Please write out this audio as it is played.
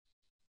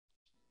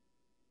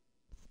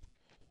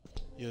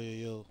Yo,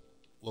 yo, yo.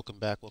 Welcome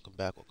back, welcome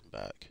back, welcome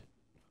back.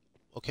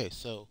 Okay,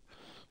 so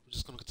we're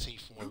just gonna continue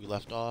from where we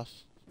left off.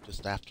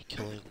 Just after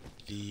killing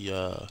the,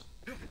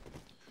 I'm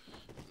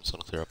just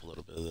gonna clear up a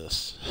little bit of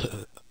this.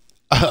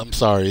 I'm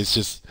sorry, it's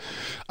just,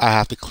 I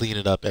have to clean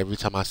it up every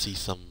time I see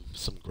some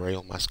gray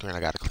on my screen, I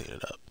gotta clean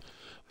it up.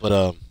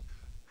 But,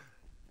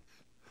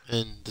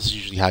 and this is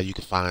usually how you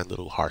can find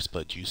little heart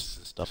spud juices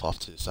and stuff off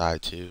to the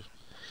side too.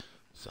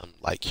 Some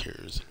light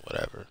cures and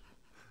whatever.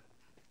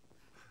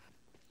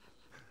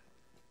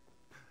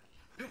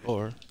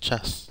 Or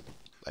chests,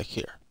 like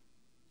here.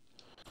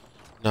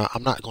 Now,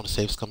 I'm not going to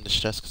save scum this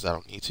chest because I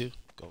don't need to.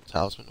 Gold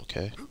talisman,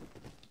 okay.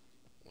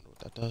 Wonder what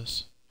that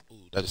does.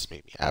 Ooh, that just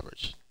made me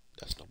average.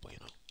 That's no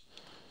bueno.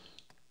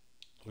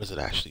 What does it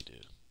actually do?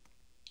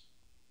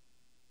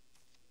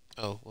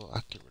 Oh, well, I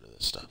can get rid of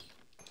this stuff.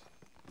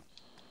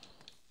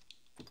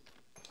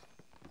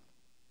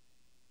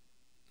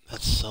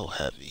 That's so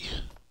heavy.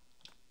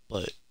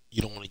 But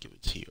you don't want to give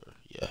it to your,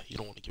 you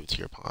don't want to give it to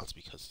your pawns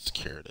because it's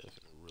curative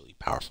and really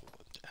powerful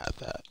to add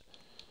that.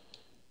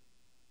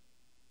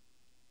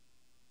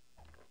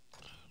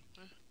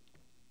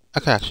 I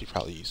could actually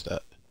probably use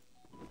that.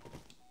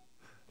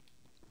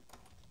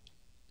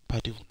 But I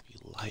do want to be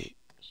light.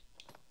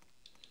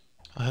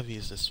 How heavy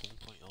is this?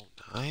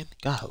 1.09?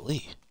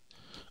 Golly.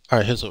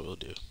 Alright, here's what we'll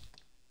do.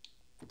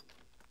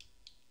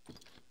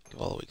 Give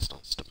all the weak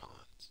stones to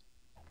bonds.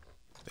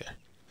 There.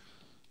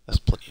 That's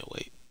plenty of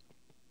weight.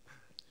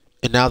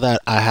 And now that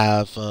I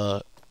have,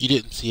 you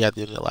didn't see at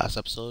the end of the last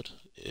episode.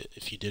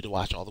 If you did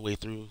watch all the way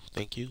through,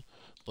 thank you.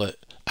 But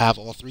I have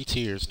all three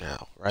tiers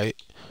now,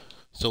 right?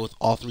 So with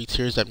all three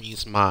tiers, that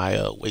means my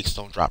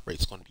wakestone drop rate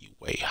is going to be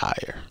way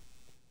higher.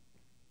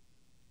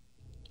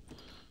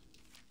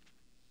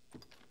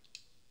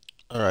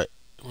 Alright,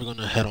 we're going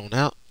to head on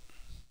out.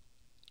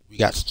 We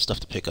got some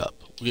stuff to pick up.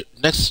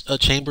 Next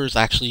chamber is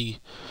actually,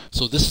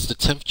 so this is the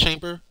 10th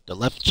chamber. The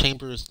 11th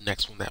chamber is the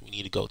next one that we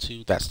need to go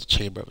to. That's the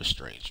Chamber of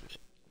Estrangement.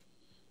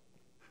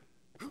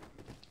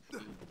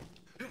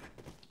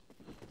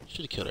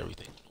 Should have killed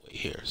everything on the way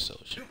here, so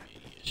it shouldn't be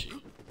any issue.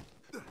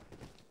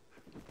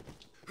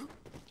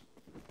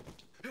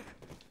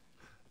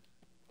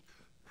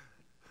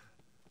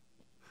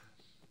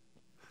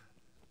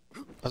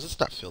 Why does this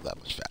not feel that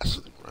much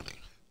faster than running?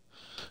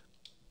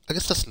 I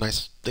guess that's the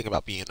nice thing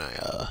about being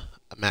a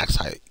max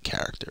height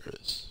character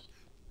is.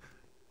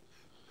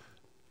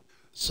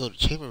 So the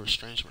Chamber of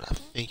Estrangement, I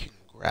think you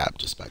can grab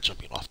just by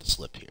jumping off the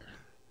slip here.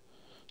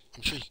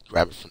 I'm sure you can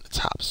grab it from the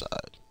top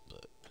side,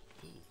 but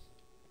ooh,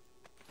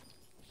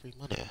 free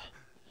money.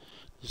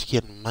 Just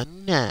getting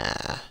money.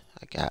 I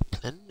got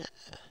plenty.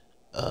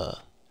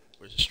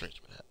 Where's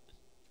Estrangement at?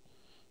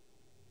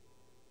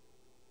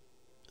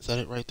 Is that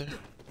it right there?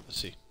 Let's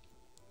see.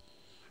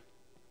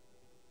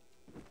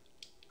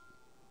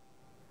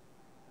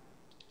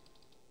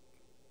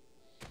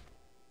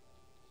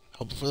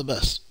 Hoping for the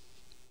best.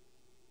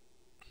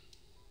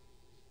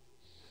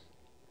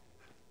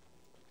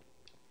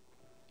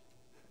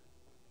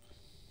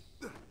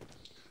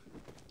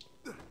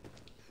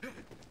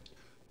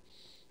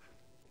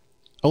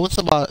 I once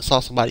saw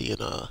somebody in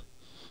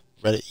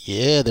Reddit.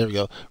 Yeah, there we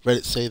go.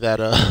 Reddit say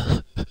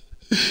that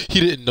he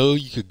didn't know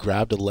you could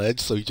grab the ledge,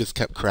 so he just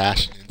kept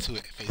crashing into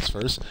it face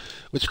first.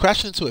 Which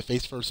crashing into it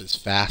face first is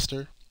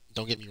faster.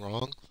 Don't get me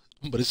wrong,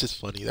 but it's just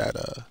funny that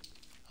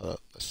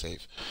let's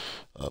save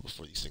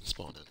before these things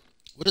spawn in.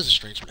 What does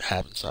Estrangement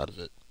have inside of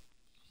it?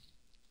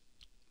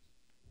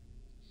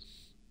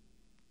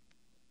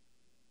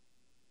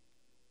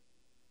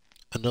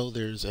 I know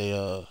there's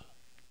a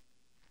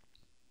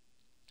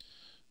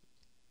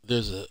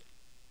there's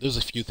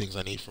a few things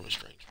I need from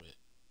Estrangement.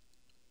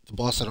 The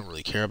boss I don't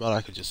really care about.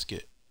 I could just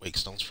get wake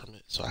stones from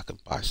it, so I can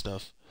buy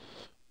stuff.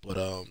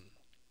 But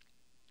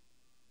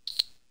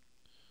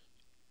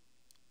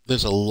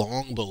there's a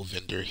longbow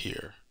vendor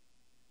here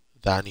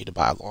that I need to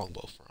buy a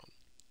longbow from.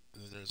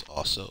 And then there's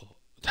also,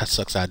 that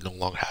sucks, I no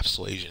longer have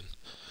Suasion.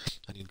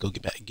 I need to go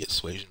get back and get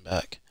Suasion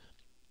back.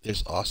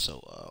 There's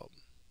also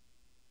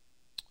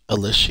a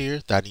list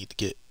here that I need to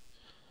get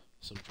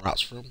some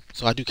drops from.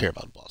 So I do care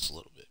about the boss a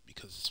little bit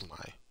because it's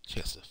my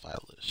chance to fight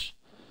a list.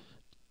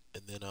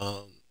 And then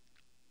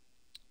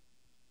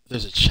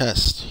there's a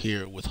chest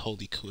here with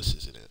holy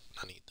Cuisses in it.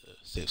 I need to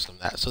save some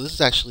of that. So this is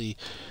actually,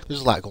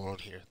 there's a lot going on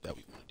here that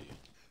we want to do.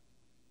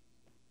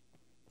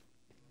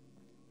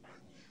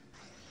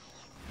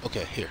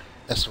 Okay, here.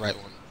 That's the right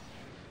one.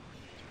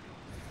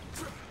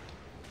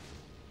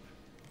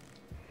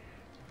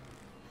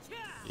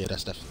 Yeah,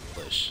 that's definitely the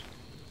Lish.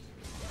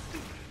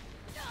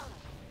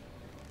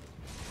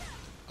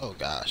 Oh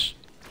gosh.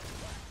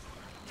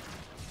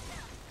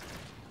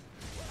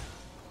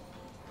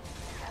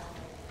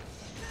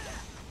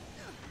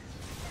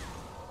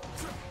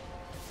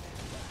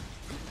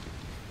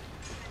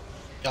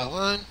 Got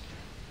one.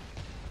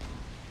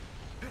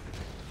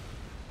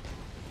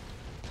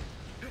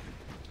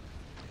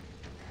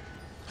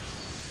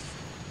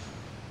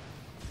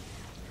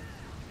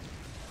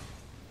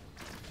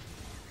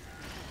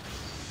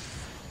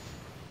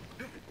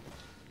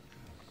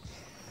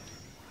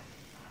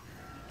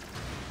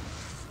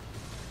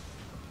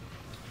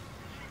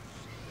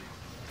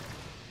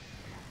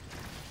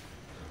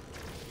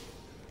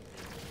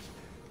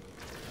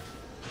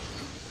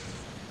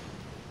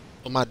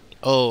 Am I?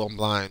 Oh, I'm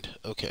blind.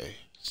 Okay.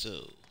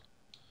 So,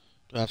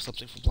 do I have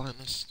something for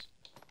blindness?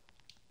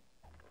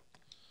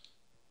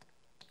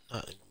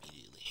 Not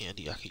immediately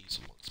handy. I could use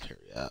a Monk's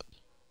Parry app.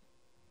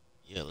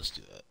 Yeah, let's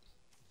do that.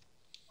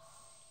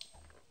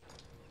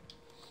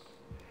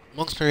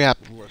 Monk's Parry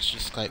app works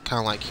just like kind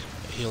of like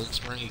a healing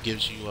spring. It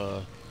gives you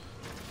what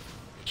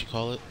you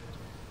call it.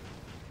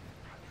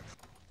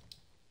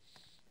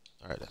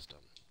 All right, that's done.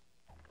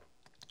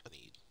 I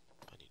need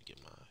to get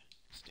my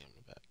stamina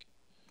back.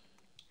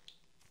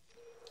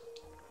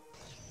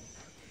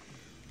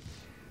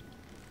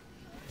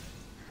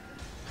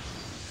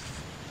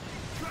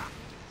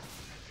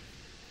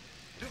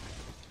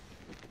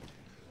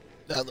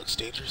 That looks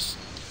dangerous.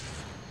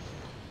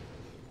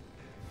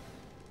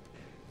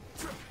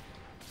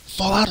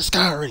 Fall out of the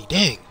sky already,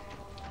 dang.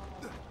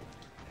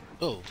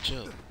 Oh,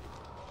 chill.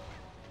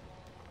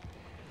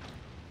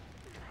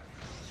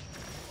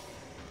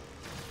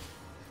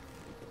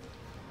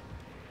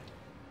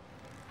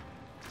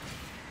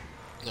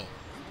 No.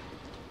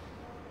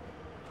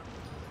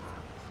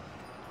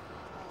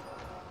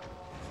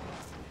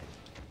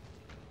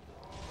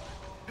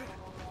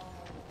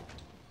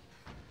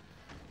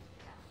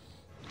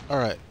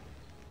 Alright.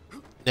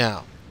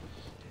 Now,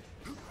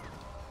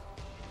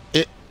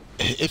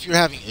 if you're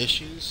having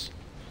issues,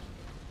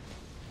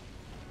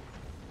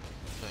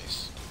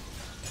 nice.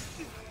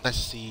 Nice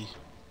to see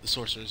the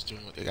sorcerers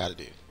doing what they gotta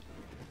do.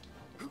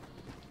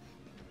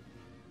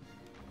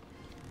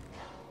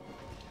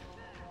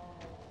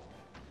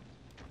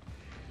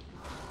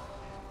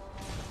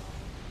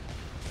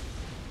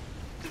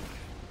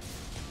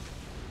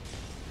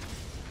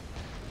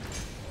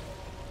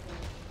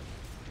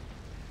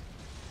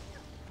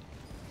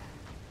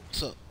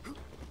 So,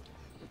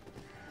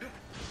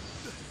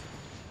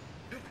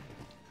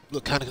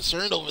 look kind of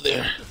concerned over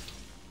there.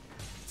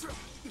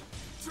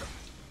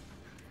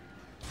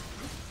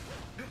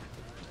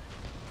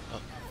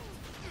 Oh.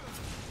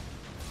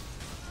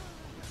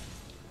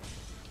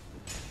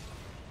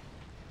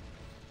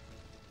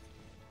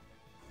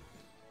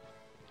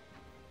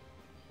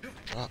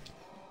 Drop.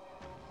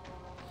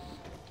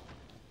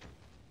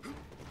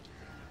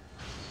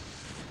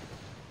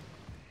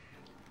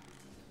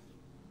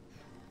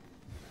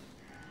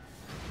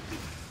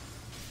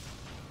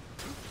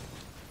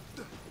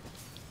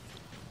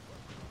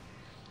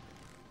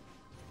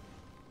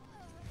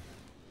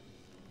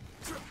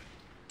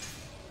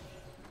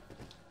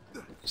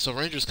 So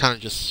Ranger's kind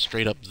of just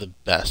straight up the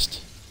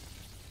best.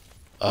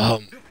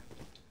 Stop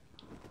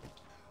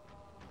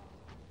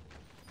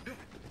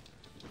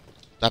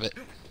it.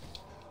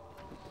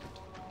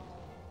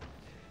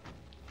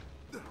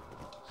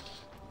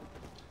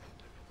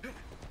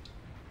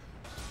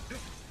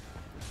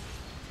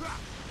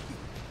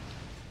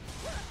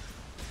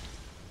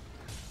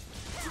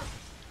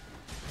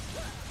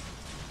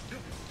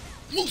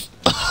 Move!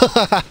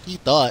 He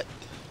thought.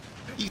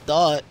 He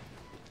thought.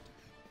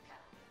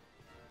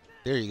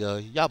 There you go.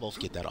 Y'all both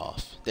get that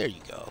off. There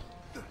you go.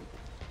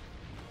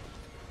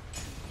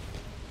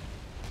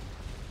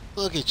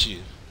 Look at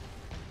you.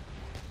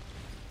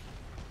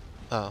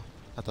 Oh,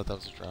 I thought that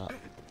was a drop.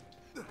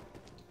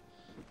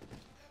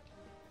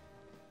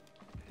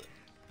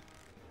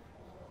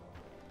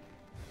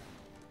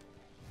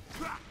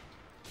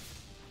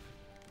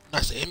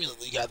 Nice amulet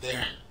we got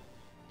there.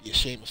 Be a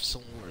shame if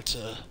someone were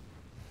to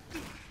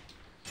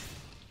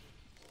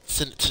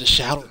send it to the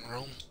Shadow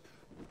Room.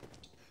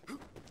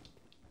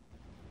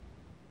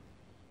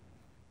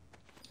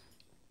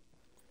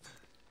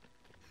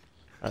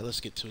 Alright,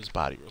 let's get to his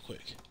body real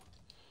quick.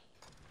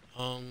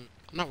 I'm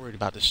not worried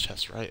about this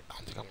chest, right? I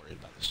don't think I'm worried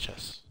about this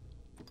chest.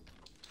 There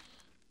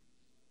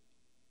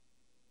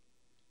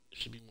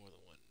should be more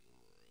than one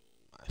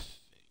room, I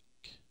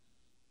think.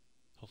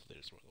 Hopefully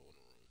there's more than one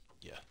room.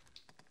 Yeah.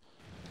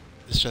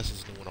 This chest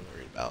is the one I'm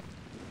worried about.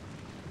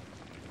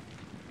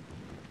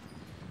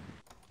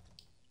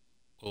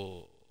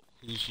 Oh,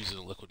 who's using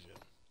a liquid vim?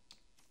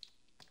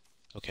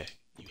 Okay,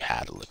 you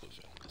had a liquid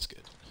vim. That's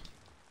good.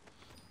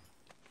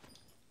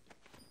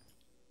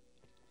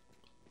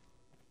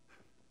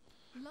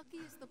 Lucky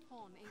is the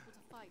pawn able to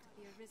fight at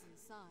the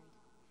Arisen's side.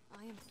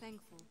 I am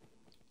thankful.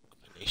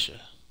 Anisha.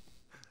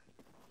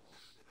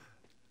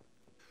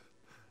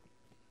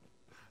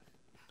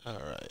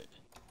 Alright.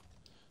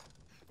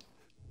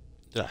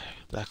 Did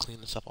I clean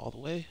this up all the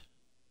way?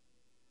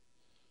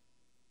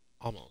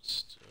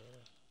 Almost.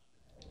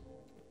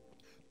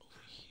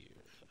 Over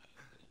here.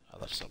 I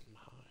left something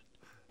behind.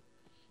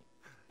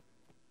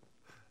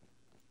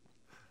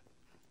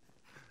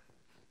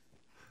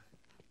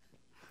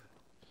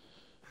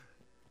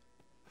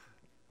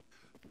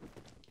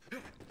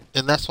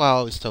 And that's why I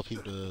always tell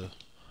people to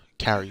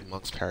carry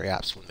Monk's Parry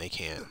apps when they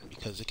can,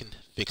 because it can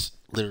fix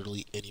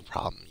literally any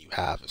problem you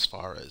have as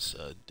far as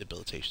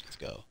debilitations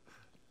go.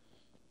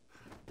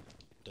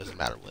 Doesn't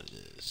matter what it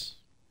is,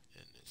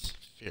 and it's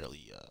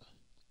fairly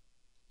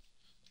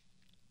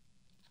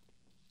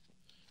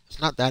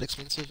it's not that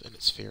expensive, and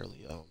it's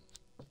fairly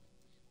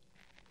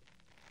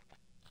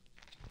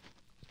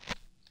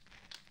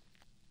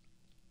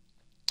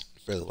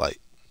fairly light.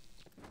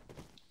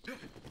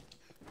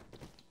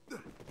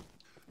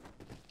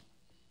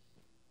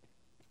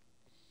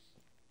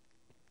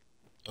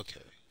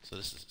 Okay, so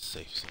this is a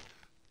safe zone.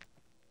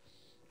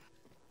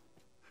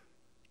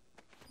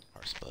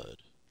 Harspud.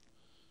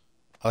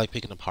 I like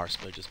picking up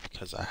Harspud just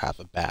because I have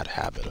a bad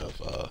habit of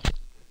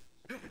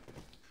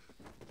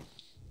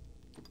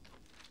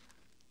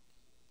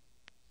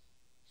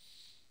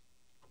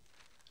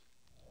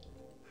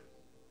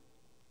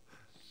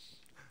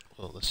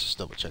well, let's just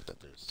double check that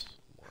there's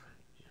more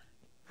here.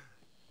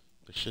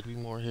 There should be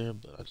more here,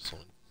 but I just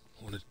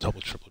want to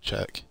double triple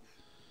check.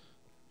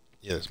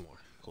 Yeah, there's more.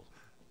 Cool.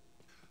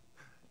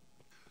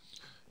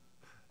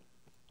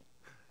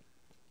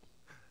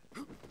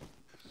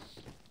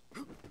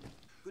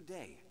 Good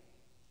day.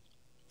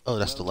 Oh,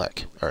 that's the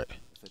lek. Alright.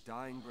 The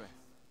dying breath.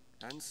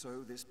 And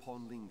so this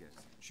pond lingers.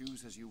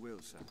 Choose as you will,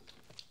 sir.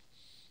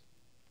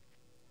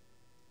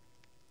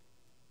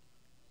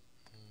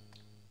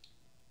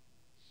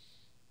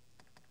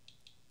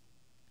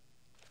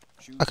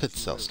 I could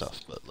sell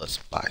stuff, but let's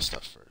buy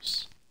stuff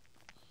first.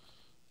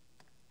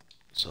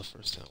 So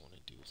first thing I want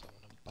to do is I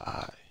want to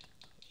buy.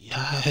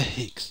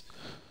 Yikes!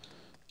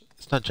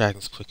 It's not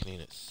Dragon's Quickening,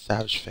 it's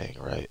Savage Fang,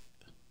 right?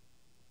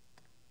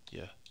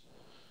 Yeah.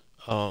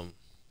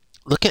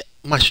 Look at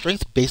my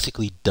strength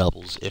basically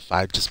doubles if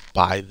I just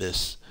buy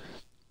this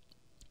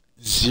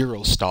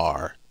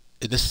 0-star.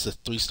 And this is a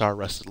 3-star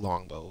rusted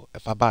longbow.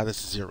 If I buy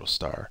this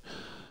 0-star,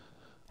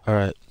 all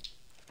right.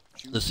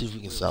 Let's see if we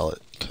can sell it,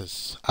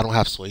 because I don't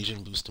have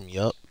Suasion boosting me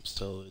up,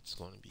 so it's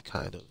going to be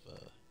kind of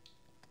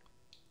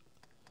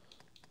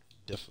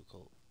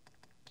difficult.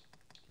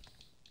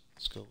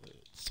 Let's go with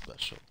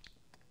special.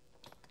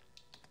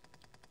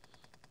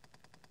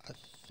 I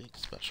think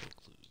special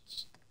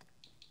includes,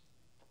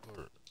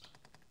 or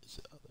is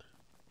it other?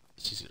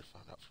 It's easier to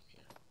find out from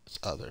here. It's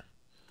other.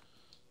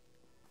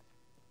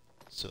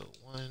 So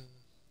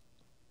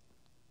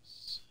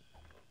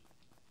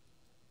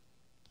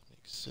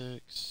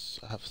 6.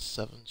 I have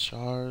 7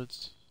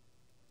 shards.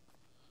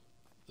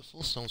 The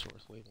full stone's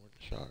worth way more than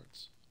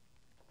shards.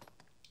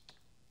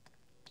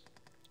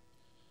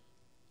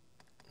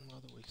 Where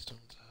are the wake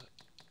stones at?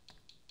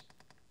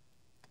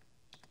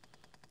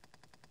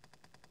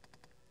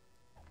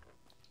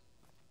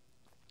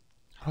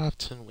 How do I have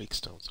 10 wake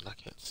stones and I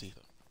can't see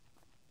them?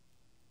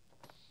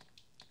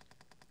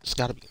 It's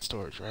gotta be in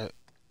storage, right?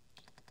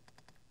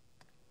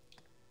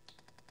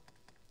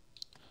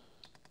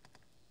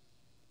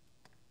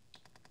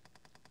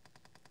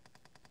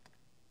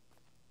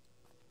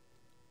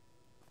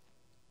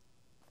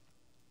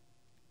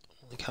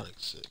 Only counting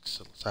 6,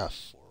 so let's have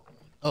 4 on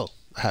me. Oh,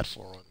 I had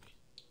 4 on me.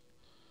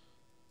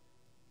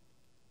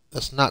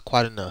 That's not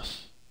quite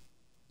enough,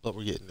 but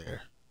we're getting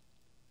there.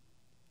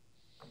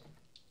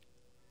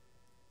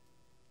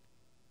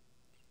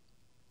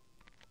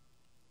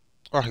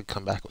 Or I could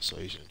come back with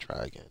Suasion and try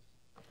again.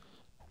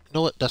 You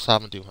know what? That's what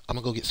I'm gonna do. I'm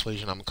gonna go get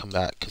Suasion. I'm gonna come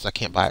back because I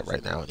can't buy it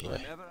right now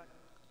anyway.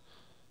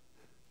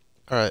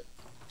 Alright.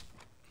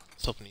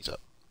 Let's open these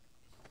up.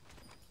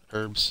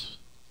 Herbs.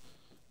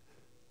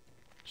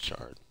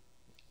 Shard.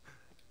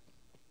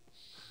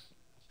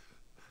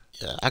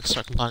 Yeah, I can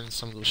start combining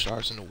some of those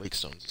shards into wake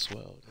stones as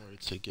well in order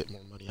to get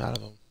more money out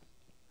of them.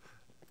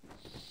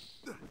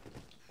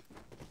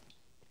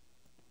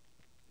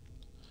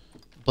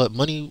 But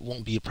money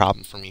won't be a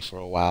problem for me for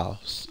a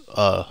while.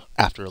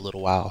 After a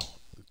little while,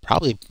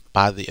 probably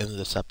by the end of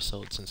this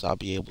episode, since I'll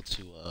be able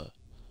to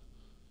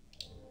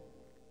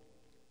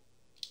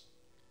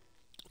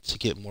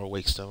get more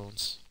wake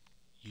stones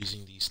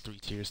using these 3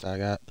 tiers that I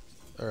got.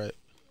 All right.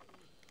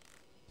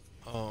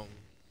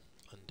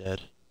 Undead.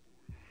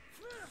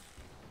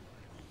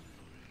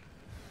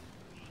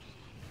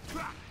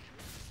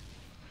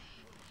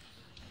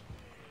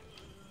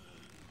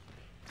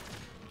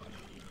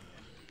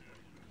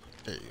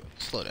 There you go.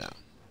 Slow down.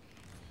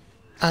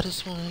 I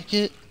just want to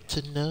get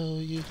to know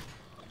you,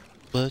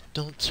 but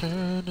don't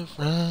turn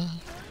around.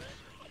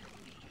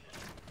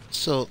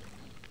 So,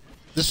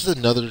 this is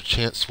another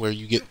chance where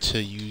you get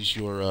to use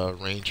your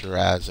ranger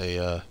as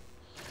a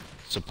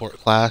support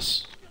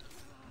class,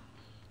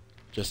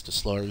 just to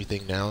slow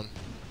everything down.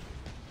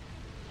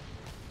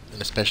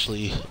 And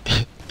especially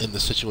in the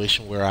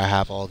situation where I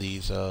have all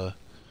these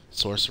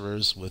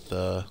sorcerers with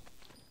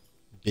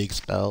big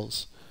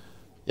spells.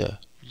 Yeah,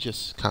 you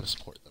just kind of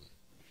support them.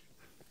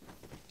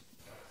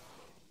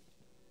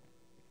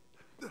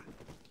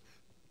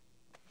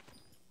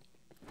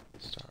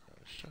 Star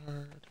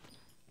shard.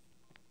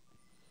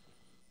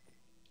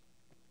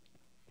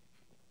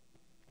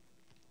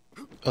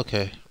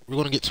 Okay, we're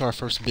going to get to our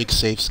first big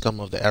save scum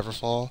of the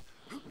Everfall.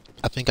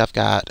 I think I've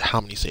got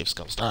how many save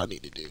scums do I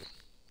need to do?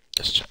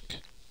 Let's check.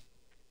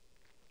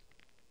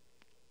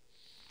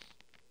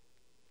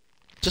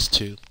 Just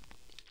 2.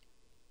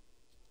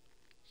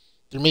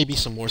 There may be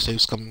some more save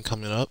scum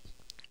coming up,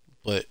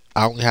 but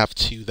I only have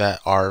 2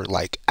 that are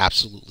like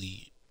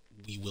absolutely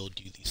we will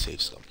do these save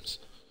scums.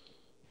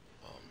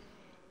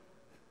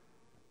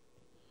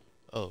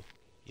 Oh,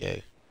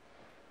 yay.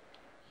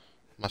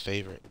 My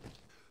favorite.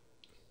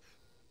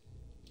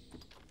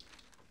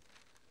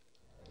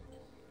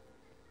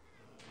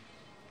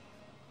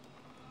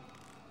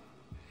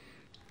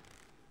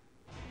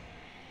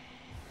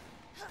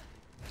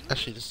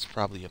 Actually, this is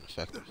probably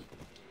ineffective.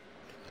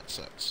 That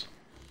sucks.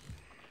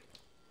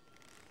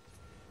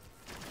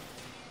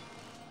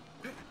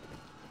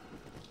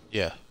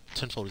 Yeah,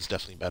 tenfold is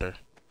definitely better.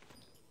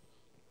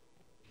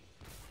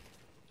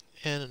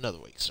 And another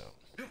wake stone.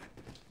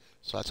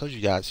 So I told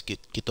you guys, get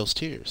those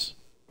tears.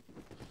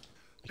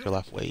 Make your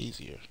life way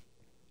easier.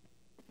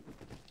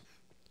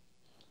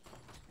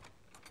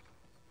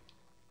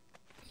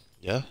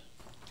 Yeah,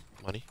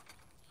 money.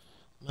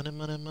 Money,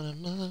 money, money,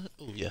 money.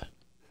 Oh yeah.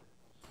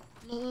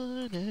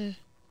 Money.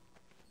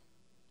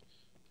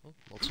 Oh,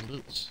 molten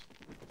boots.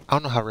 I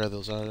don't know how rare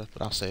those are,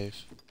 but I'll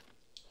save.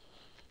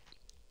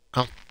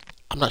 I'm,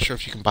 I'm not sure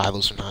if you can buy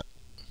those or not.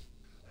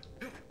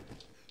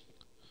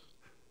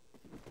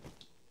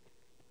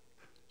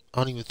 I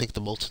don't even think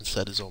the molten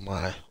set is on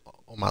my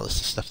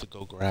list of stuff to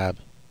go grab.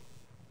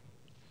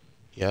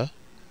 Yeah.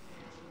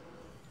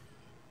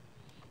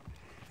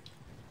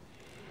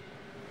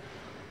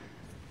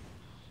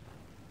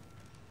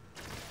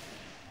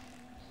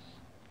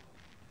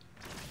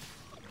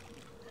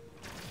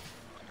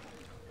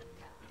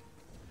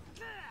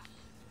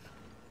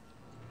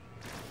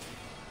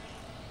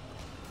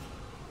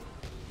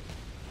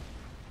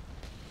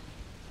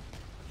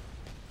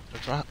 No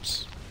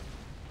drops.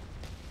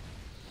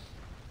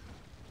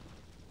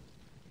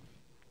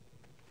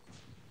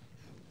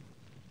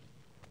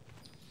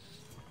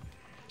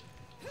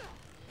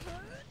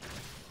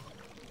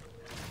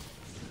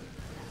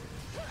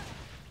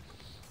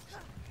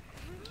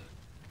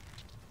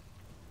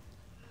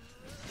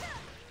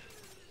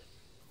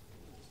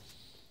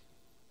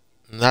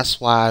 And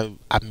that's why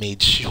I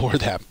made sure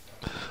that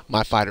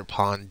my fighter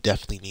pawn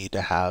definitely needed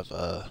to have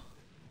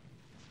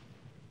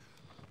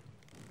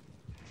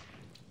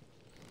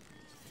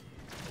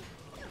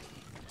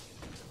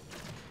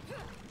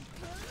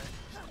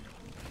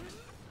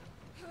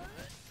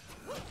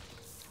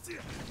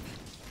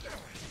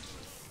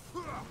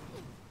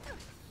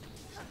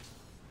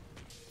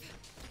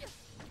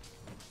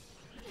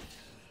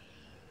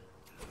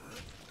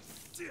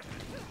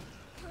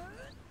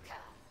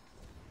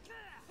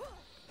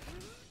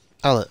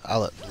I'll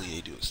let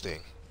Blie do his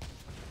thing.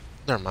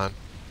 Never mind.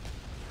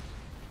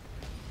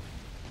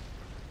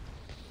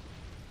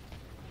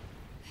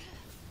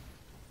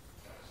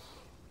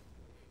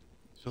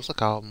 Feels like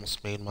I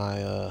almost made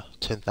my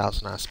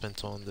 10,000 I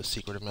spent on the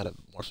secret of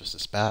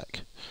metamorphosis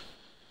back.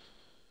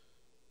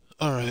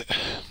 Alright.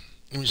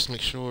 Let me just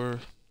make sure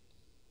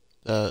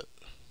that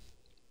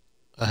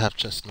I have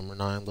chest number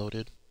 9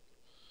 loaded.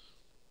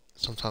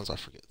 Sometimes I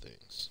forget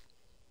things.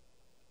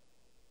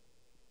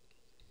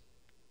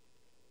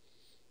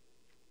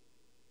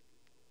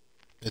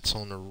 It's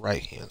on the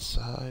right hand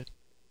side.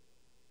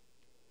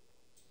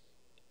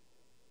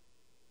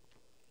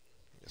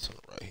 It's on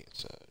the right hand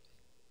side.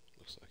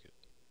 Looks like it.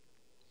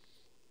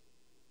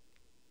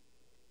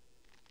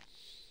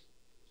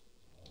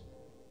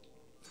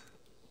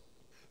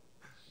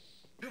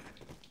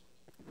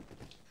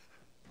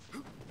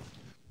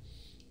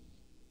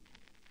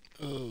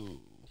 Oh.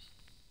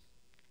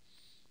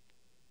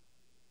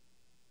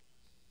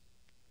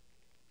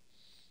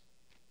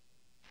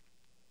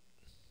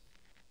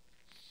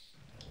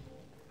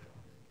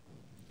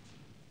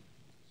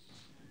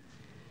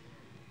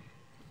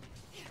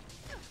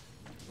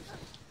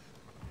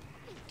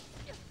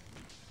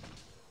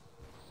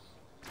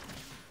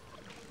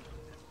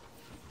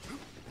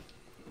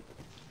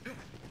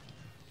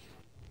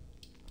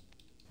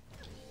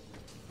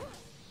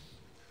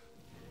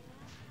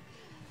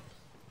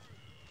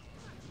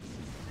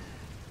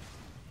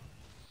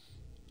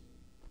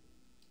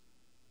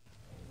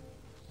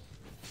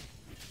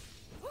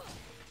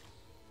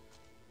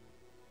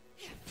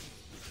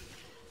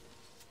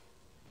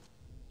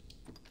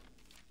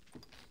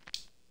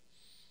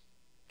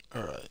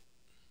 Alright.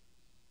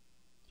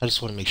 I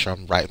just want to make sure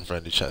I'm right in front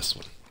of the chest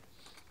one.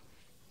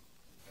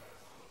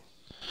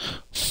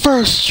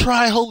 First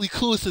try, holy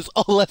Cuisses.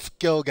 Oh, let's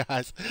go,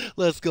 guys.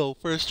 Let's go.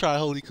 First try,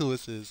 holy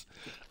Cuisses.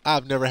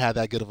 I've never had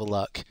that good of a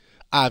luck.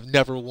 I've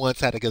never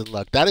once had a good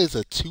luck. That is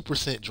a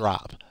 2%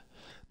 drop.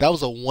 That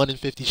was a 1 in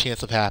 50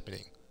 chance of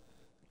happening.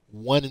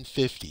 1 in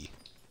 50.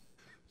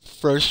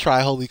 First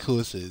try, holy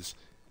Cuisses.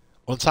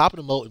 On top of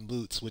the molten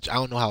boots, which I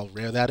don't know how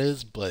rare that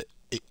is, but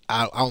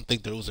I don't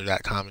think those are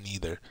that common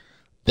either.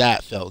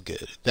 That felt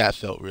good. That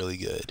felt really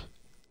good.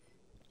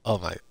 Oh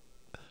my.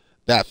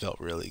 That felt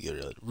really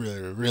good.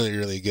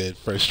 Really good.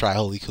 First try,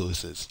 holy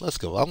Cuisses. Let's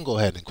go. I'm going to go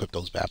ahead and equip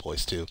those bad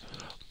boys too.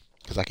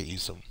 Because I could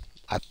use them,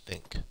 I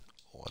think,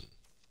 on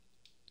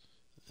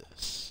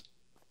this.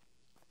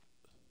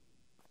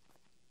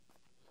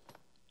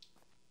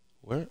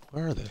 Where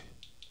are they?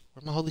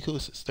 Where are my holy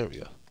Cuisses? There we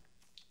go.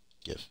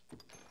 Give.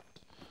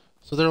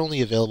 So they're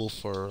only available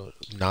for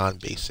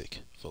non-basic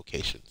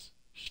vocations.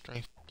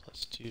 Strength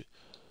plus 2.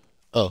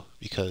 Oh,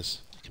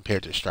 because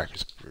compared to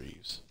Striker's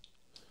Greaves.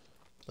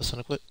 Let's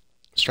unequip.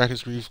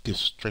 Striker's Greaves gives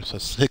strength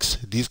plus 6.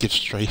 These give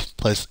strength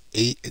plus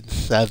 8 and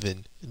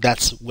 7.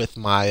 That's with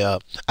my,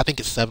 I think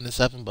it's 7 and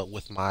 7, but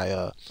with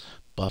my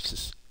buffs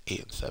it's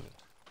 8 and 7.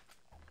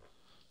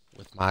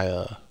 With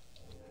my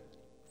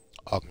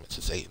augments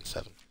is 8 and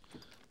 7.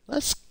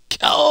 Let's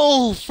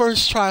go!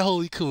 First try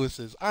Holy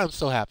Cuisses. I'm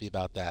so happy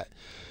about that.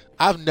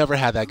 I've never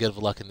had that good of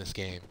luck in this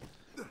game.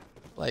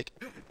 Like,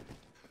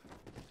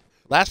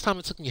 last time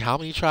it took me how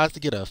many tries to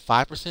get a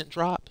 5%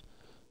 drop?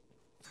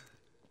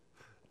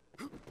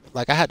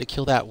 Like, I had to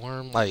kill that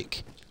worm,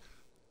 like,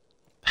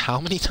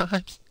 how many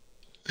times?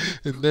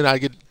 And then I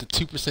get the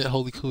 2%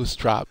 Holy Cuisses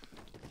drop.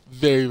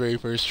 Very, very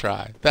first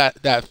try.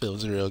 That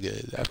feels real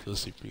good. That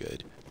feels super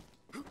good.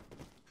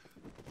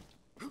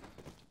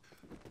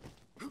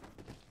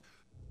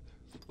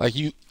 Like,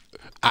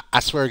 I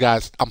swear,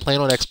 guys, I'm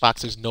playing on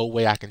Xbox. There's no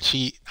way I can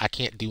cheat. I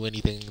can't do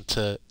anything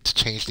to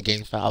change the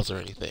game files or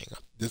anything.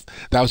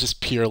 That was just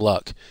pure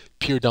luck,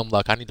 pure dumb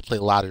luck. I need to play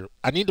the lottery.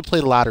 I need to play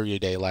the lottery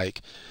today.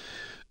 Like,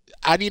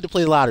 I need to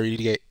play the lottery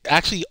to get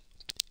actually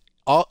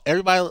all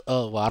everybody.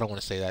 Oh, well, I don't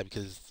want to say that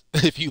because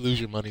if you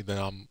lose your money, then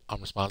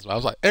I'm responsible. I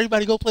was like,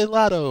 everybody go play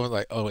lotto. I was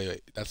like, oh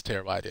wait, that's a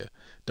terrible idea.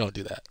 Don't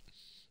do that.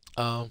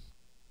 Um.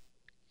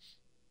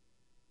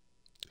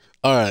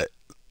 All right.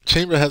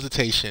 Chamber of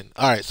Hesitation.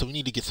 All right, so we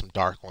need to get some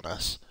dark on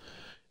us.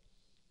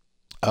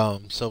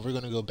 So we're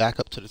gonna go back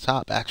up to the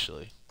top.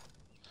 Actually,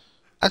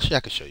 I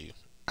could show you.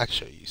 I could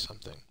show you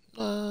something.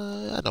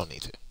 I don't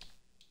need to.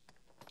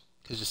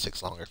 It just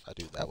takes longer if I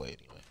do it that way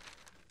anyway.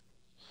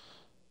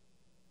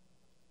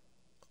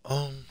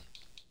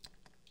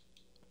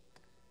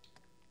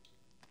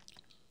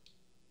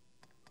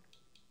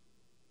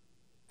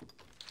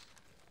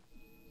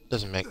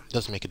 Doesn't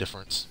make a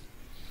difference.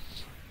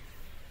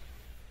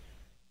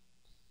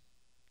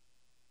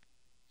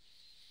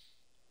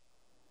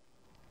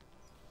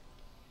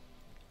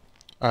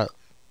 All right,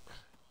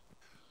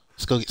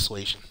 let's go get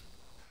Suasion,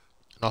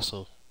 and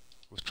also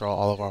withdraw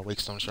all of our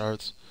Wakestone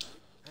shards.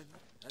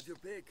 Have your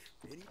pick.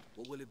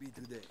 What will it be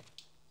today?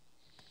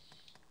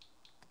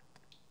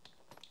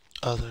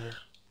 Other.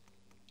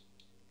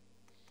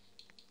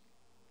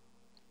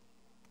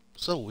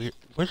 So weird.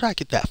 Where did I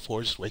get that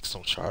forged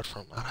Wakestone shard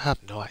from? I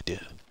have no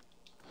idea.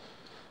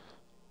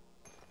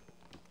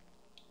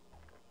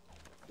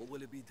 What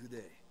will it be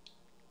today?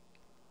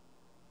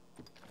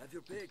 Have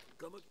your pick.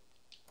 Come on.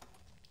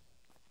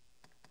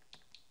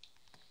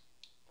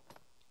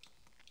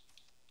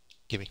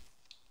 Gimme.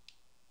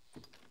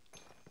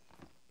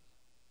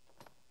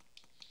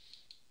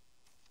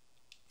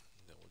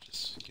 Then we'll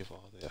just give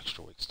all the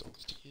extra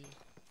Wakestones to you.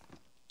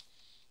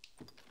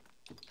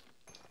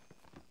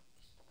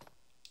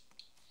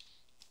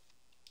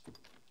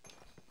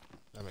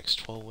 That makes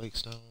 12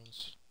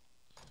 Wakestones.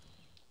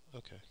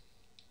 Okay.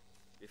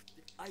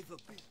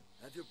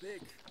 Have your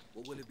pick.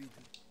 What will it be?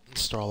 Let's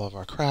store all of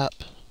our crap.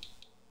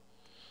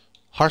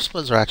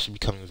 Heartsbuds are actually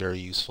becoming very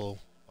useful.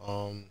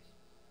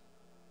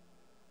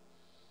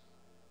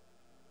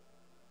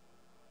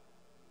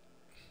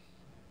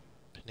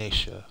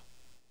 Panacia.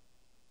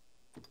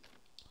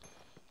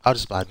 I'll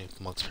just buy a new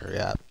Monk's Ferry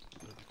app.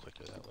 It'll be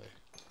quicker that way.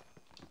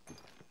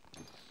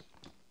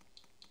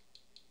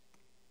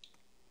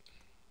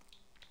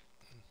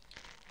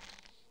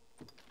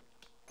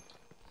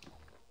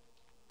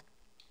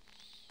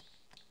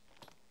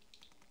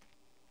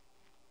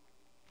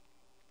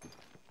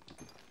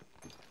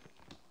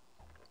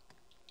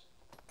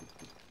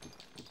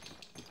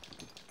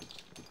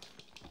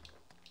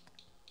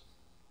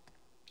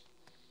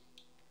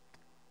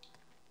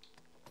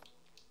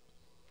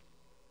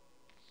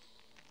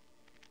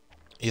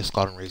 Yes,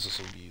 Scalding Razors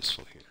will be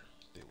useful here.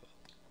 They will.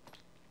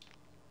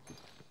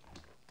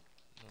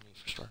 No need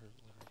for starter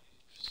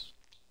leaves.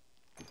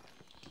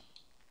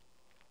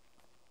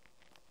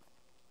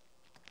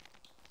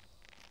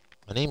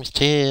 My name is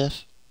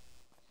Tiff.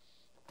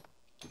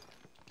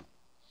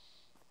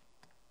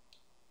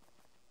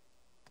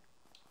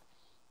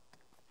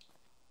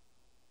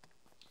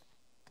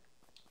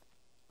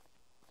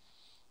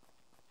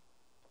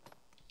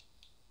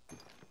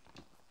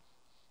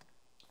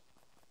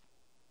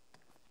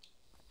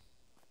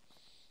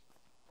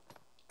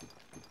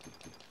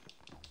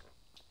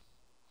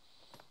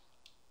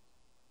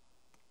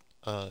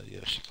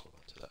 Yeah, she hold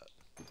on to that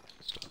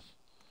stuff.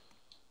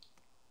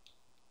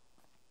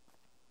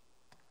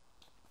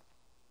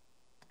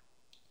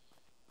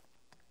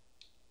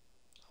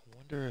 I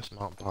wonder if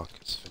Mount Blanc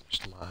has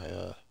finished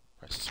my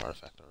Priceless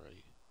Artifact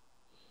already.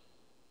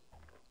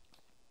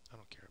 I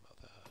don't care about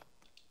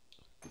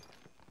that.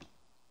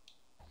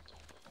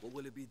 What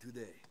will it be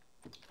today?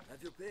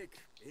 Have your pick.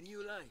 Any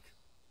you like.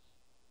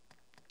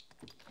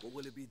 What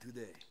will it be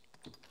today?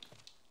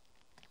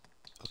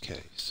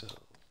 Okay, so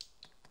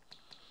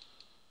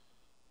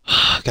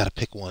I gotta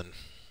pick one.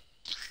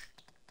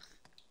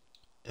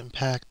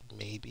 Impact,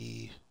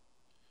 maybe.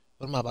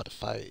 What am I about to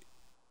fight?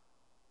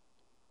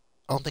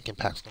 I don't think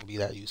Impact's gonna be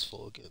that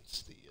useful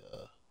against the.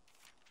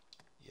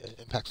 Yeah,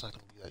 Impact's not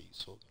gonna be that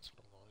useful against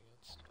what I'm going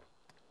against.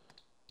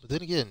 But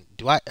then again,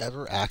 do I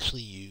ever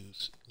actually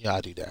use? Yeah,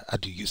 I do that. I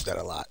do use that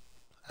a lot.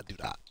 I do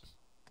not.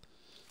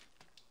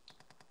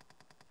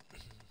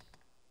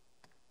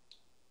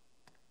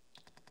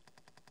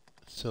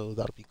 So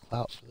that'll be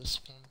Cloud for this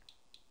one.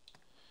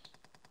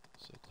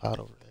 So Cloud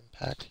over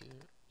Impact here.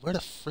 Where the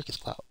frick is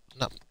Cloud?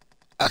 No.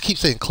 I keep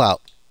saying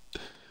clout.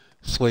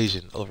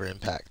 Suasion over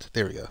impact.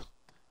 There we go.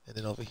 And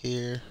then over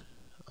here,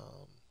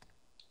 um,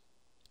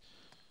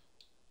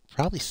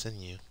 probably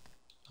sinew,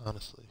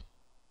 honestly.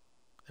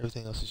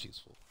 Everything else is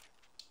useful.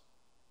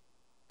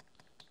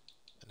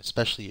 And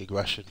especially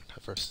aggression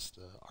versus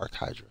the Arc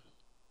Hydra.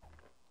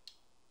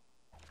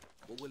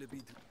 What will it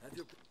be? Have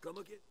you come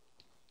again?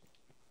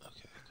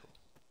 Okay, cool.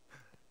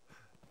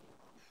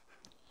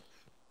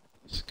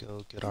 Let's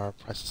go get our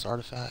priceless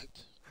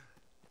artifact.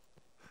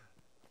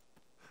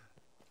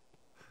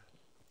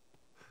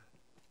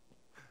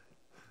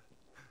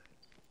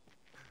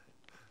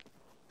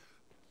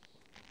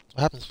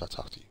 What happens if I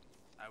talk to you?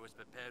 I was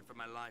prepared for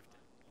my lifetime.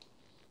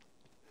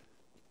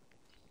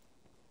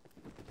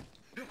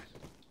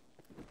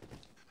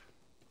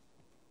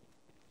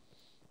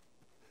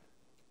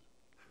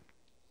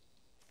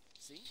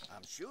 See,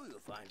 I'm sure you'll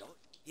find out.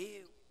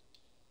 Here.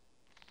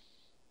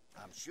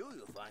 I'm sure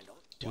you'll find out.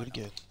 Do it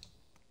again.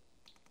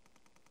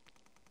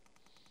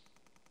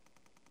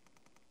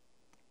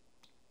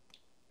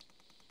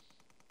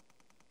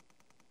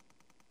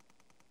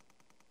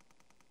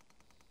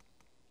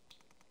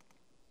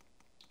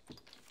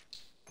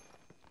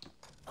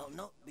 I'll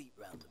not beat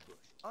round the bush.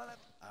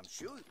 I'm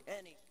sure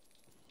any.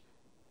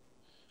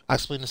 I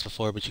explained this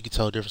before, but you can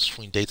tell the difference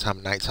between daytime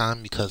and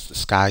nighttime because the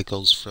sky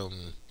goes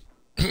from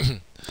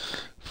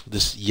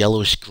this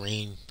yellowish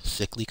green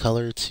sickly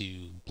color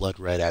to blood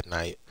red at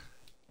night.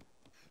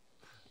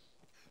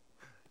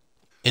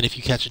 And if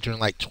you catch it during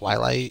like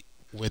twilight,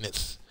 when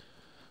it's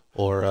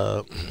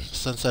or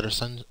sunset or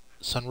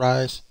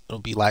sunrise, it'll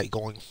be like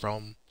going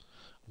from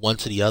one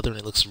to the other, and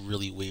it looks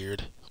really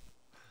weird.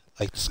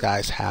 Like the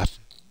sky's half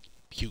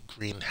puke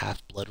green,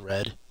 half blood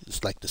red.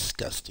 It's like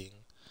disgusting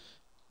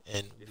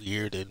and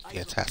weird and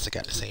fantastic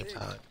at the same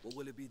time.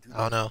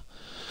 I don't know.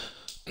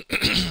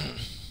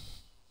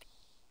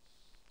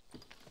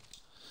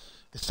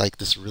 It's like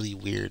this really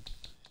weird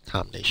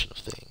combination of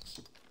things.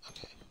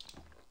 Okay,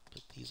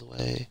 put these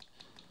away,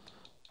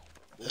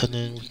 and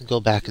then we can go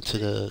back into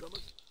the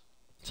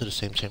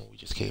same chamber we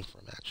just came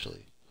from.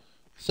 Actually,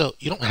 so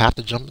you don't have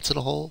to jump into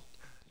the hole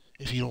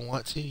if you don't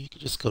want to. You could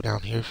just go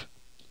down here.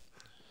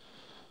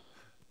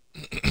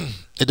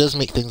 It does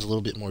make things a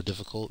little bit more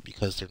difficult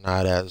because they're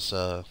not as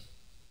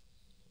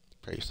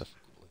prepare yourself for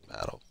grueling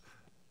battle.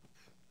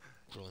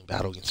 Grueling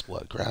battle against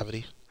what?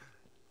 Gravity.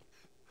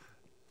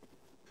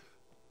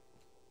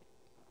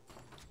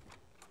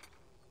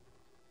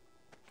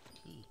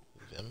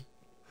 Vim.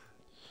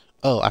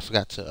 Oh, I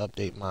forgot to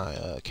update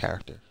my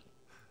character.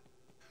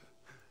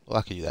 Well,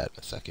 I could do that in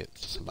a second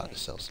since I'm about to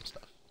sell some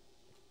stuff.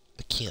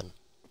 The Kim.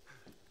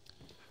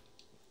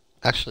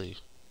 Actually,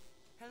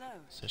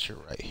 since you're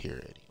right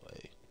here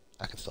anyway,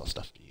 I can sell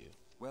stuff to you.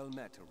 Well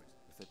met, Arisen.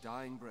 With a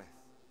dying breath,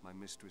 my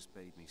mistress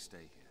bade me stay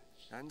here.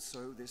 And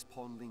so this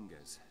pond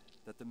lingers,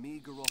 that the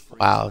meager offering.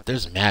 Wow,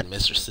 there's mad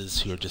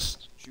mistresses who are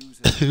just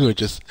who are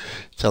just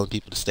telling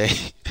people to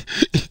stay.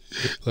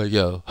 Like,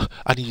 yo,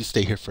 I need you to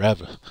stay here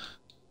forever.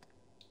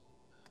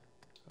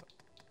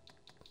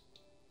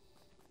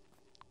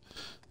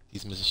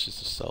 These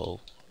mistresses are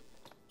so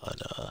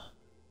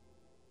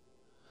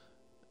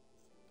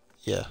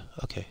yeah,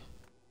 okay.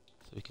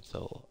 So we can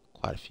sell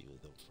quite a few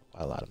of them for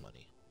quite a lot of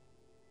money.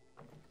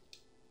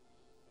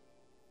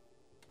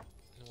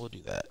 And we'll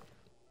do that.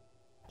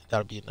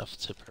 That'll be enough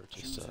to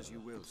purchase. As you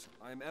will.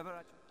 I am ever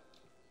at.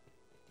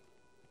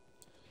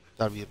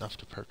 That'll be enough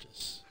to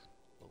purchase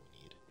what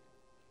we need.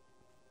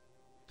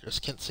 There's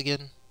Kent's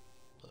again,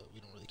 but we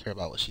don't really care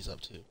about what she's up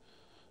to.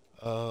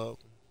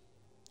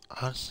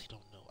 Honestly,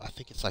 don't know. I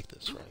think it's like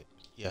this, right?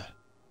 Yeah,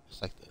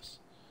 it's like this.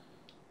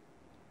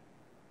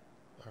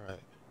 All right.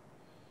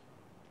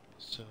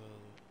 So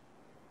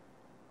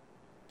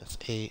that's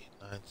 8,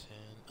 9, 10,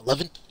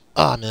 11.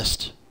 Ah, I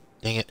missed.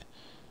 Dang it.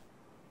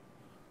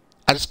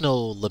 I just know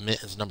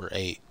Lament is number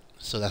 8,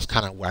 so that's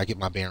kind of where I get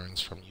my bearings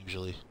from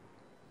usually.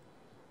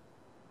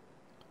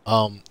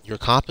 Your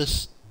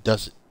compass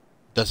doesn't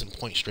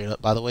point straight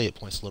up, by the way. It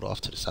points a little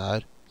off to the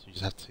side, so you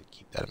just have to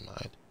keep that in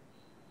mind.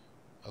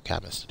 Okay, I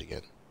missed it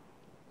again.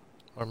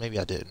 Or maybe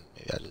I didn't.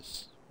 Maybe I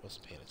just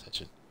wasn't paying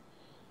attention.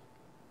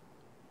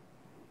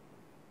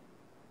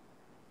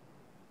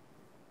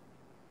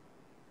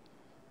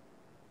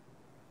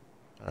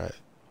 Alright.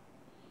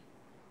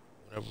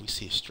 Whenever we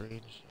see a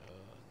strange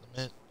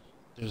lament,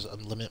 there's a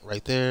limit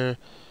right there.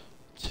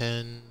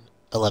 10,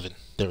 11.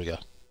 There we go.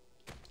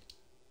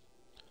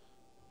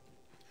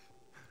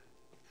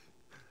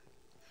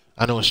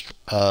 I know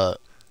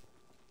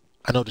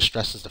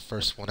distress is the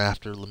first one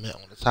after lament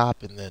on the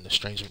top, and then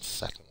estrangement's the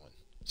second one.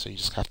 So you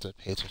just have to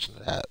pay attention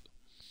to that.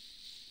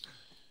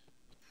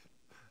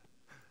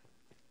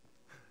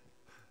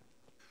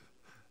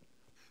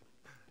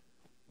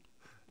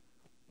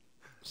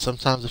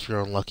 Sometimes if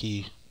you're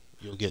unlucky,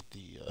 you'll get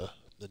the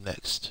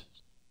next.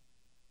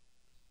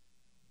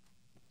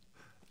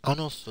 I don't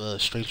know if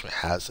estrangement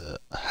has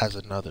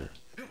another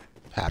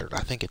pattern.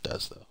 I think it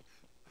does though.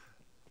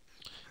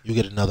 You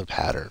get another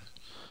pattern,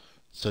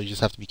 so you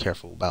just have to be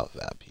careful about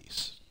that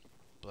piece.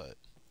 But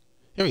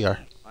here we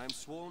are. I am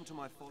sworn to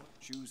my follow.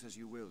 Choose as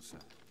you will, sir.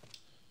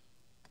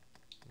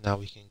 Now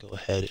we can go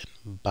ahead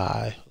and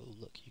buy. Oh,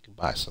 look, you can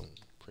buy some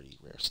pretty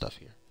rare stuff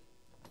here.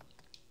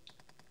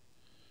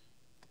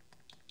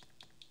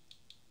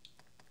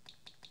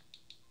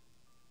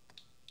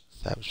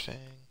 Savage Fang.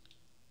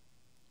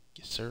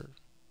 Yes, sir.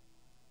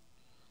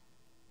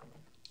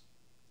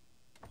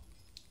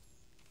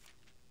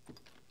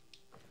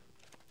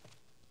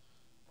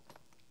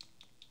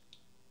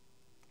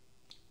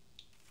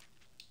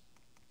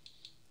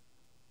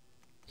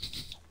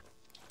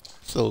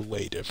 So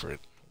way different.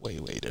 Way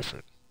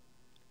different.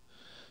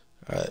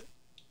 Alright.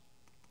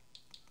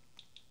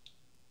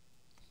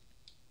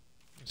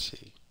 Let's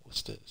see.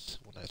 What's this?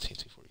 119,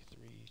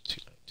 243,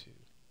 292.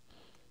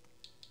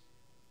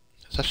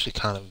 It's actually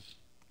kind of,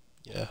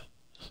 yeah.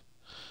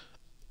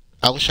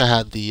 I wish I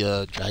had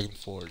the Dragon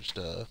Forged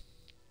not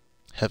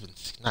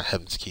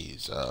Heaven's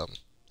Keys,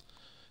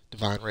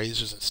 Divine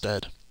Razors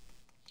instead.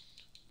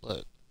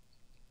 But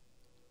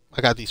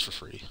I got these for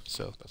free,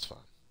 so that's fine.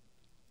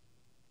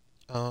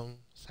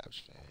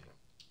 Savage Fang.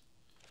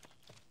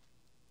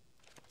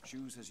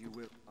 Choose as you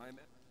will.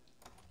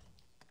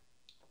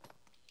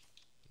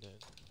 Then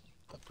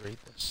upgrade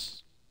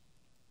this.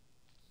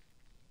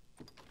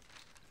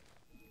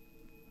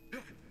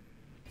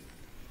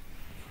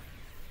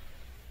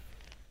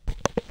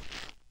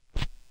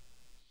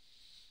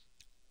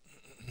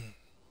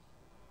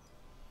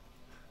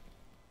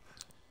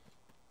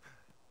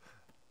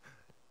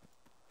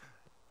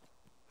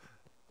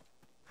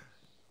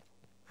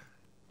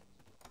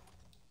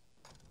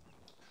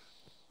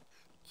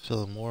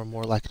 Feeling more and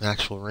more like an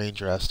actual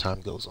ranger as time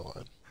goes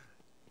on.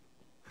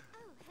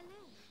 Oh,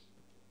 hello.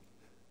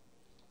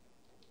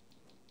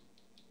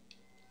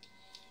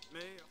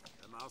 Me,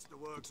 the master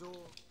works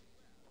all.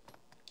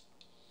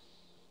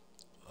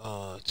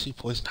 2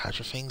 poison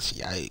hydrofangs?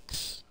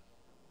 Yikes.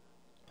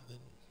 And then,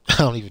 I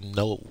don't even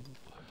know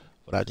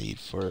what I need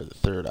for the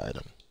third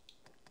item.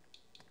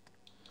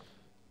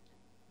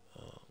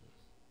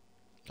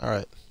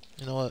 Alright,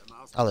 you know what?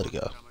 I'll let it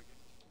go.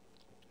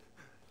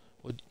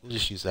 We'll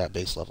just use that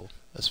base level.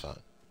 That's fine.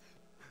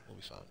 We'll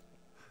be fine.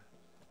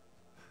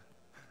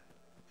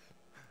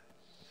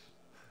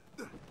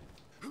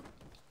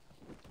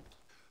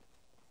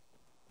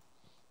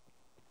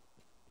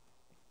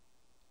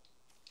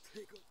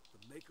 Take up the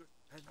maker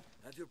and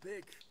have your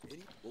pick.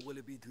 What will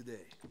it be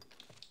today?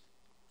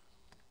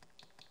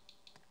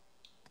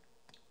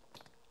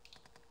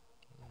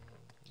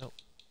 Nope.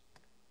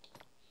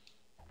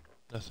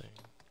 Nothing.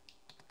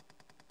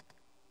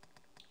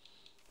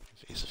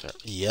 Face of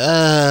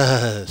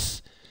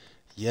yes!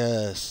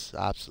 Yes!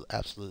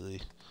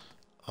 Absolutely.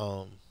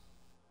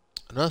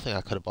 Another thing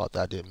I could have bought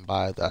that I didn't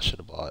buy that I should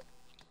have bought.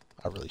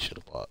 I really should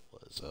have bought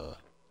was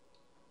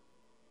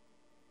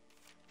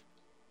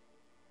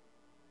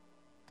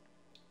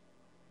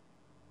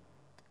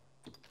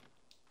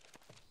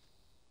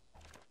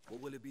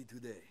What will it be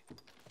today?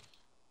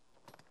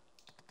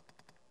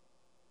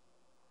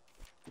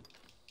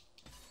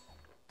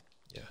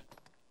 yeah.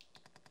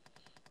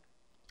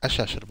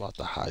 Actually I should have bought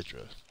the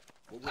Hydra.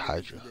 What The will it be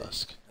Hydra today?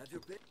 husk. Have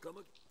your pick. Come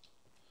again.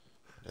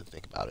 I didn't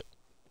think about it.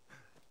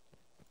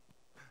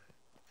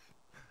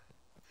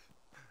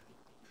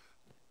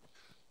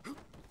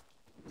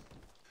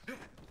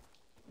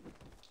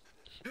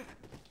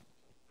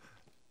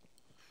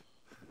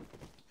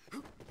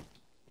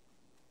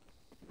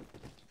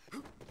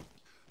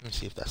 Let me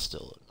see if that's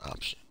still an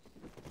option.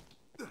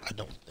 I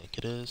don't think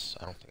it is.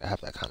 I don't think I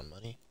have that kind of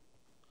money.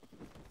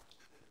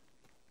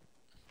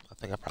 I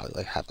think I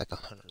probably have like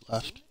 100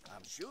 left.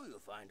 I'm sure you'll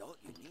find all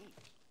you need.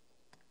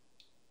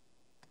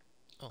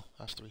 Oh,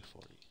 that's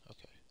 340.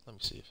 Okay, let me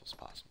see if it's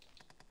possible.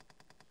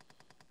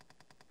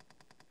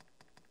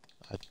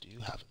 I do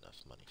have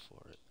enough money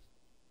for it.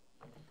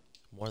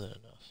 More than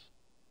enough.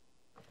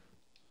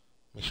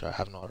 Make sure I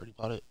haven't already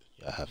bought it.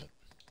 Yeah, I haven't.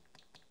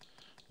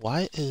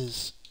 Why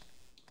is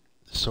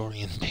the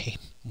Saurian Bane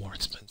more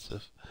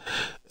expensive?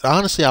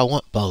 Honestly, I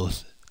want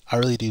both. I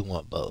really do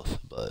want both,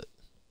 but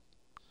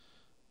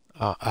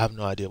I have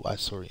no idea why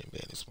Saurian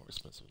Bane is more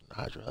expensive than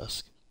Hydra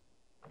Husk.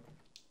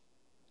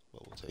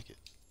 But we'll take it.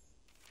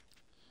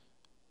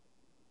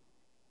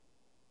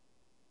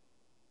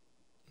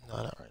 No,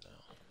 not right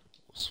now.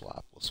 We'll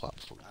swap. We'll swap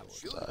before we go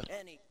inside.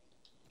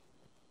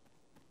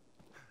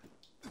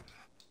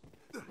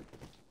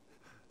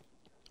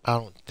 I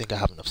don't think I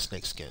have enough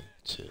snakeskin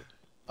to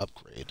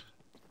upgrade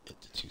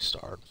it to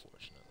 2-star,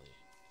 unfortunately.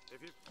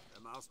 If it,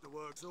 the master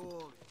works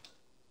all.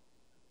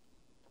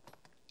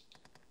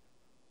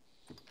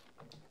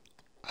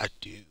 I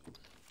do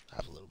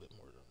have a little bit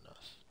more than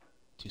enough.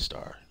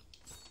 2-star.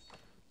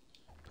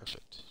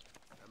 Perfect.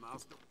 The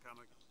master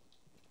coming.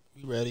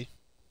 We ready?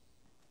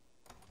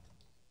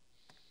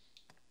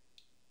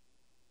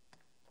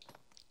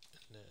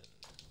 And then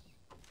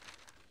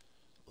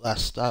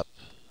last stop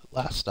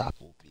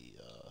will be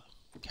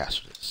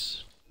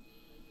Cuisses.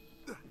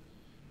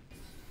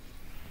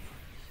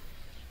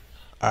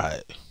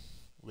 Alright.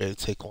 Ready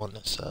to take on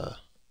this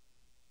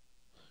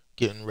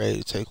getting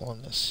ready to take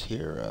on this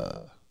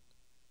here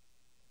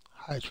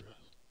Hydra.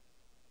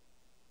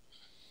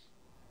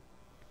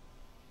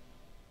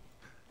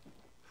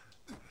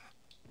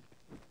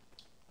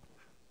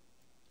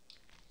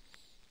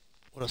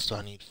 What else do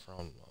I need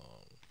from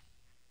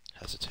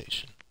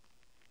hesitation?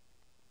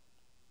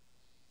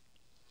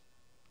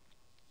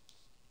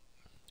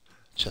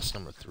 Chest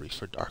number 3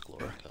 for Dark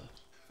Lorica.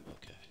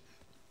 Okay.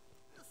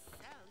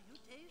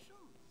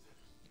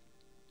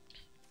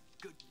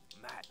 Good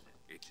man,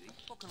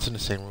 It's in the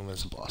same room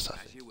as the boss, I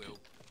As think. you will.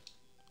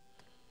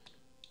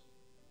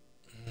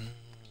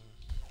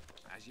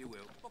 As you will.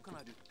 What can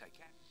I do? Take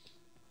care.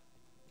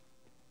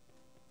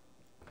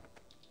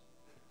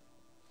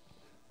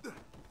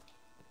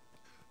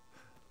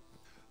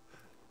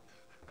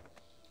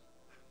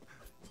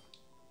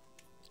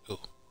 Oh,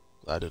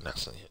 glad I didn't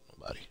accidentally hit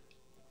nobody.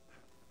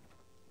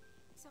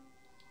 Some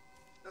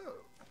Oh,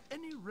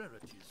 any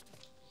rarities?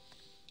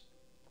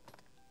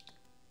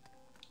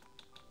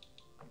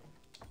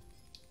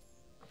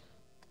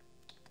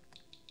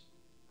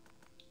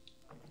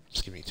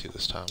 Just give me 2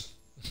 this time.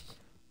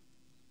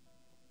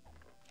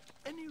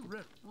 Any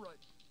rare? Right.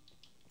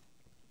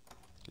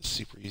 It's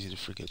super easy to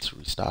forget to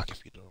restock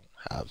if you don't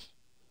have.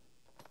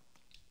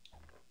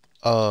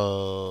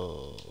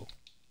 Oh,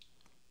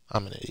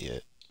 I'm an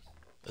idiot.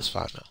 It's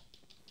fine now.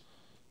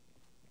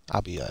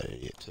 I'll be that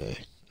idiot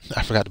today.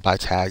 I forgot to buy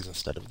tags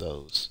instead of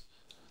those.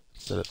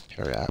 Instead of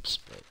apps,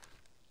 but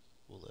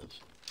we'll live.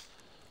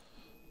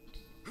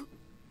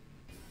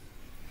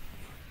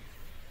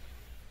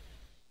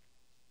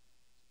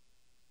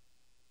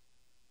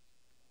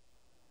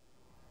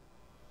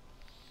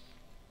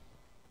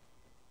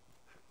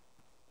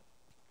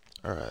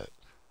 Alright.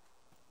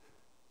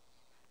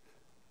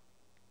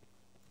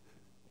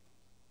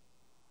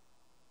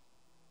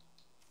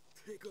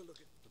 Take a look at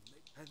the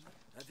mate and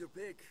have your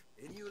pick.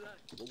 Any you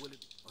like. Or will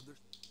it under?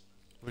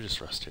 We'll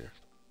just rest here.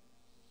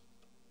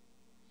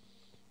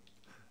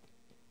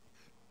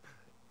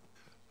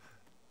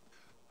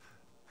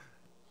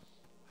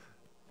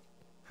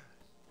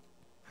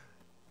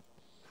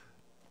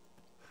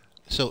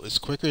 So it's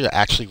quicker to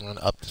actually run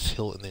up this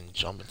hill and then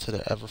jump into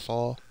the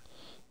Everfall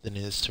than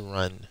it is to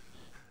run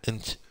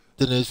and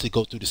than it is to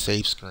go through the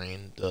save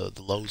screen, the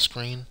load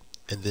screen,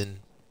 and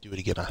then do it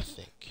again. I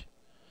think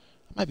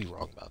I might be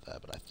wrong about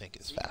that, but I think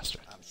it's faster.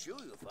 I'm sure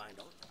you'll find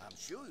out. I'm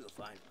sure you'll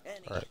find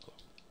any. All right,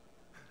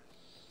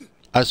 cool.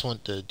 I just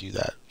want to do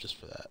that just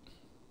for that.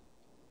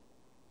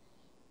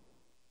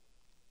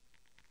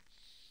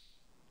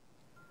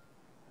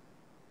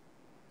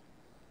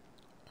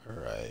 All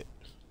right.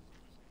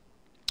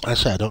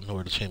 Actually, I don't know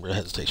where the Chamber of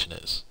Hesitation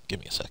is. Give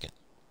me a second.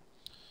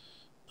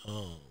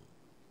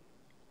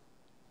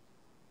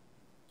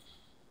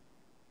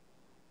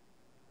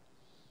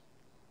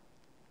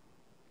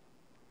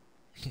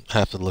 I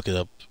have to look it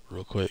up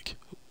real quick.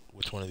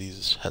 Which one of these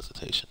is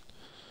hesitation?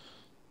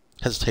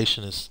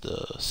 Hesitation is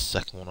the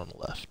second one on the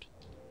left.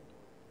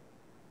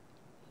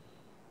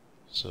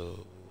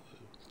 So,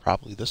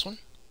 probably this one?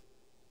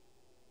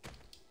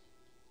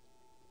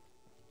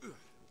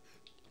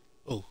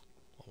 Oh,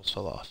 almost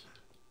fell off.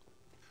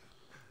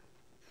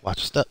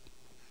 Watch a step.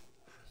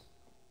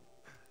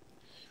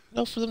 You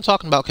know, for them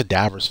talking about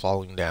cadavers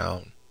falling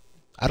down,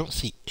 I don't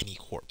see any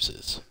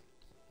corpses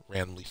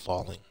randomly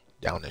falling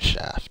down this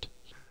shaft.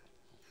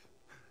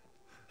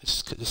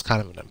 It's just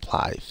kind of an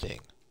implied thing.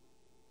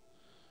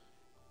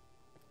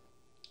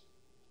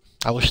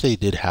 I wish they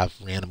did have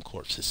random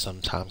corpses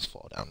sometimes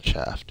fall down the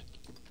shaft.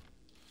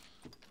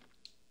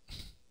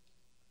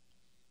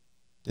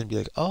 Then be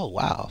like, oh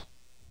wow.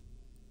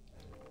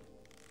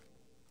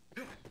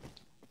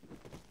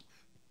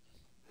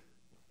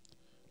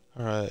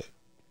 Alright.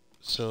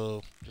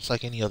 So, just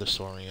like any other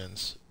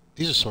Saurians.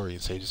 These are Saurian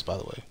sages, by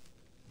the way.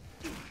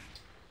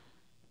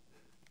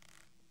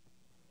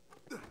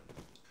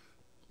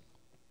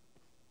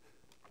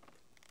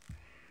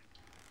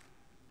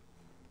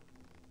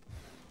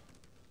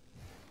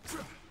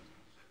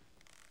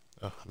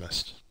 Oh, I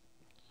missed.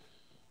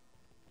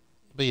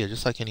 But yeah,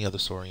 just like any other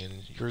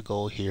Saurian, your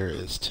goal here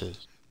is to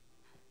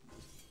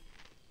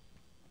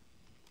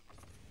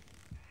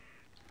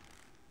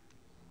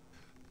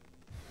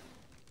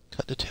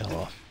cut the tail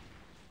off.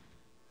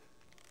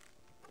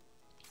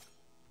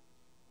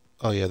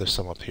 Oh yeah, there's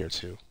some up here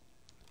too.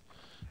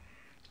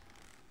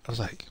 I was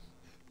like,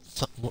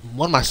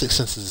 one of my sixth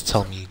senses is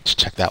telling me to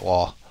check that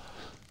wall.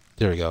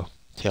 There we go.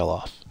 Tail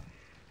off.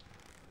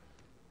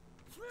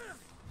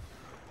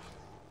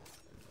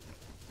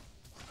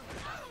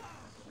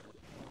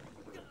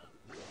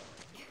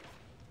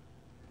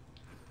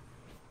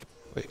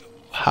 Wait,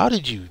 how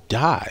did you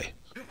die?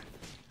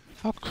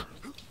 You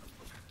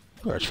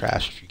are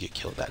trash if you get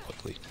killed that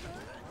quickly.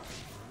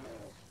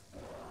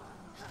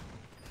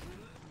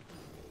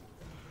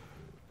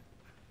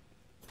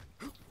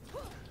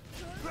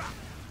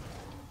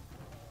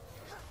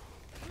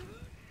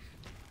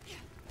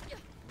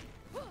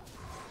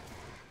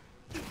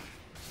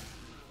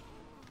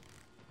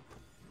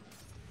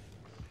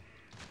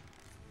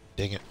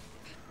 Dang it.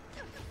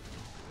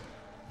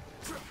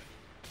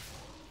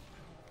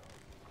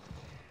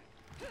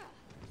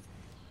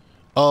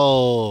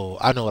 Oh,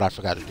 I know what I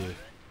forgot to do.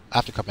 I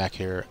have to come back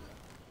here.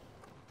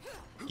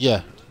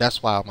 Yeah,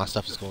 that's why my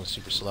stuff is going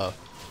super slow.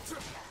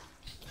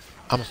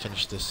 I'm gonna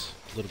finish this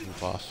little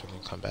group off and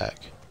then come back.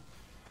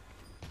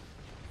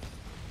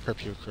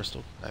 Pure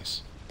crystal,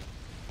 nice.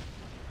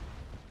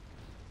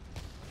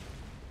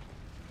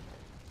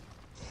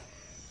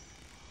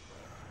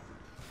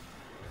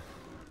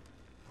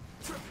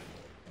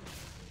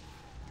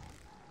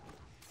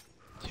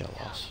 Tail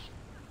off.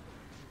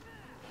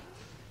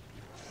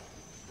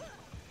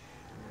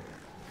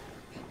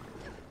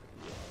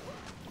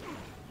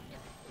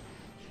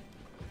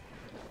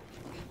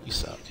 You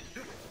suck.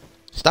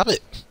 Stop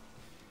it!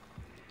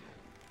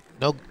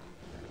 No.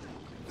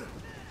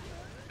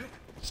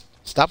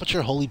 Stop with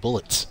your holy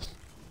bullets.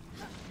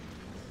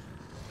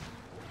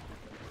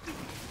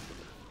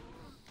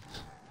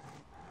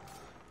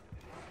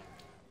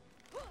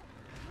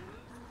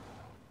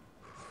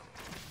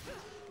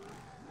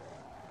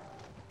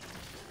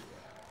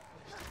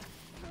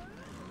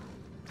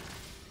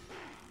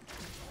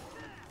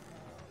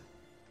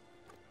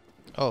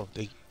 Oh,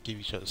 they give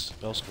each other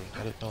spell screen.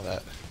 I didn't know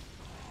that.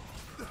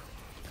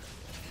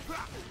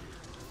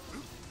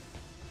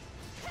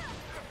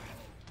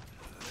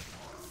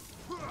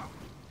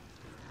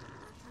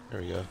 There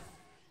we go.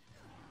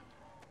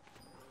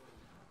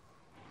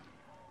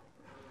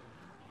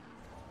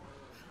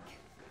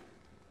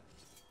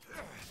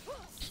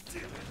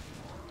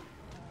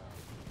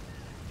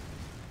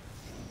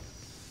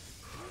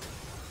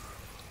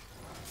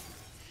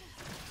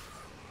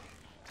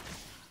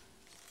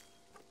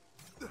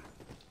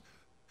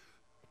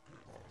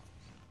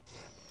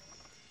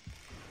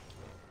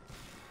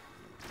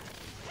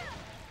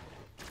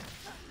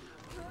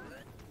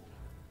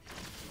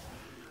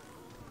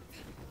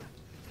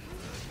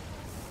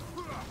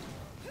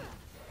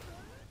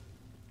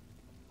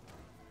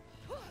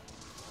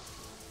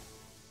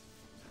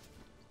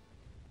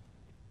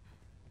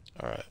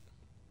 Alright.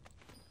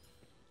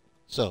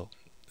 So,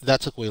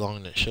 that took way longer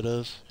than it should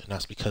have, and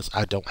that's because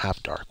I don't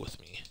have dark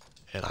with me.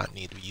 And I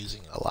need to be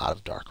using a lot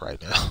of dark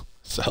right now.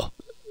 So,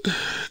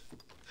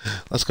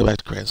 let's go back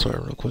to Grand Sword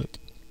real quick.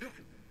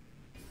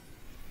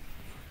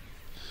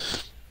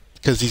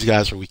 Because these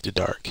guys are weak to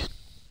dark.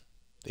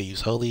 They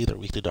use holy, they're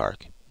weak to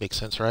dark. Makes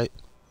sense, right?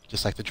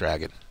 Just like the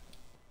dragon.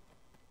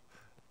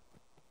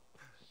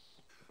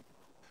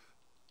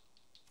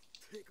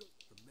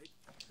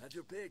 Have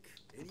your pick.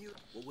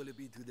 What will it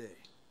be today?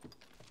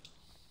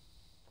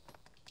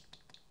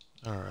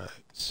 Alright,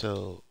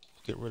 so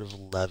get rid of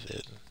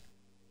 11.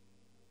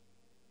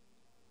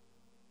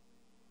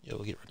 Yeah,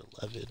 we'll get rid of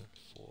 11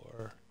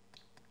 for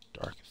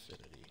Dark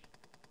Affinity.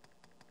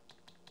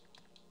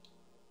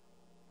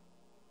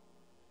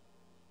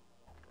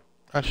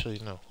 Actually,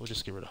 no, we'll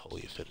just get rid of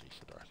Holy Affinity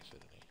for Dark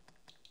Affinity.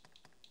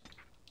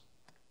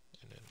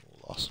 And then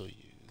we'll also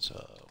use, I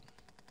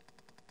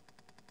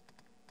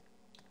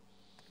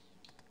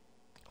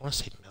want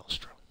to say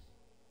Maelstrom.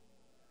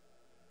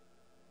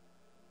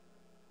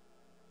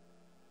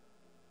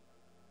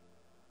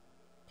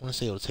 I want to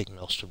say it'll take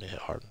Maelstrom to hit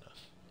hard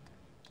enough.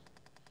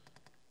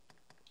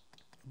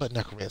 But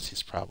Necromancy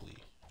is probably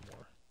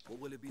What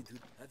will it be to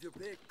have your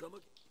pick? Come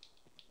on.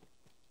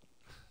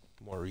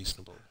 more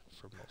reasonable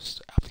for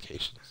most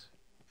applications.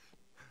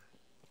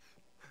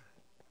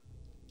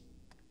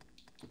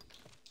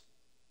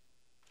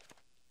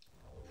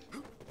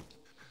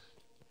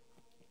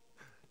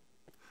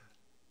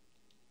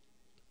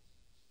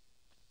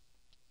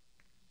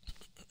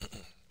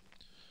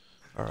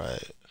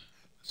 Alright,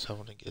 so I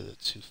want to get it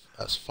to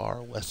as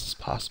far west as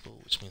possible,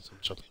 which means I'm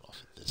jumping off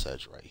at this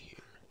edge right here.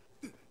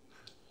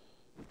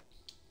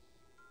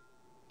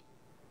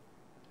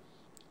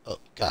 Oh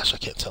gosh, I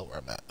can't tell where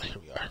I'm at.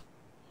 Here we are.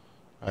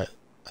 Alright,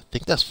 I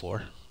think that's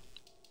 4.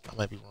 I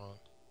might be wrong.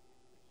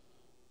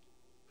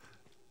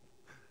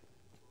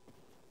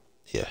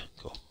 Yeah,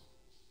 cool.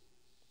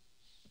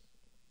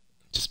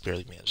 Just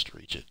barely managed to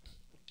reach it.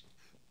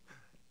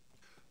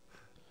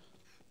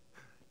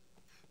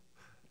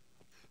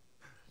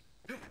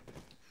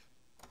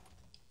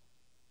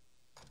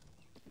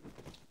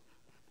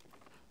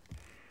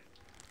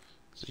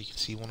 So you can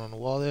see one on the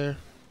wall there.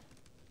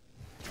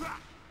 Did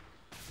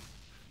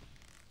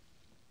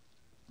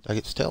I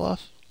get its tail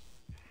off?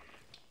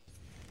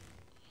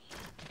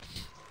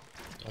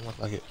 Don't look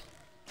like it.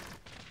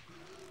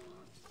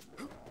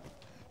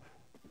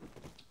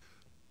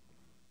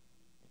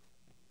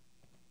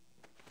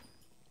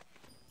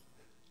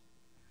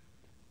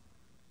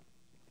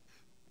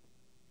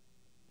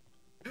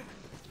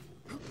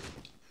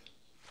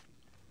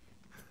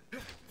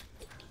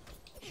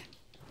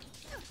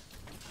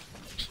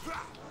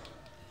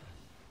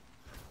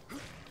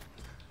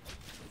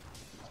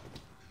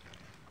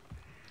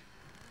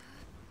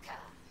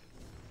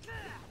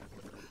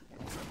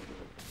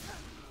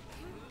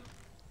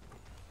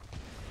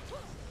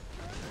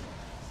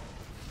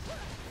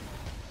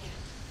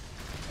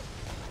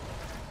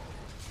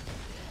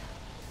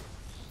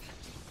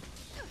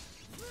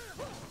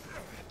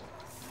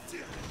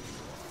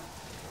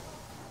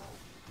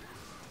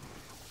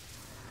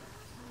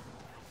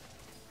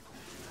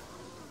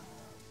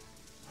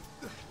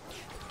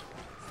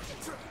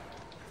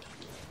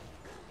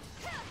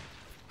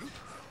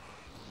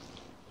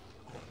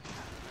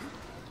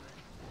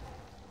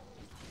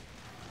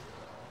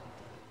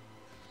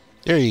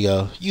 There you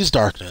go. Use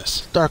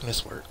darkness.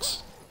 Darkness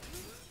works.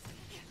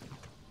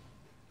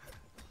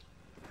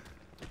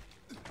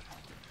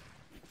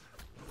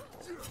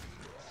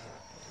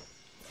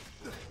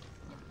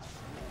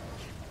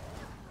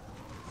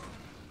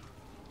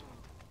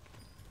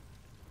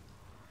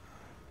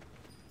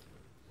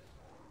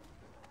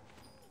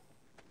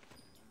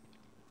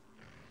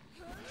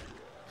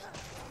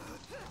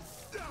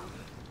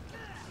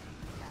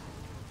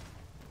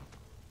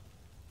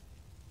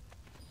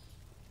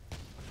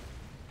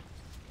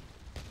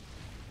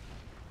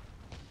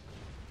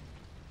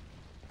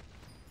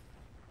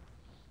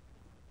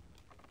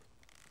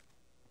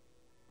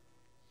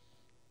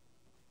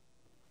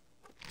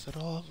 Is that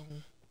all of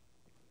them?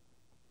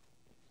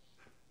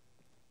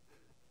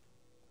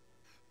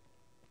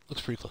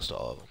 Looks pretty close to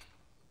all of them.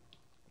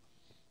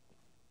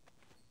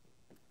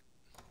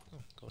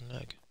 Oh, golden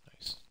egg.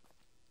 Nice.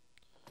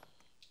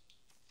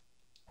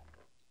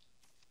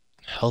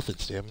 Health and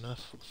stamina,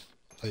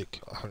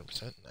 like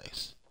 100%.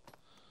 Nice.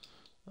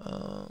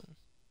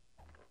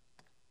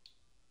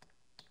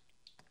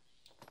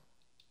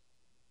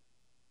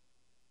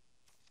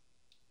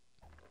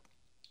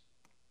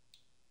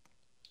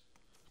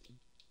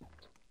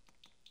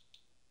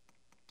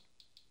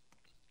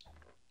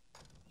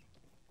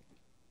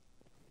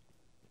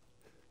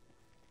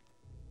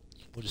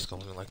 We'll just go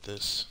in like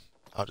this.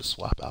 I'll just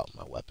swap out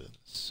my weapons.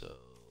 So,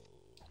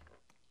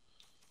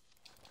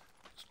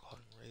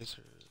 Scalding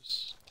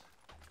Razors,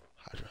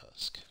 Hydra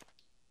Husk.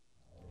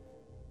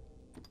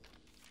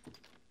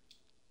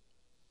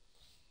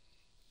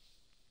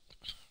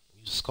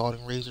 Use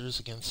Scalding Razors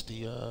against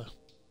the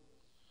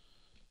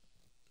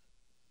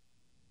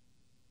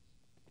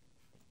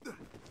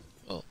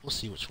well, we'll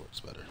see which works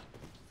better.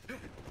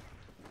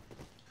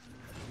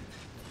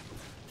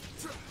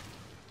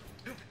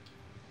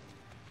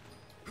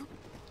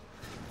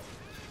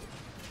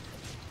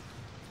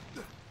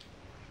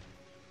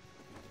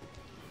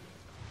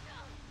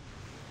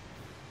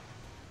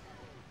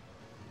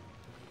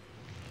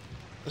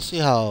 Let's see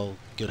how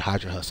good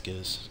Hydra Husk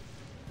is.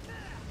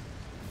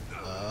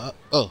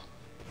 Oh.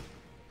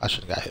 I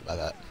should have got hit by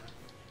that.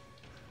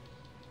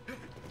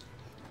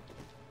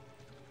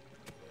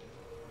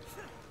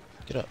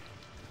 Get up.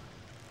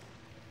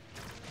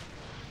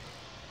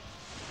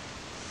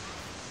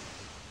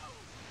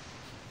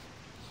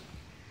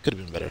 Could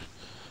have been better.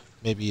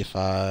 Maybe if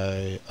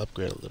I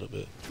upgrade a little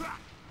bit.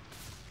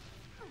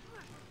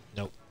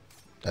 Nope.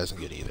 That isn't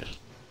good either.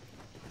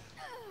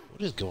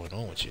 What is going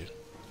on with you?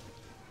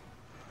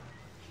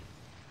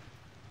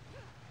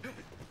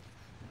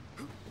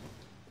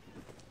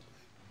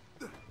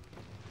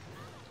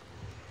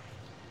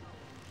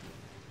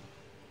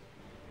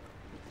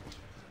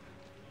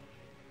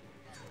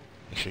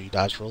 Make sure you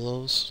dodge roll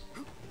those.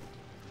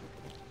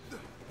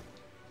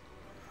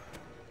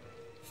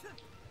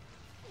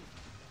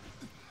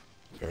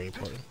 Very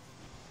important.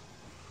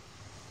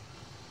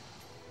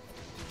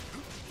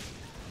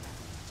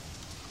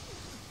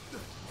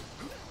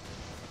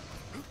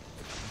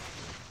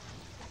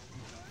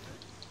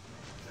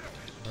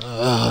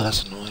 Oh,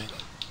 that's annoying.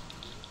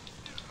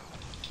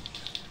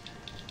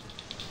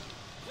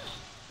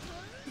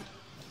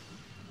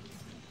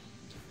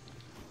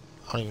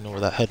 I don't even know where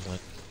that head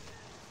went.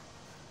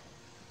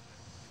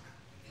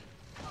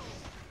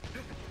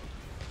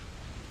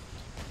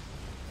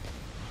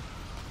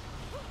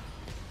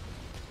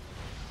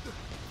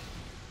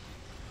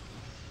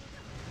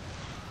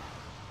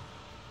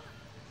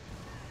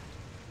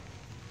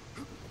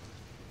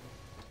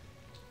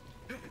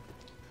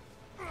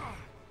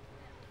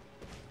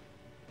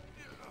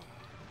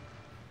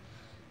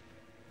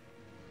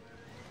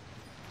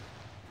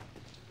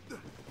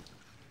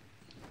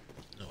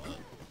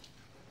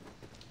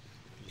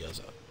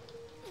 Up.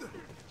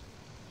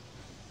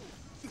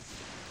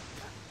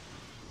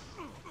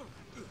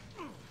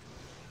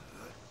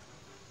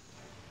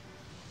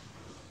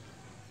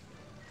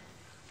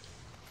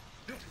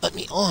 Let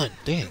me on,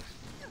 dang.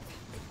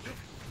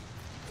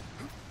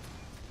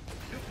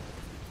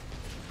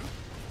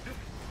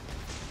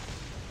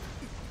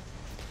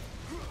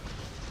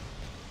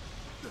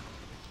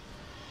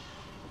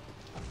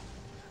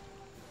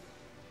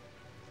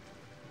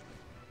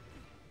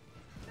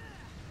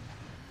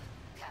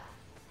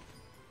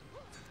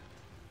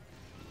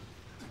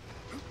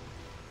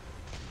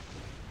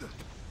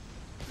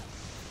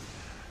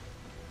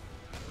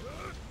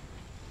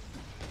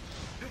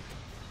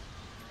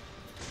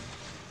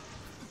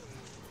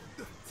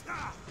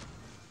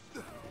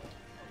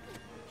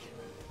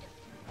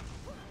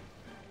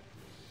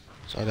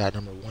 So I got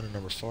number 1 and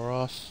number 4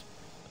 off.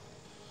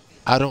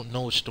 I don't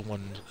know which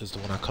one is the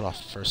one I cut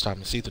off the first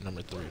time. It's either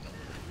number 3 or number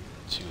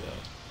 2 though.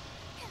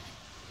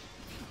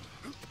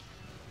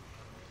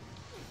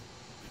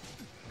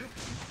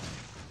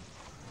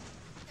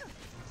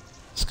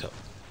 Let's go.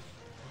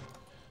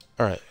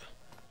 Alright.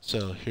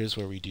 So here's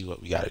where we do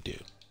what we gotta do.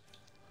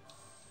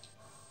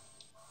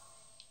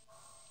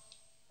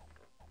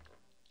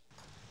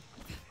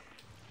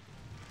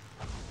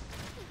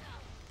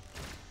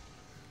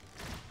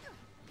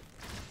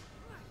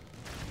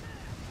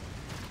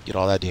 Get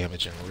all that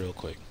damage in real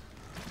quick.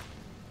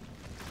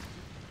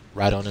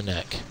 Right on the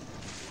neck.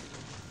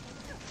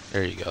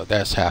 There you go.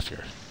 That's half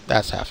your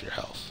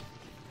health.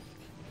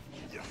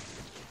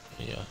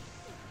 Yeah.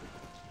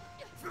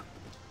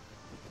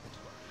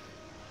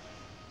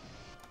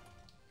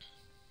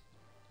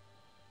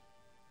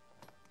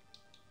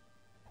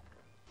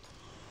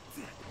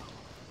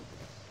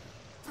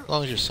 As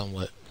long as you're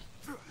somewhat.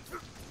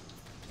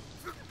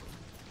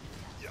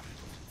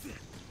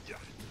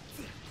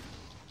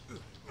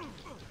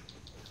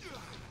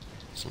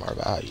 Smart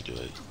about how you do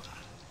it.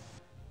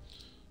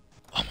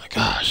 Oh my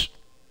gosh.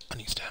 I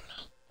need stamina.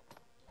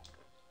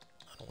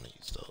 I don't want to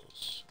use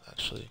those.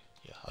 Actually,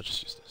 yeah, I'll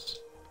just use this.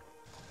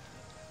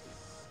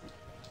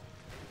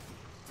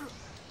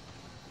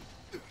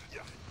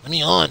 Let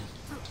me on.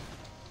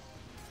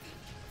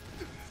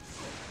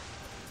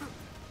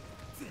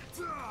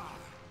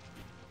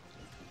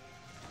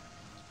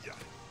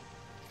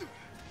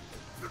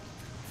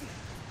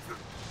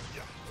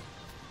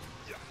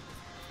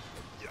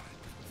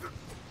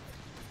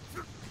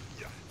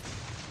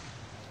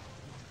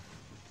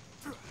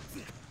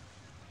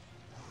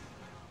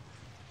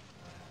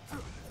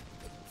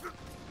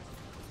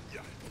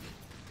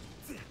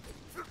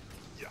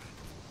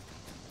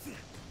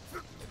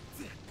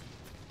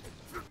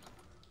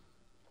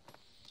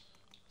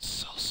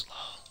 So slow.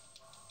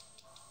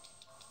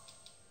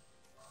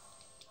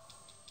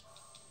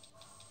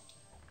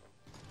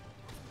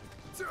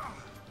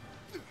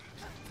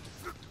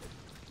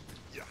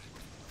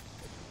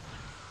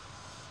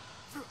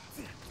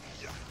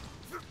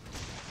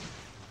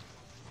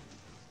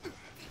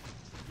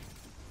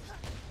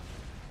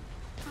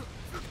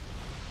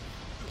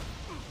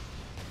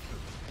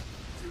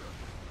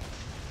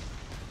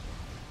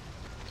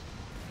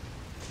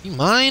 You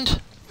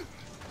mind?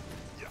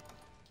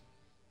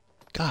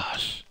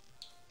 Gosh.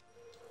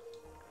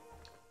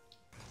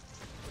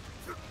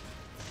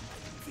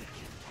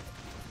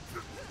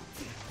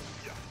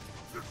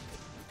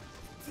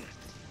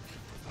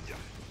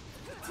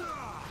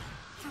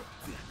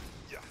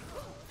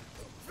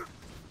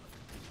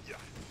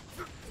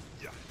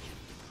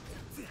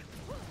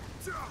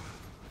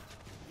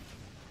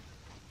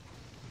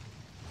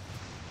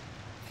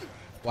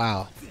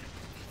 Wow.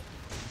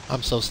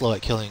 I'm so slow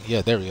at killing.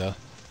 Yeah, there we go.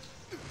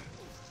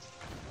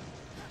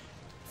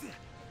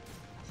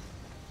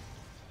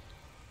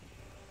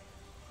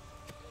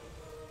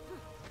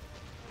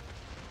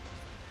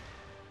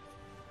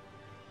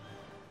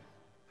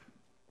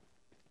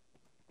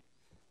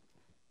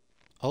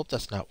 I hope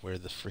that's not where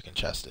the freaking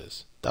chest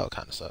is. That would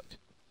kind of suck.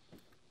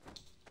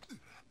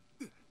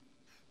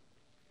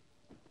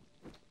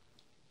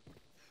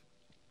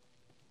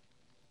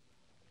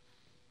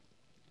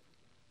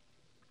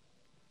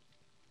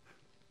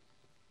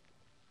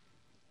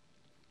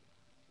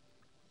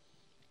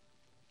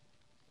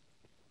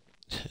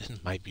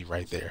 It might be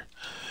right there.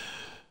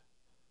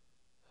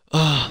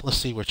 Let's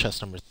see where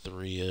chest number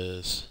 3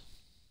 is.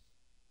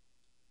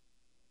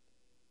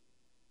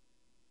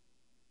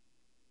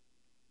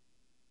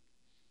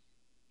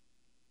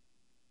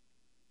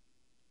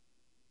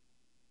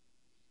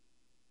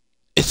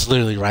 It's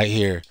literally right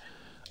here.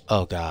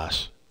 Oh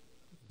gosh.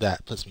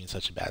 That puts me in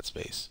such a bad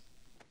space.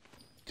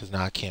 Because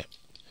now I can't.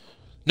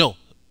 No!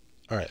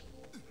 Alright.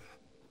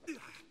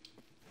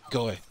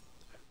 Go away.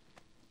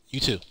 You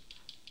too.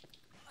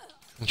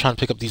 I'm trying to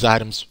pick up these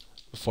items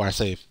before I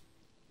save.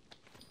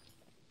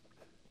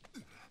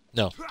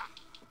 No.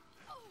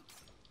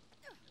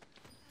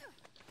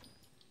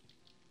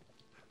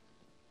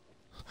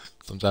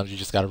 Sometimes you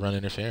just gotta run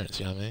interference,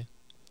 you know what I mean?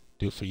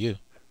 Do it for you.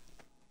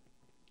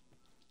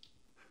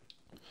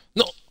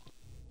 No!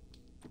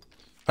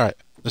 Alright,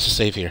 let's just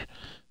save here.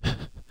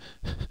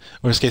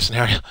 Worst case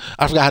scenario.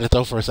 I forgot how to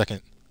throw for a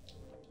second.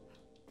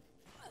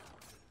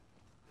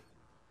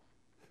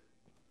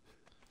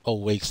 Oh,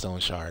 Wake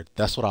Stone Shard.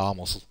 That's what I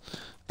almost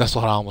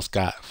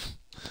got.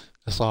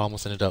 That's what I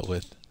almost ended up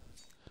with.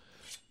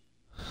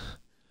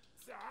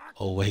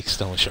 Oh, Wake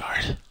Stone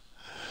Shard.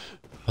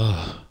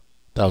 Oh,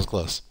 that was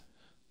close.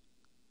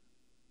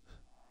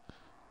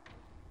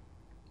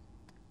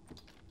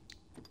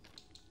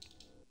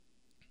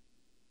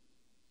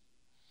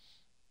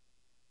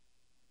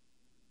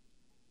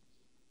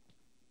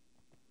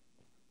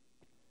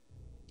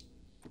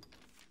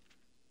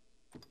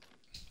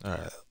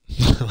 Alright.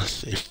 Let's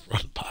see in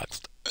front of the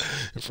box.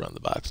 In front of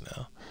the box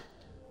now.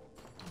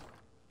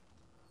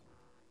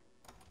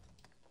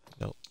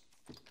 Nope.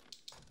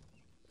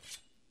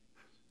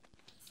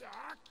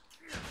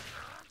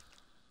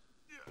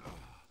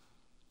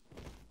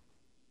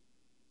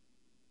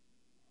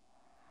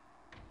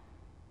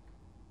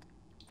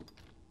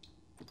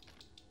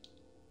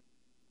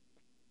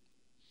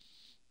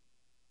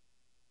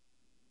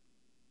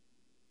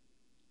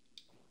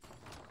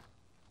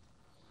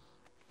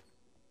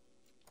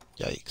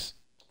 Yikes.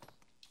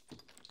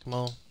 Come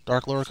on,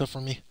 Dark Lorica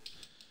for me.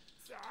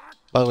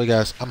 By the way,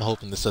 guys, I'm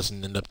hoping this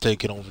doesn't end up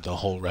taking over the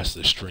whole rest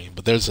of the stream,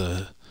 but there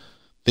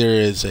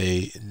is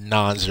a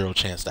non-zero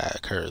chance that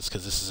occurs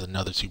because this is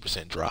another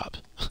 2% drop.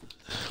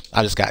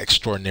 I just got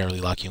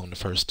extraordinarily lucky on the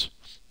first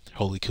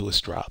Holy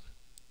Cuisses drop.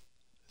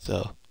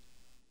 So,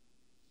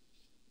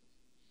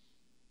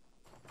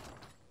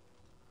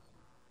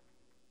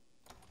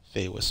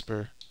 Fey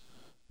Whisper.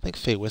 I think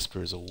Fey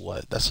Whisper is a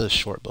what? That's a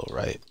short bow,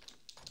 right?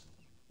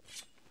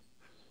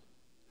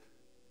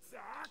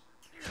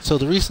 So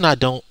the reason I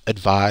don't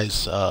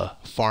advise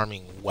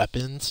farming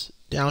weapons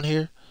down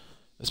here,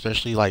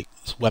 especially like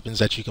weapons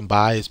that you can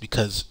buy, is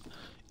because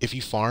if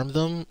you farm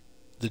them,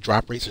 the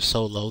drop rates are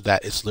so low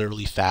that it's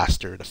literally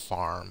faster to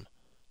farm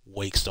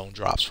Wakestone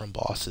drops from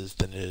bosses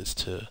than it is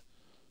to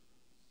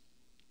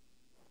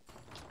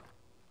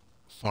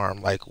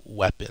farm like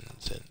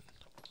weapons and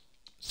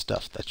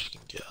stuff that you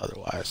can get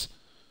otherwise.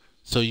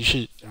 So you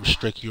should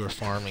restrict your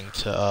farming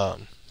to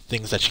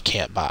things that you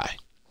can't buy.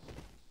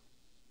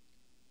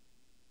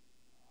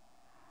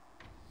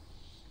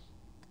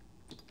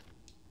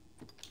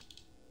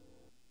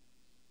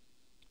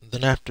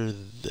 Then after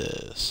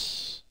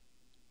this,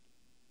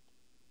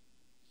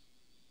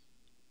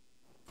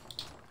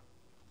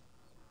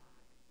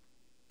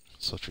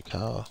 Sultry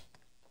Cow.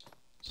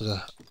 So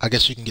I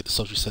guess you can get the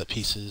Sultry set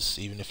pieces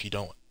even if you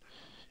don't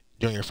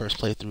during your first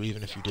playthrough,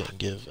 even if you didn't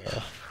give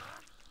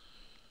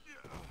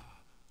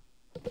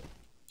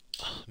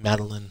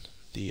Madeline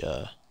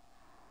the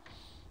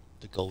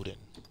golden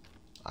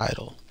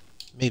idol.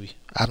 Maybe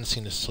I haven't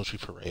seen this Sultry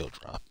Pareo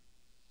drop.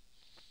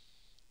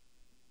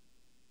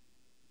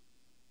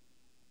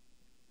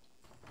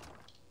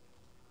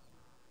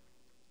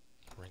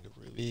 Ring of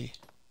Ruby.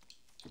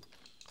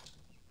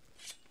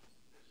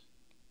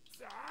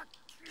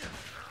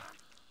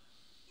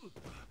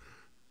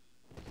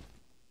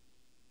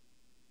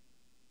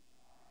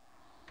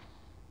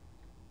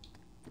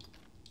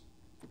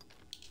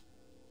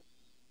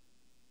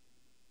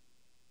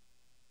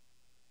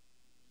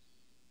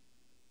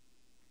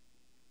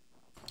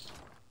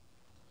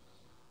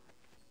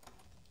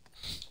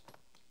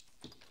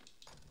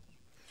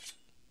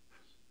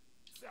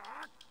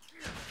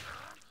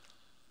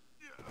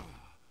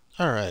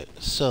 Alright,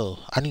 so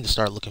I need to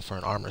start looking for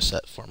an armor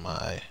set for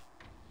my...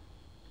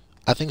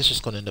 I think it's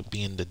just going to end up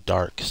being the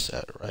dark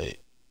set, right?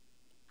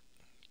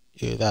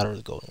 Either that or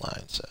the golden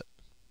lion set.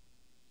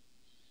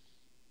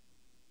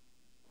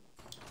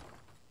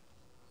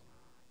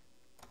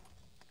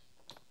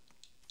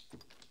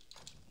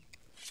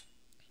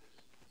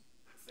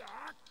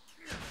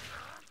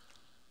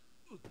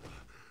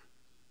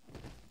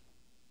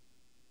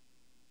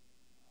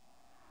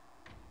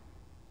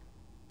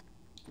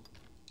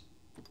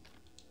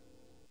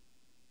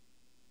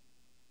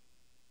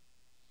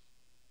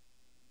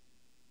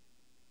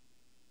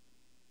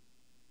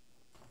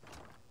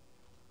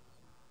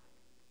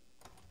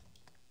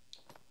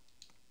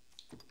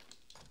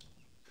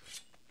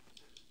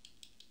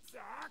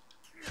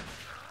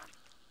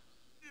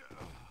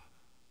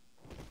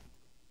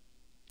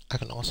 I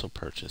can also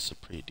purchase a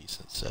pretty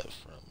decent set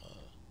from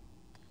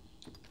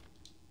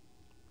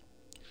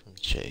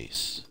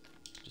Chase.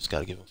 Just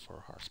gotta give him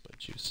 4 Hearthbud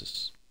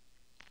juices.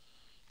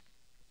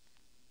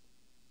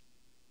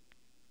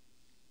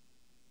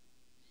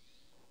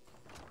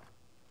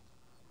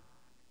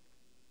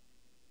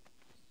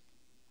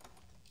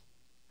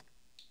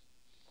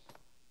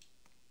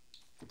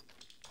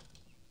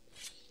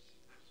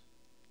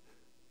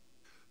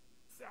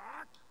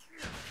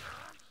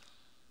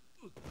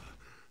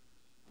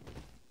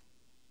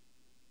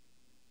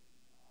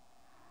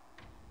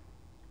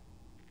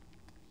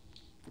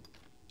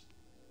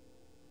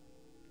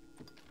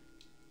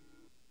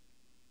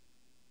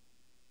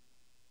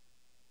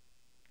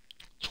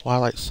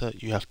 Twilight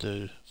set, you have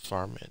to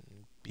farm in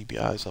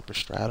BBI's upper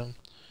stratum.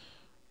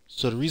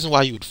 So the reason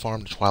why you would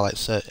farm the Twilight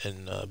set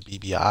in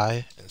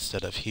BBI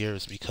instead of here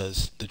is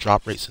because the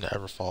drop rates in the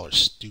Everfall are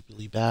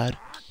stupidly bad.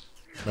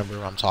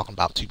 Remember, I'm talking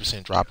about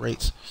 2% drop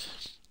rates.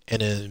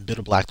 And in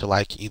Bitter Black, they're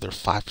like either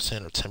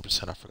 5% or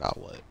 10%, I forgot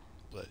what.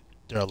 But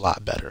they're a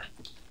lot better.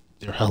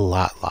 They're a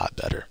lot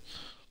better.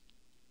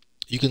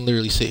 You can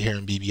literally sit here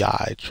in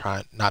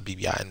BBI, not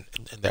BBI,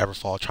 in the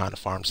Everfall trying to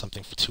farm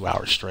something for 2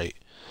 hours straight.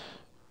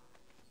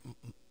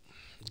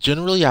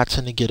 Generally, I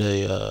tend to get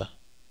I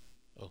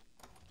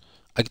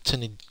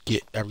tend to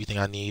get everything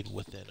I need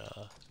within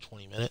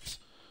 20 minutes.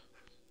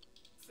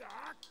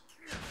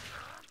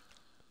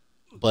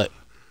 But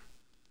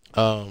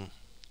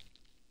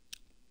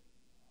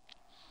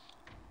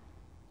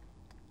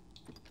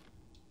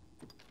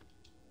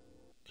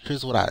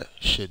here's what I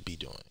should be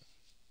doing.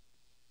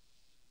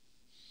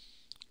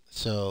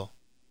 So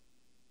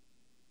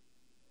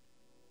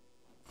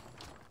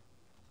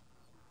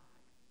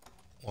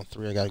on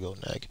 3, I gotta go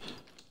neg.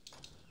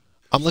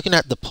 I'm looking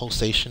at the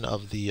pulsation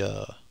of the.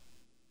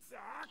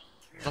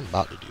 What I'm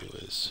about to do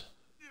is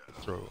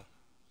throw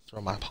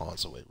my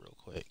pawns away real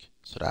quick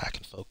so that I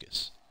can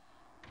focus.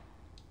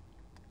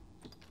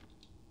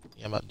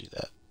 Yeah, I'm about to do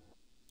that.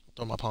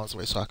 Throw my pawns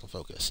away so I can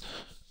focus.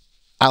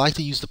 I like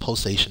to use the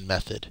pulsation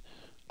method.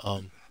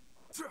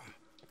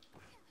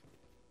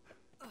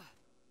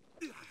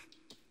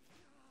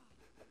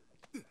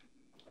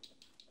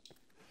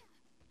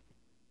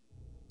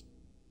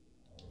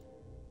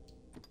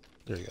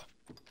 There you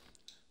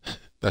go.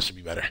 That should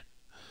be better.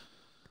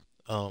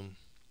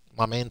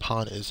 My main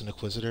pawn is an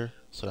Inquisitor,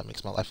 so that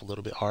makes my life a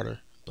little bit harder,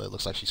 but it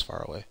looks like she's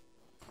far away.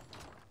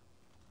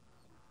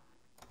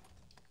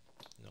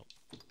 Nope.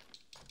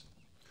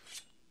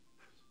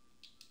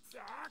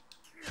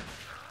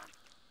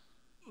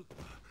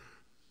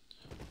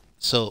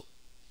 So,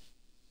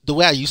 the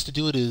way I used to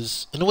do it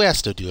is, and the way I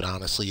still do it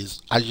honestly,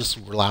 is I just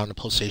rely on the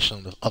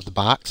pulsation of the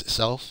box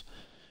itself,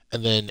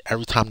 and then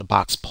every time the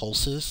box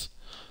pulses,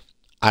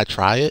 I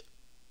try it.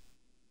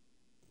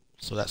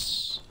 So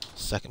that's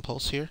second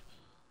pulse here.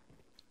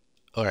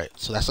 Alright,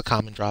 so that's a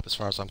common drop as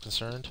far as I'm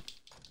concerned.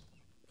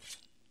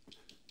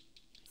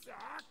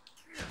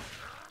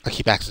 I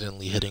keep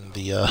accidentally hitting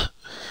the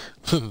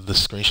the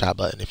screenshot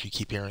button if you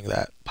keep hearing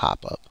that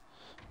pop up.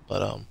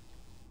 But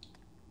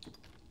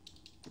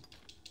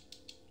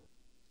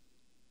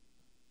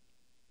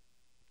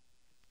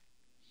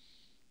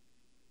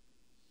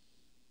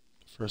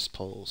first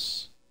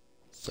pulse,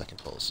 second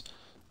pulse.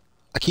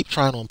 I keep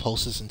trying on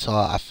pulses until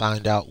I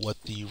find out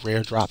what the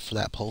rare drop for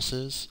that pulse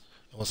is.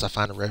 And once I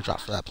find a rare drop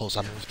for that pulse,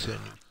 I move to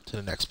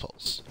the next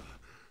pulse.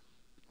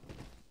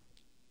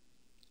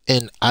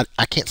 And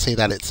I can't say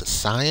that it's a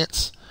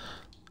science.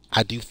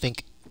 I do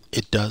think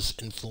it does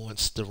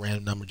influence the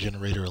random number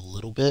generator a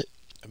little bit.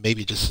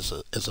 Maybe just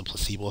as a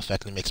placebo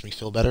effect and it makes me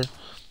feel better.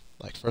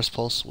 Like first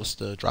pulse, what's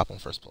the drop on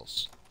first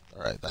pulse?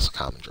 Alright, that's a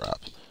common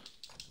drop.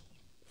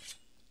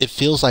 It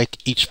feels like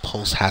each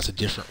pulse has a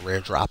different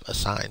rare drop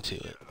assigned to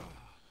it.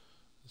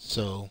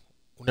 So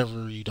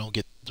whenever you don't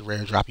get the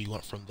rare drop you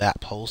want from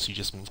that pulse, you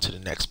just move to the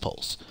next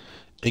pulse.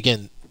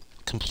 Again,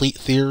 complete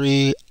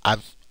theory,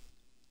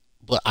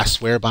 but I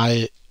swear by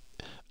it.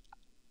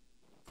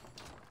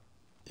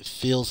 It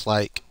feels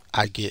like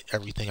I get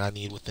everything I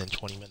need within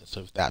 20 minutes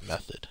of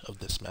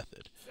this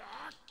method.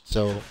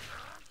 So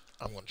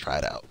I'm going to try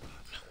it out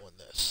on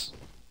this.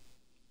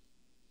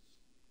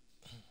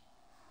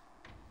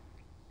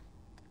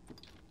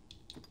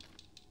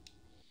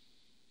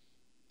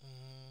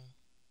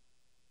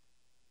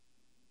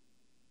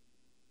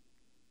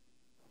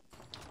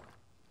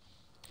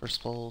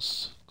 First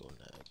pulse, go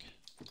neg.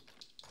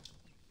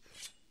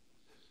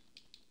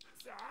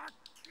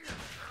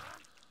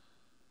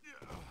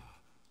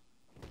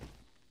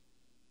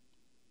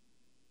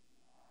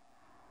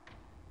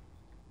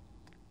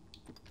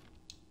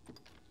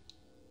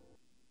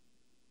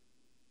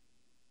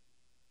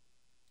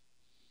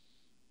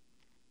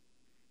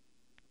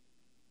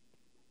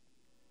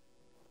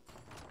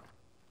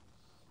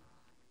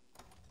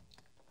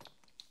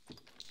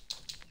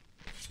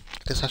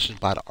 I guess I should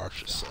buy the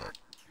Archer set.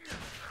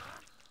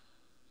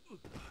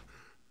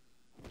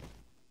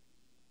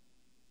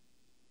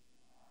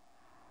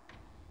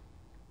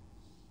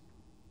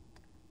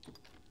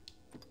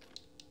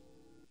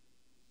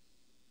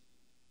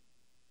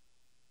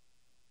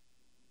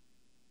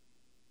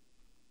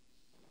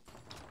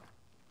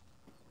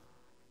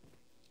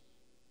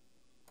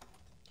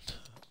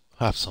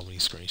 I have so many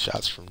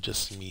screenshots from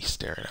just me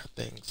staring at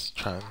things,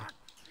 trying.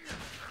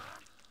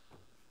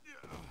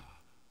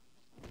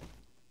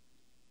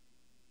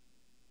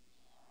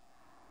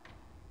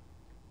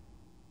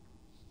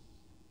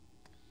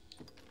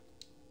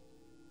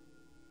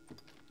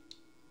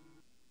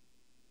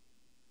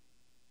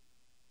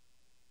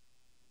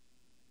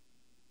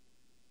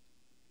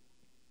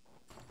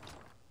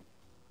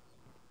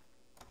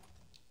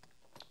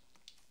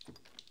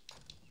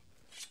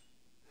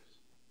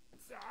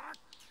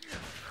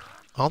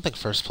 I don't think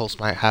first pulse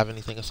might have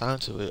anything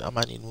assigned to it. I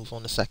might need to move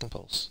on to second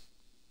pulse.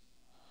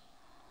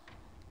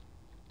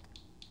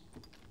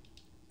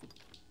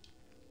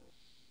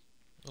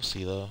 We'll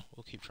see though.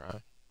 We'll keep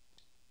trying.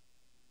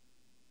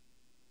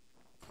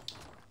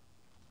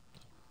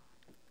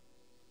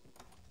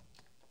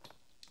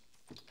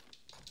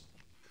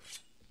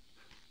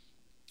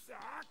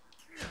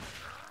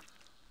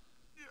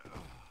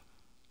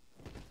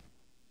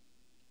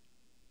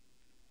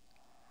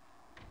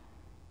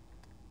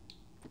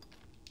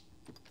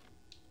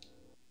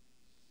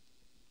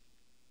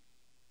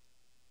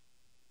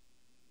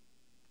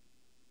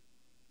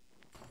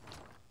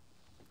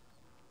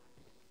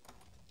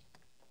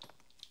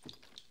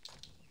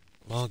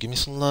 Well, give me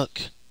some luck.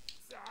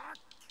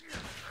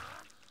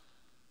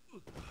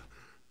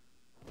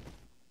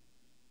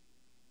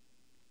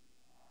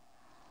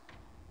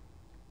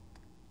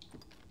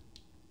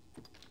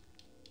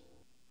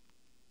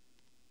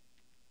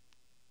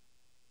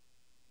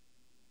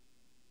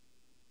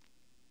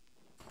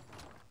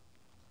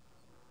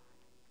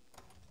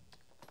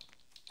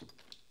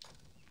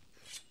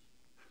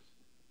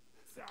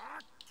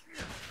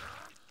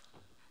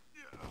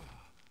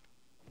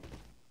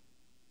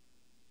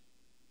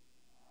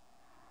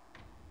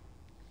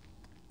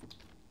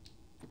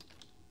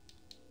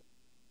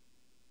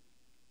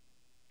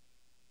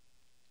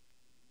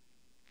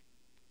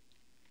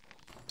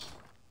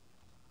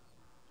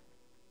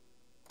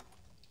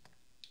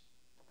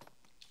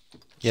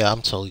 Yeah,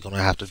 I'm totally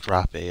gonna have to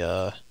drop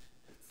a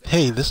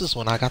hey, this is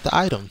when I got the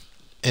item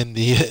in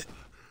the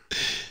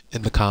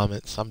in the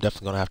comments. I'm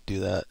definitely gonna have to do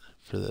that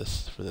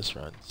for this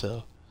run.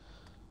 So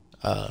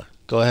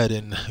go ahead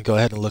and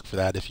look for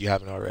that if you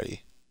haven't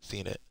already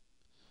seen it.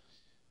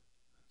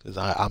 Because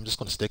I'm just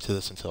gonna stick to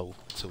this until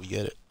we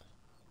get it.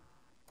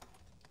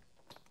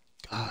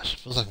 Gosh, it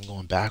feels like I'm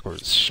going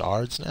backwards.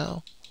 Shards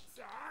now?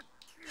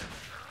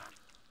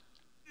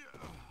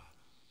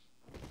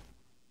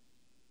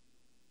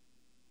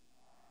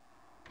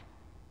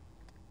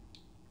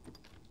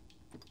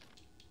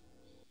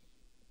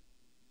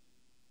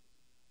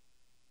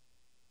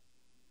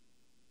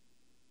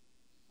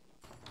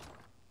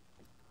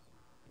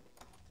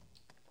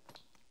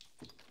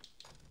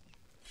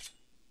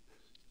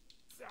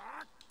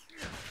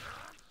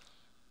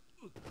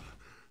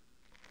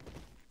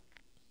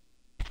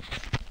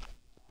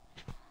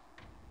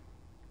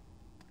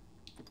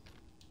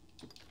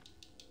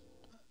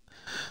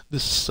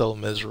 This is so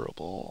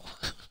miserable.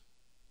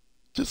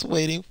 Just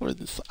waiting for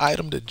this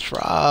item to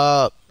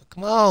drop.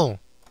 Come on.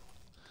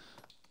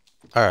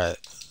 All right,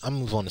 I'm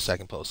gonna move on to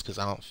second post because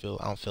I don't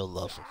feel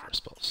love for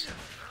first post.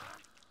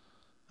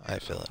 I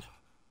ain't feeling it.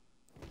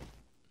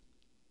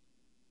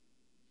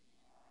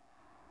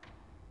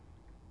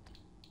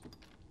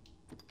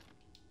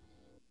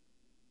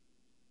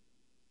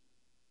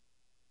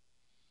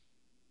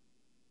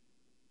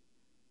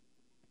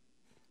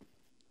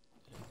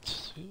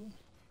 Two.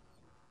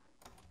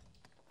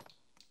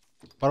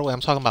 By the way,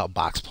 I'm talking about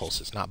box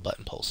pulses, not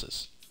button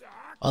pulses.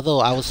 Although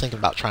I was thinking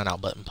about trying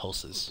out button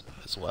pulses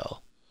as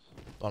well.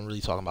 But I'm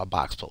really talking about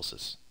box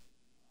pulses.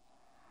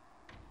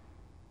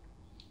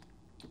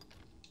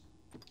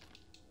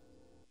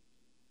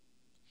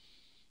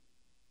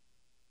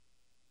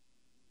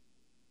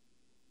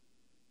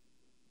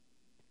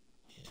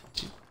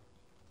 Two.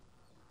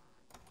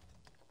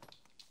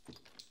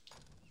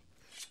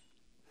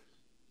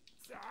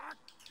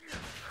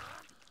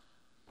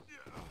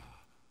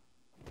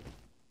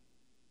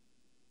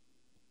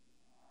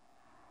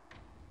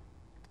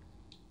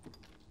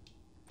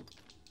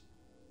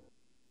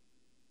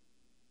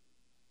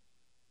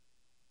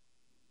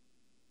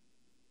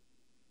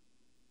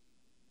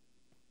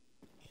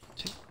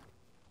 Two.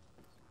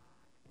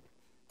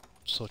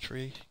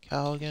 Sultry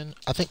Cow again.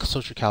 I think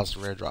Sultry Cow is the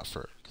rare drop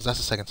for, because that's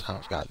the second time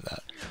I've gotten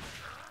that.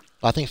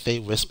 But I think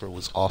Fate Whisper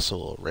was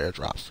also a rare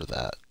drop for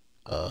that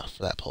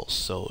pulse.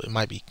 So it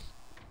might be,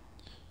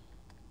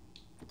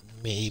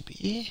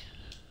 maybe.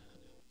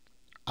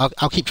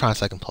 I'll keep trying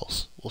second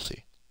pulse. We'll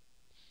see.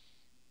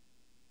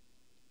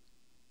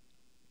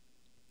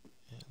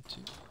 And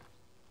two.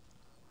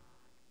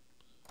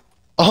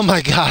 Oh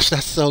my gosh,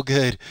 that's so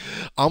good.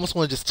 I almost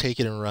want to just take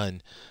it and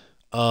run.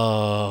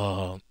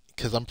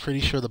 Because I'm pretty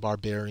sure the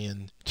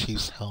Barbarian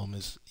Chief's Helm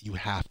is, you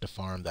have to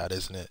farm that,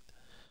 isn't it?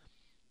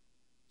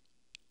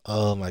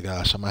 Oh my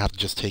gosh, I might have to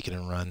just take it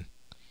and run.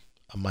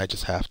 I might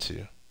just have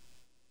to.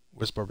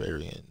 Where's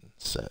Barbarian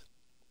set?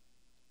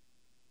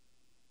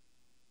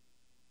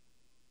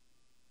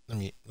 Let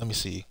me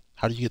see.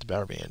 How do you get the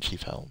Barbarian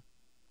Chief Helm?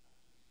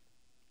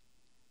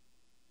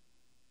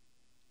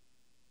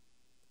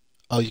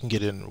 Oh, you can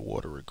get it in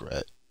Water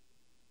Regret.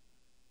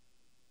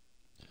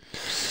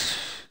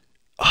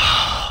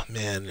 Oh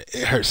man,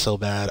 it hurts so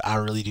bad. I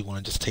really do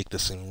want to just take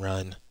this and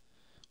run.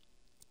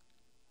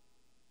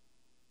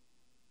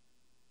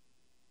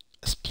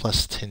 It's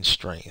plus 10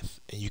 strength,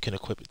 and you can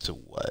equip it to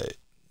what?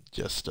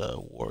 Just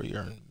Warrior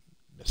and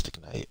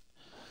Mystic Knight.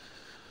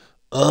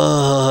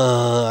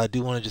 I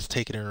do want to just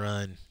take it and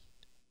run.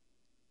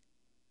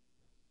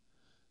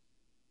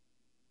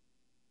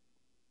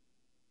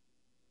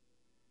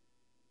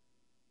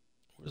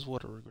 Where's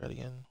Water Regret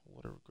again?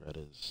 Water Regret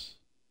is,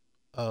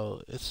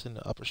 oh, it's in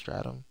the upper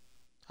stratum.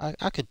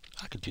 I could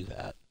do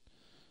that.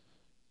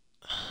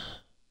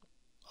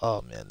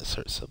 Oh man, this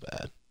hurts so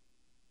bad.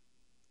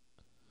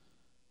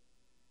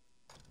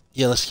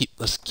 Yeah, let's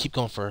keep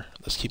going for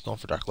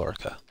Dark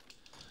Lorica.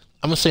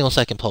 I'm gonna stay on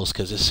second post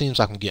because it seems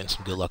like I'm getting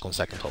some good luck on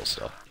second post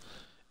though.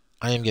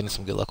 I am getting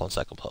some good luck on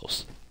second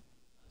post.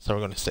 So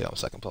we're gonna stay on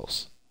second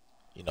post.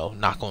 You know,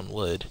 knock on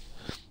wood.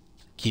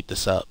 Keep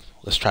this up.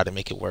 Let's try to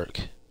make it work.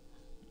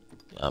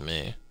 I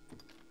mean,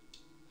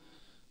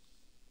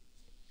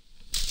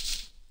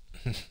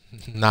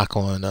 knock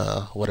on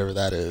whatever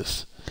that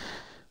is.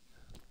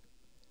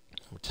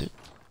 Number two.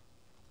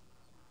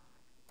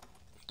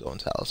 Going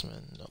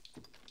talisman. Nope.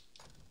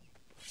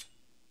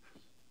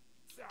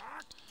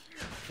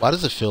 Why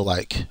does it feel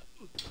like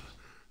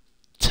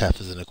Tef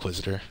is an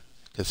Inquisitor?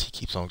 Because he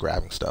keeps on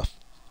grabbing stuff.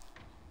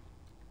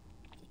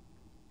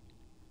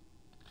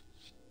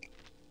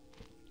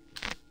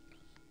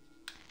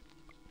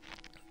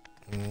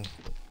 Mm.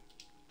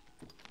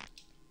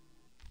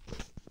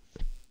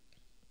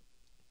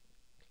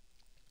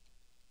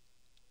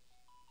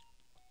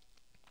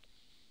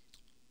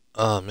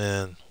 Oh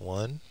man,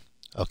 one.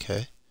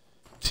 Okay.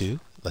 Two.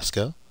 Let's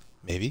go.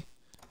 Maybe.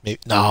 Maybe.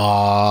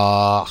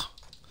 Nah.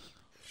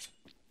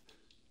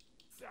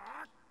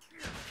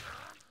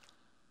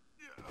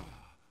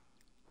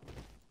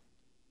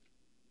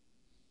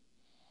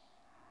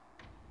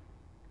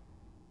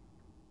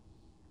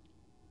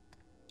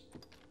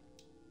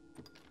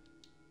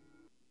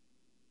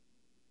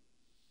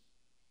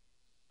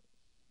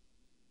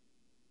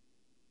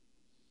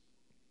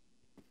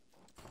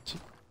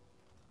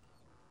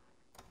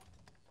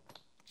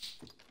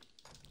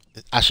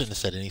 I shouldn't have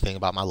said anything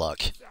about my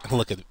luck.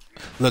 Look at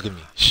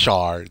me,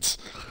 shards,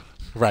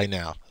 right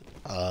now.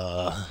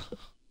 Uh,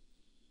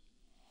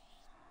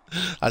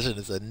 I shouldn't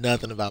have said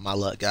nothing about my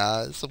luck,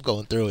 guys. I'm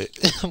going through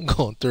it. I'm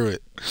going through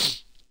it.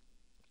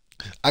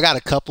 I got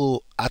a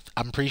couple.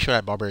 I'm pretty sure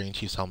at Barbarian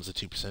Chief's Helm is a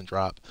 2%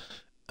 drop.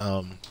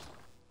 Um.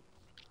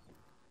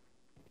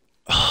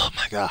 Oh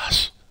my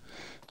gosh.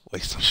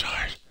 Waste on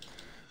shard.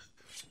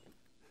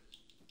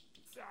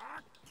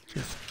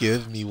 Just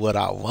give me what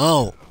I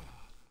want.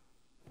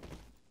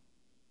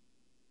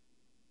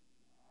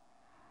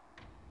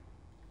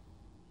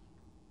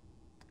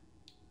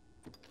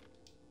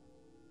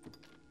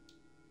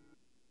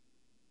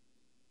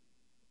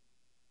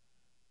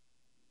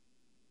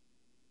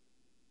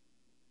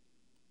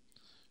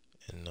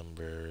 And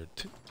number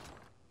 2.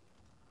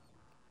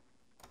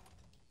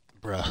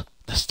 Bruh,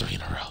 that's 3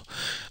 in a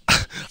row.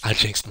 I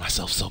jinxed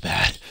myself so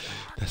bad.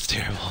 That's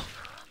terrible.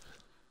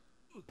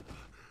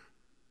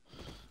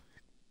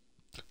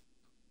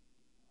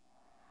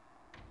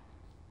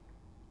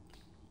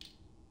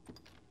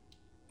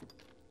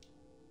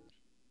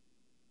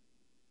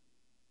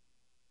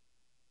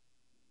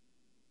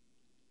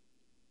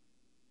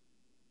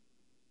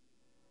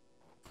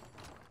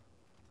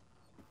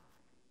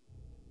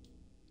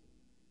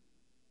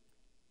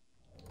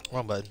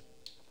 Wrong button.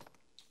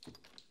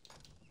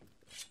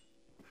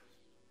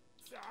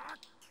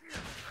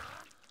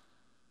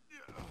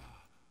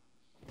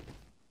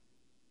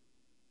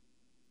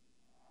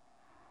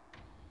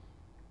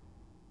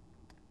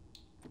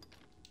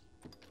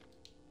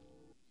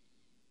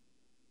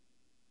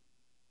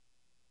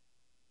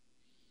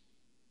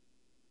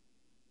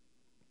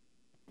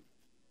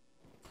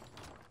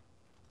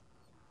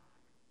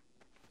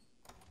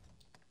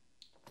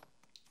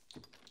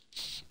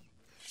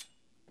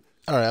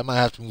 Alright, I might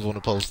have to move on to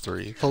Pulse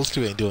 3. Pulse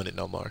 2 ain't doing it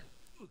no more.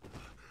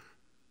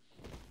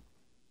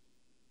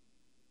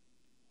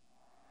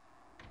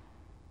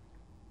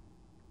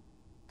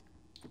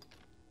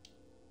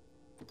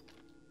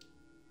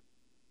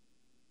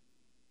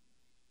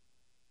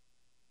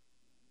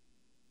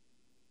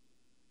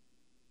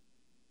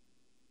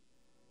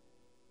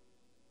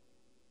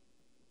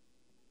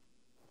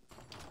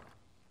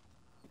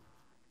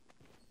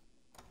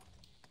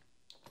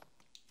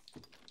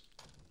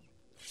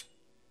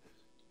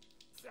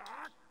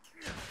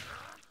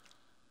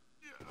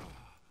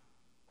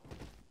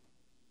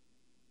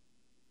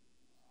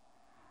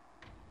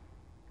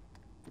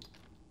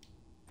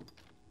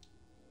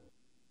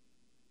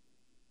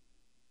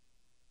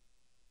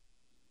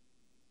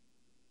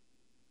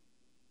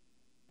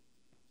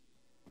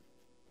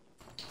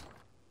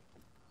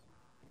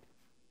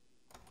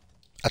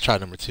 I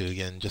tried number 2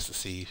 again just to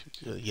see.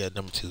 Yeah,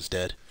 number 2's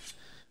dead.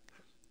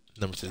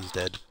 Number 2's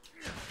dead.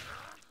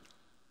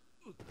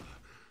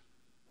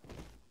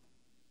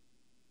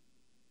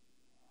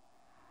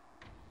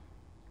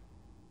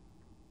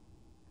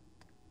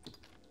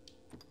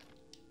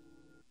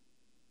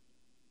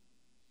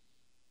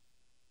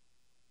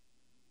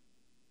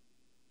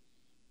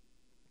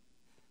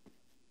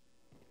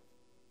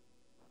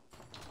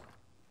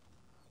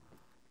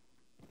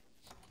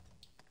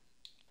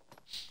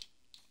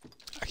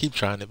 I keep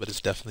trying it, but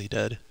it's definitely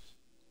dead.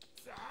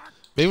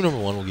 Maybe number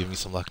 1 will give me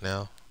some luck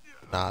now.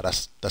 Nah,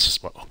 that's just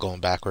going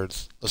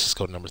backwards. Let's just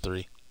go to number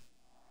 3.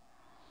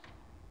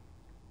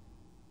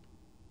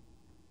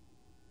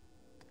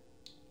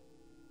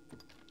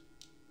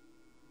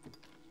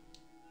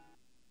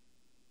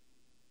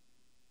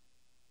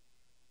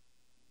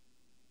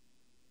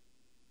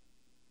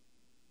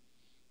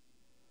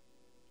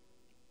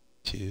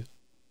 Two,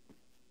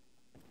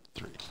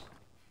 3.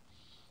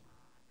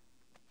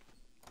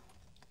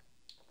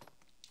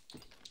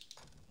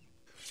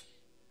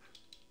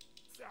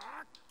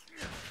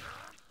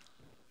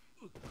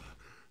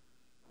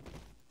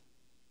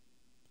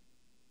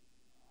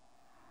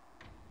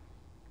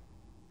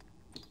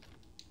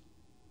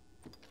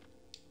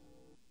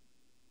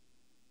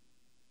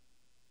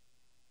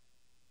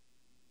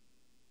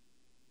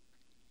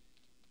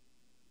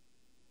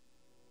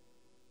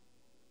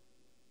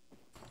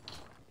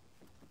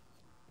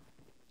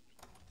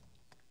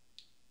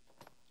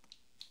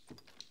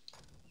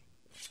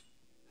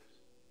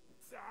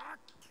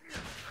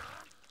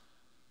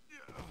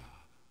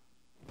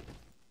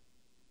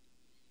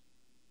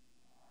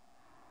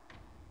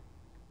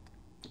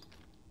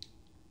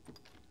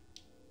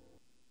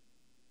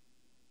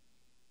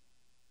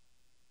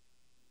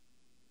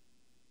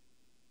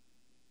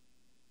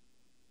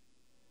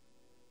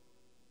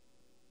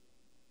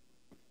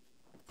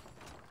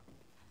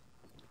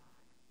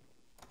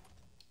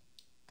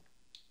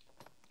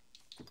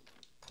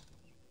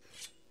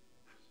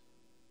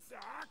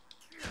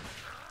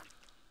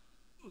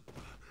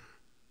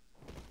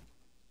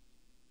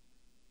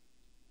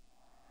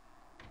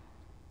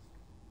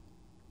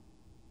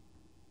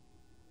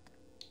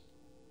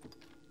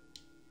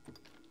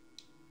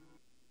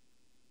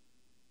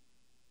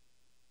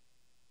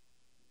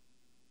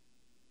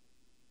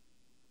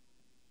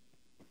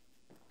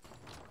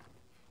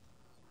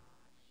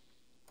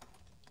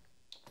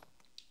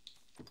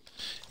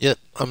 Yep,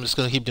 I'm just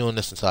gonna keep doing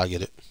this until I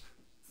get it.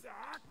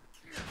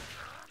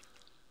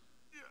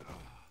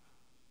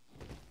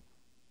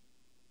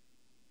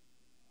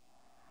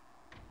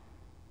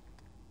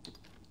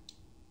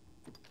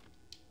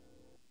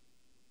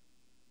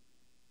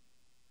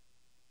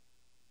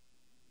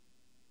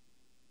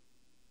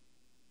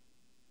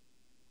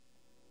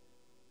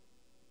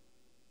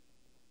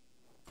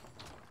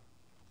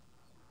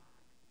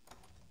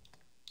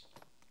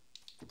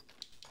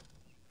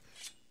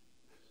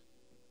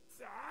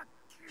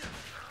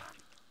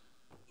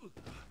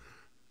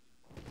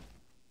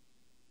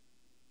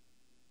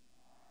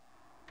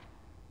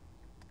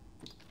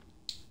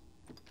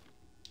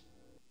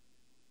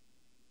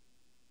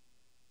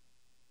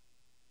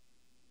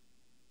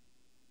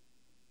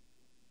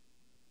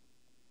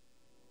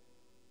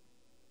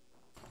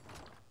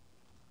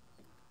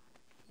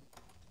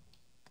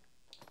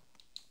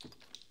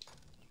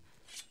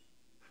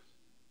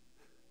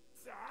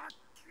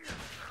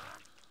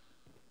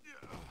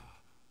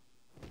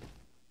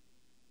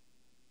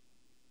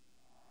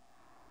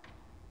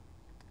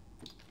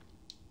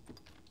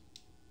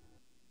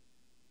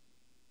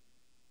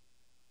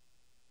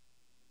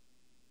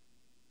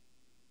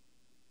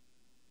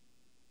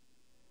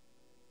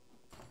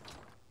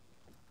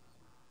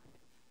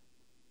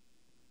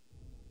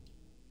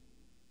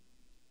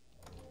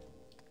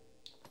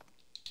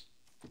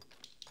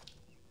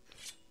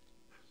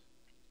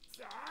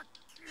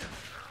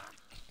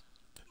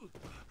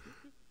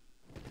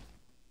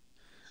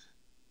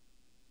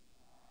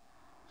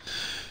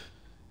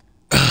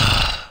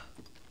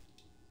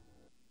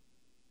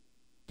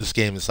 This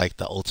game is like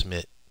the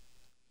ultimate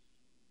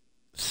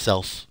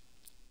self-ending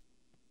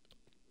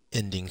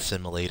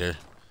simulator.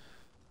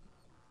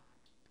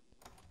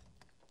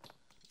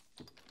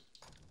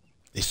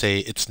 They say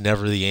it's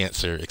never the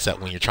answer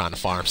except when you're trying to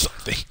farm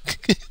something.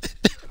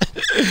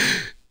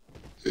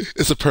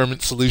 It's a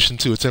permanent solution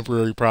to a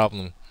temporary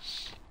problem.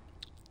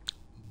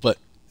 But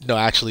no,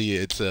 actually,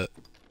 it's a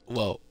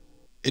well,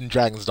 in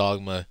Dragon's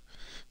Dogma,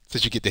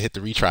 since you get to hit the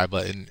retry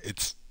button,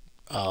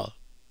 uh,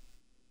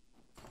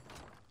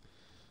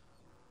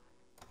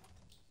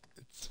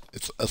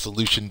 it's a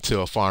solution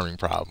to a farming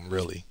problem,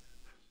 really.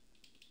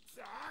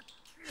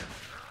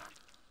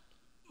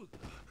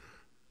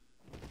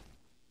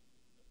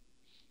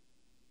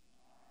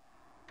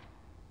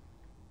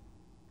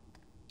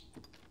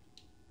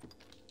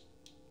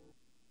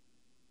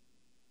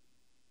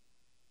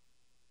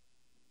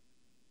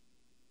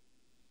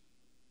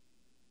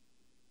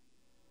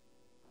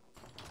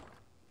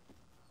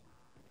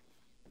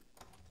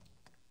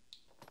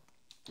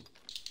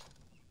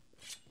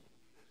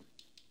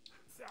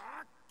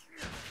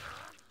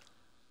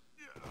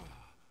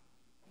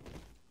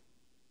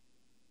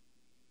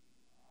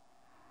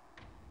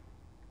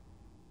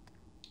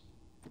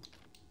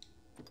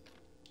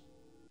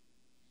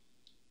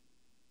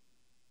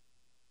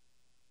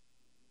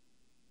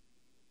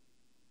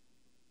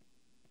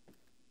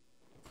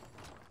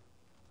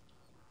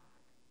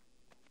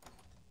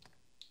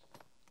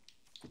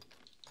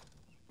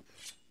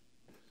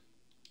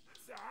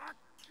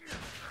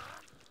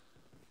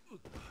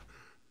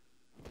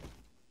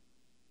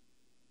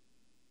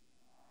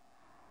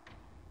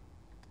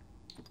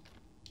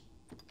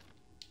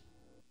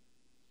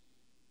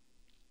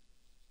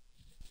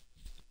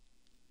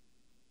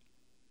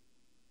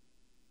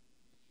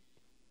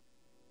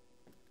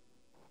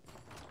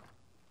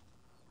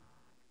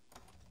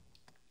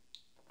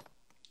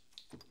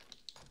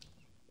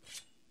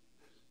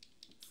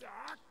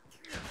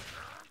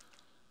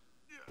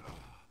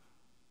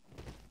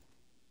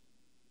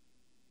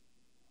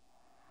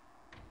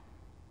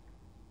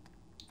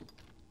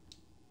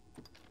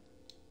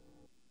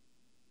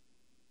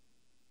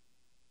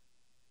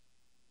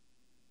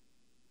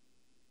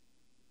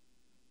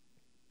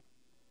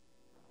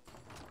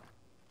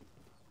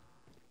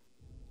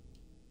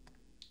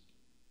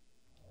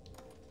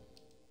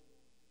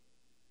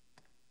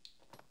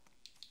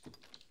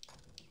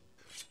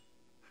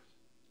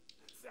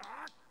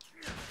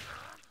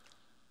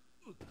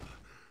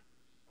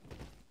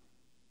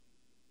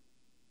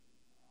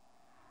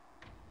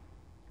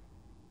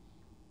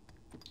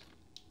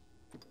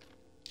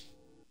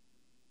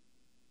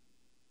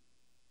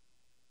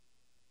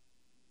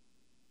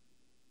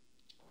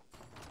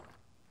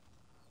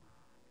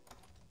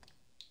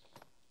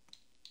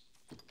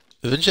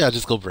 Eventually, I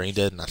just go brain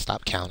dead and I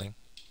stop counting.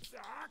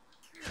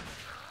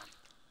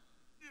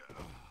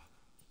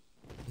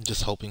 I'm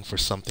just hoping for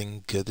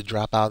something good to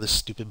drop out of this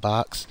stupid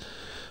box.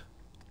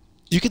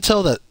 You can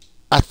tell that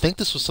I think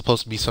this was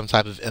supposed to be some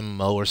type of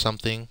MMO or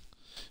something,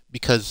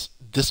 because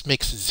this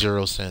makes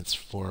zero sense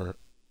for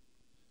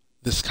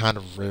this kind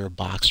of rare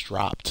box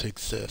drop to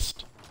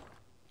exist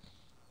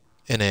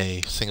in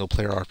a single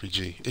player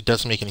RPG. It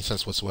doesn't make any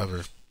sense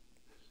whatsoever.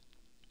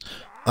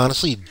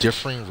 Honestly,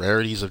 differing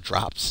rarities of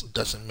drops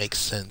doesn't make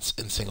sense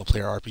in single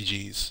player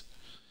RPGs.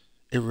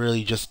 It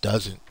really just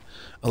doesn't.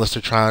 Unless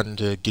they're trying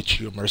to get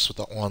you immersed with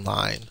the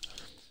online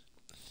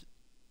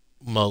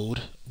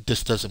mode,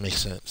 this doesn't make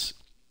sense.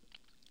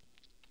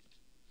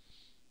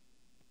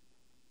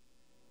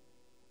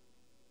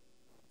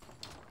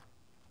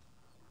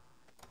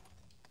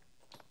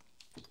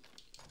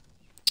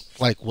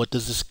 Like, what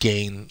does this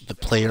gain the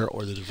player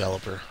or the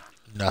developer?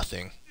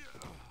 Nothing.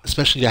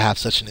 Especially to have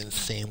such an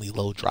insanely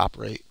low drop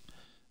rate.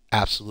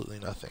 Absolutely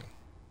nothing.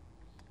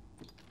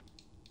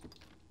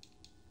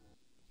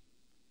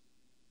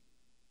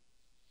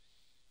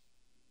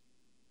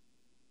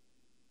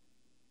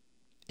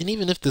 And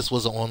even if this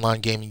was an online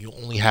game and you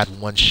only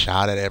had one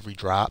shot at every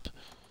drop,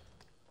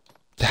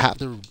 to have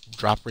the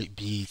drop rate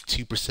be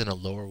 2% or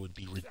lower would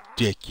be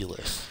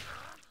ridiculous.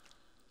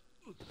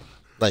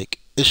 Like,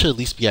 it should at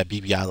least be at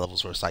BBI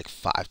levels where it's like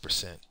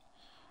 5%.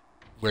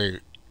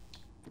 Where,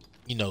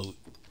 you know,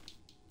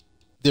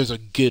 there's a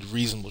good,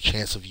 reasonable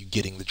chance of you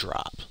getting the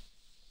drop.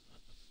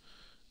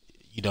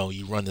 You know,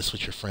 you run this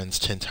with your friends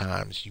 10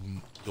 times,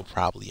 you'll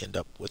probably end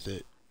up with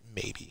it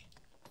maybe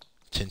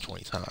 10,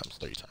 20 times,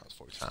 30 times,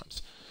 40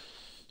 times.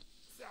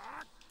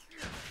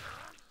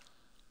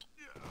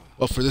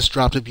 But for this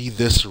drop to be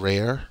this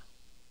rare,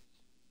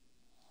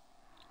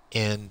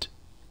 and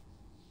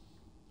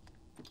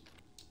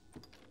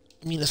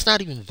I mean, it's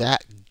not even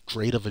that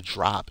great of a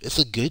drop. It's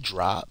a good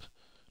drop.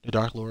 The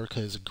Dark Lorica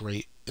is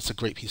it's a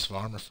great piece of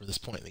armor for this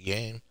point in the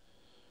game.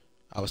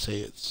 I would say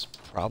it's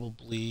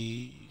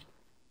probably,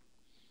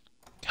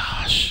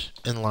 gosh,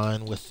 in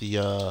line with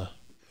the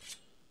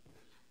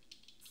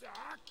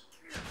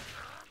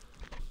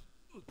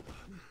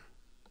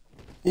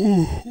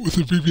with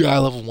the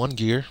BBI level 1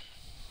 gear.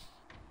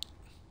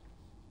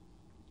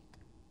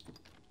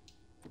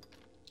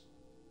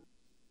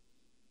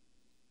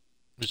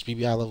 Which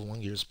BBI level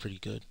 1 gear is pretty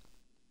good.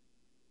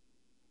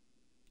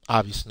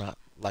 Obviously not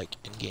like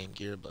in-game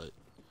gear, but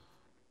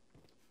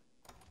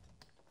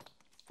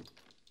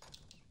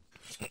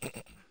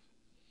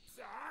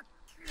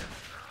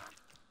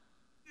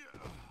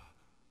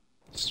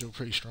still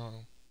pretty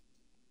strong.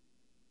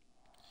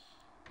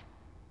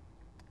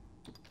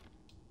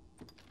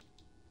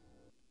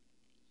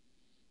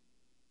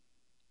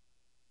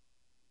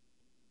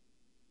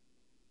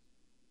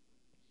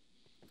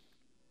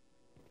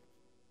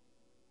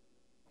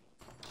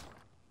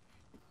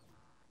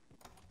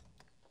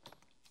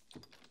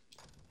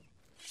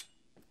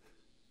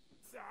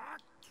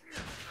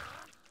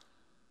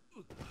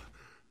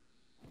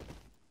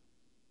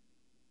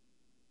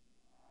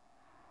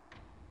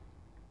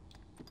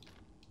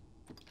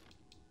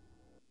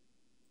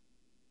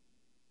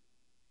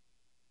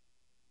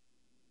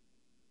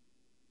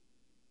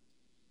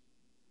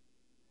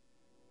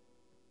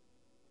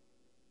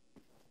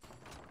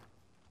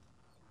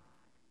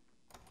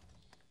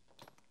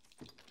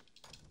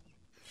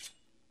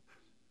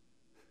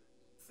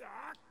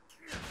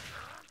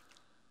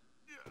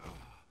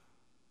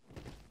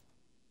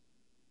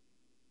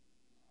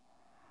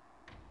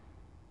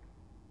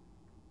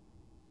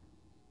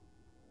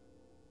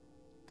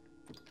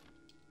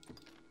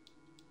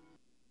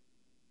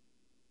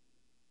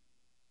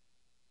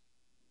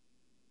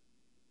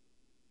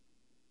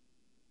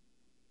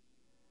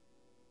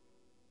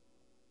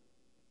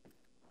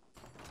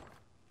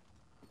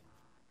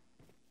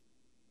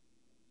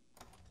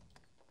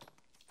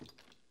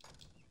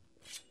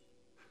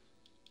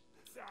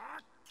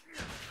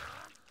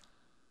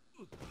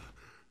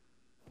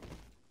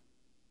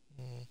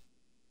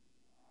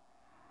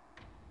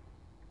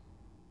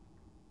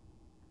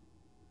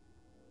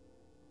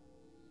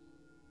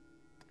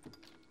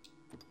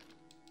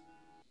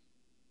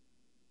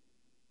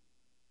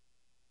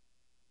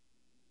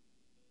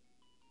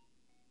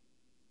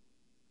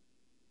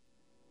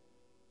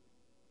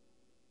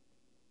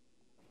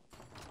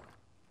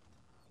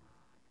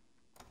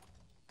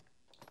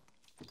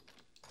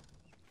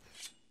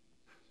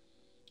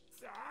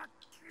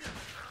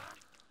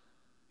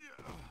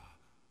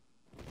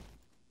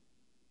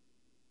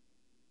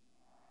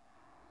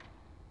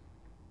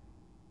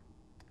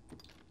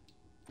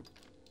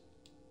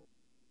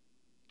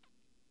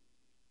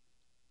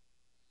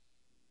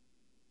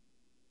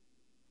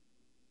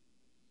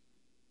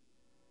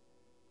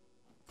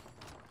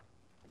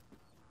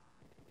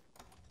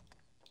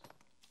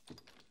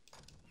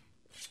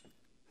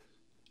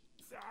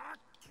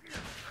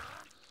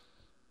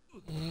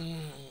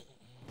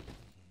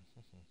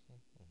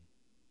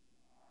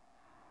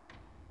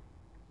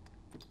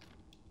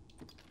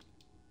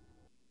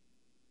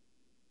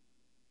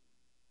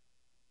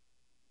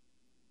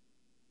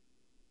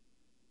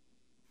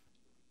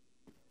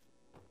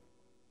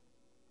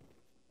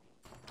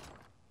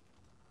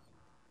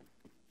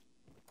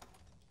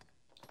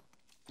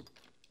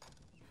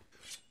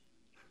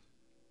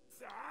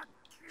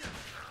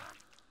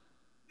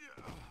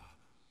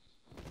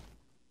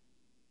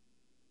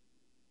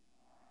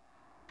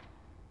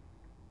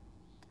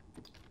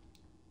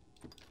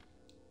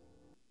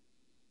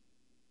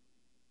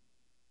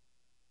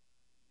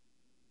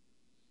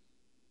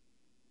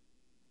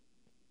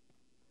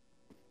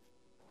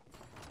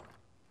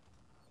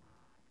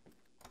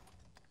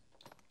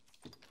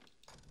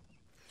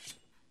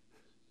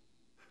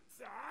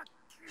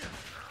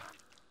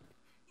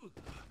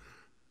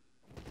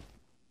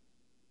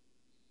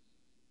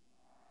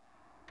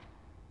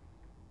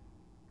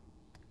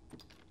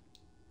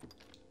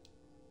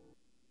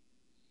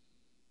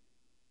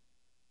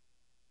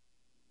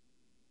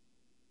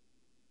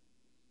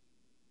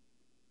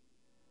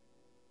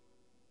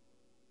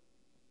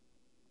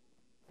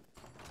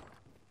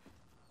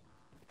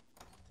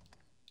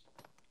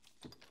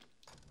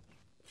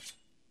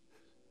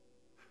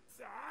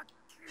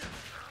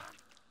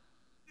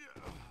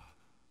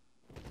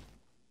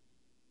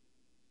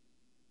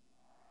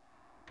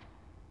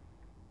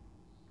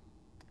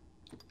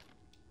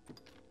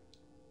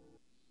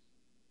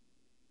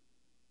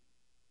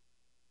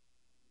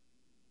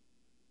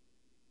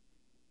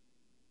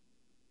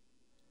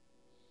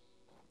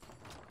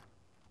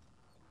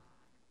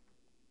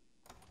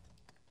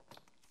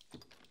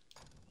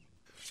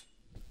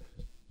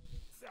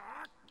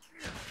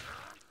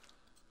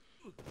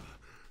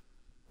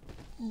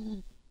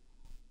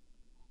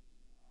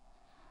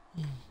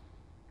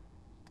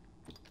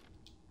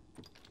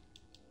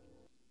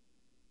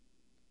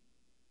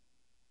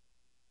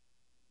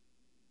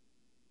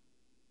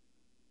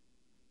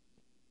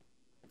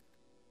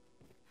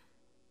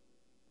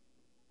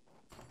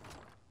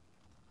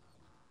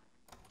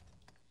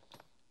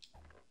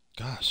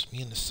 Gosh,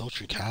 me and this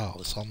sultry cow.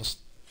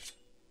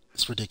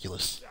 It's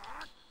ridiculous.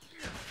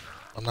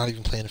 I'm not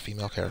even playing a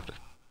female character.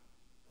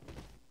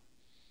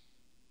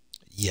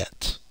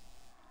 Yet.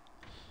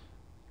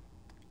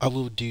 I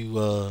will do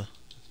a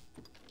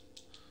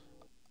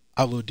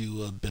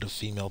bit of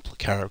female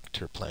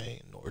character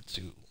playing in order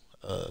to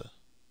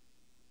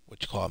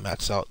what you call it,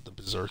 max out the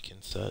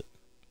Berserkin set.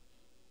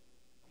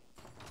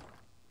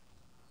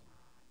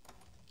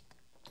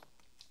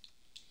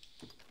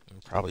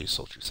 And probably a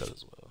sultry set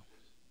as well.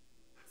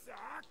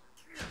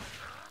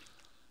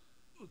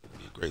 It'd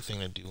be a great thing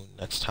to do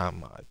next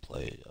time I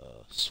play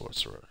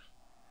sorcerer.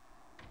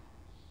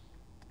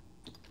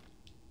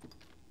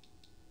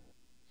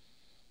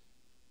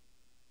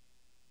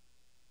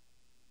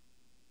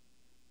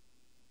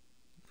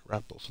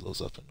 Wrap both of those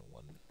up into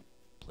one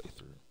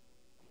playthrough.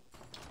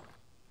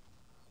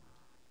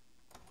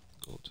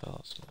 Gold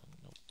talisman,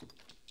 nope.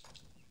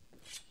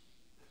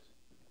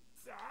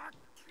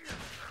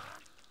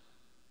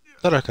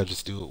 Thought I could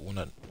just do it when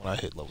I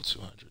hit level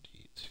 200 too.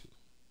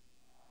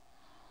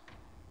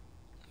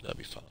 That'd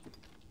be fine.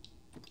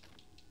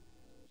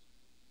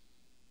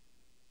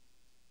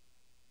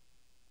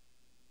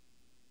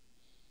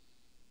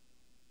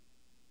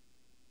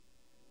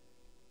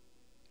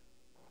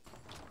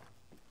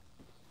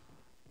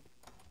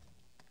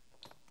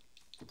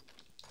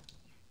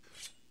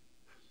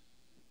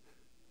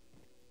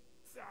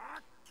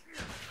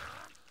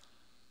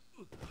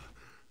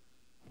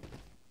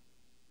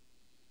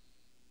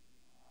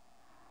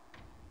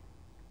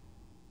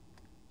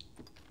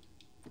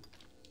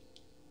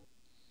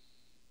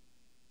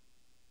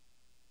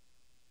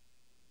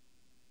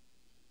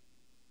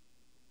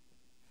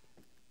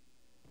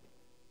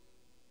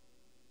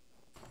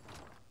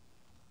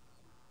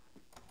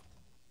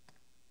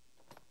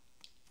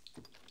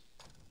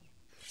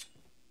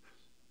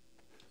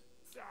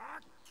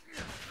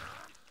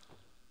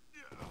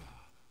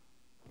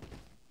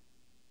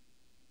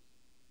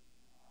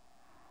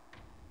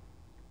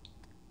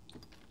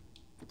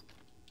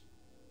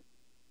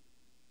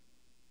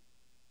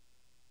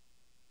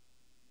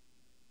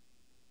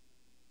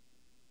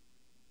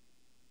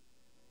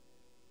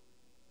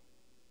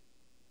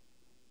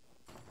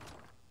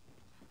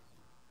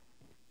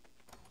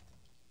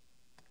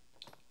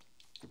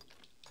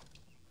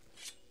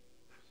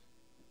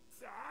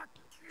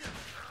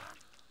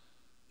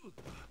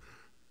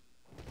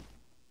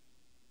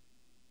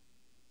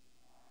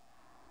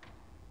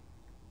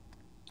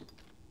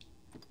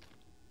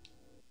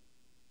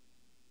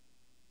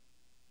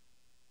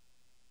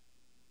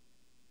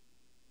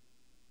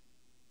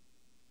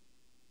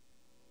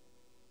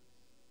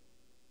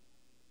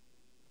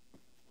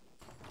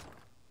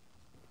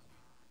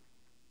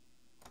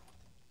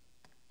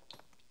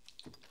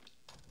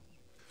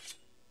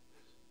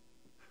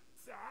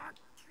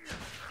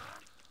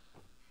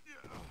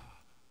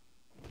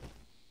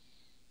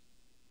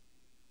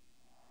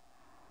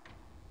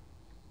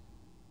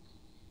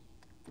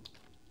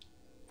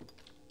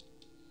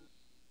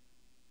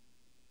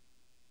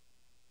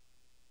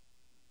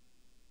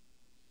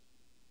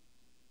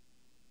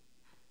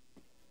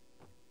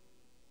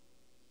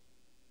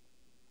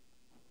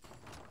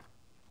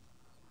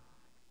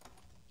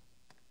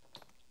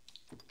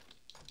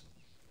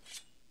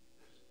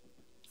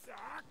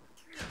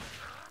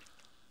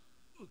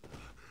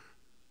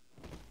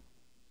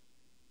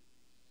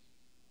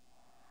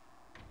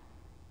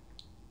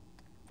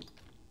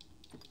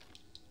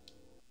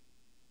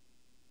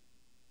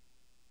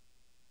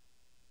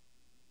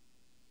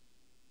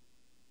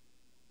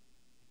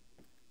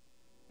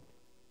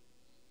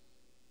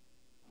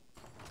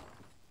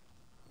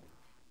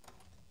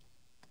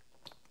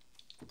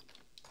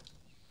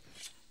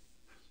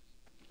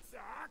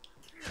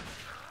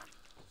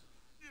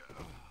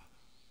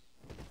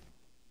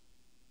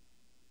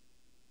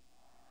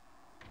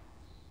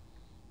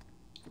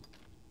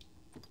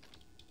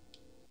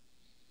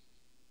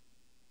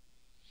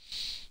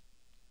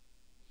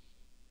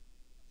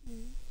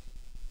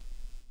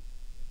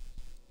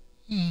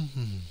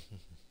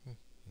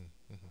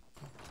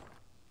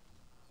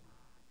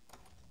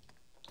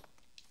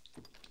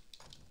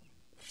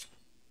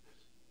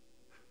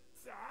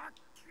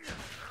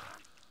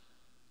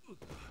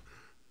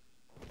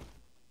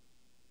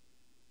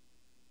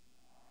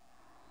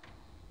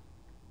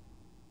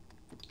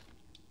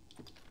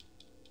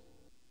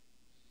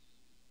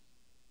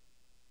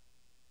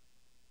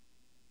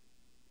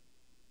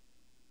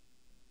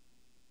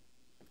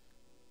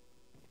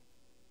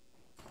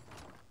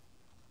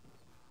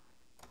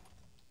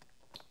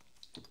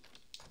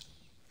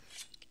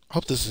 I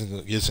hope this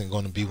isn't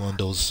going to be one of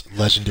those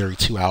legendary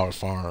 2-hour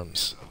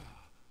farms.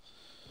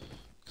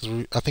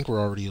 Because I think we're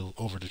already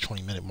over the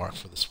 20-minute mark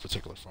for this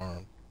particular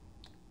farm.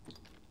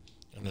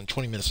 And then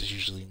 20 minutes is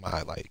usually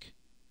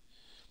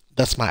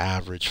that's my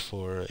average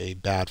for a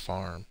bad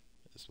farm.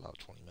 It's about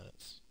 20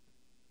 minutes.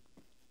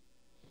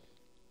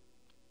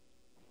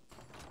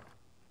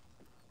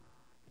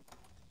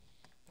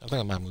 I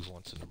think I might move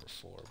on to number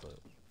 4, but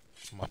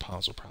my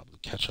pawns will probably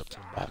catch up to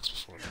the box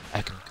before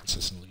I can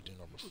consistently do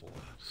number 4.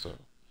 So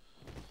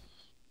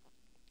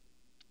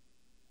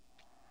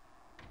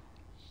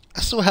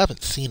also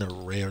haven't seen a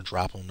rare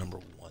drop on number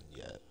 1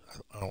 yet.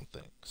 I don't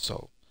think.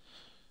 So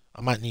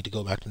I might need to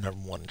go back to number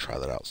 1 and try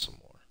that out some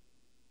more.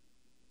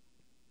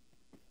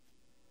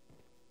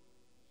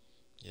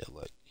 Yeah,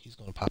 look, he's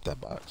gonna pop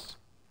that box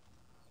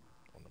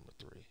on number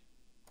 3.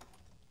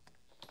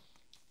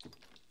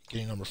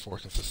 Getting number 4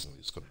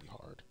 consistently is gonna be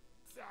hard.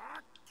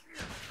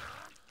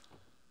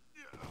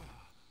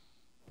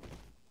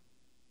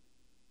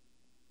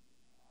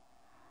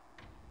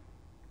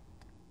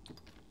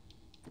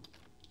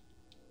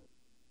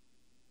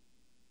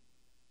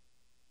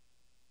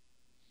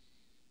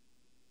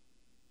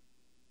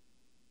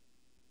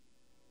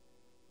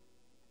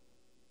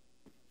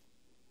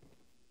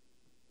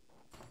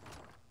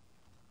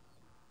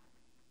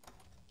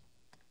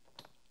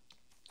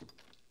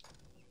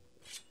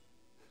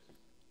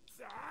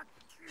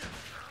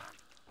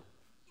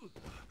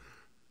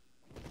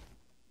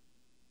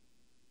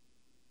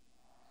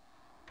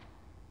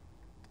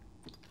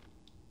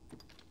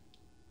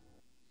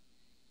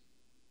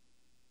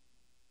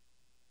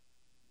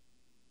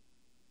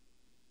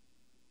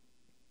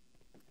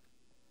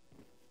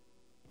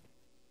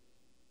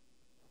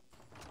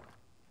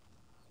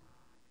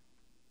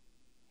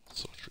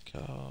 Sultry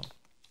cow.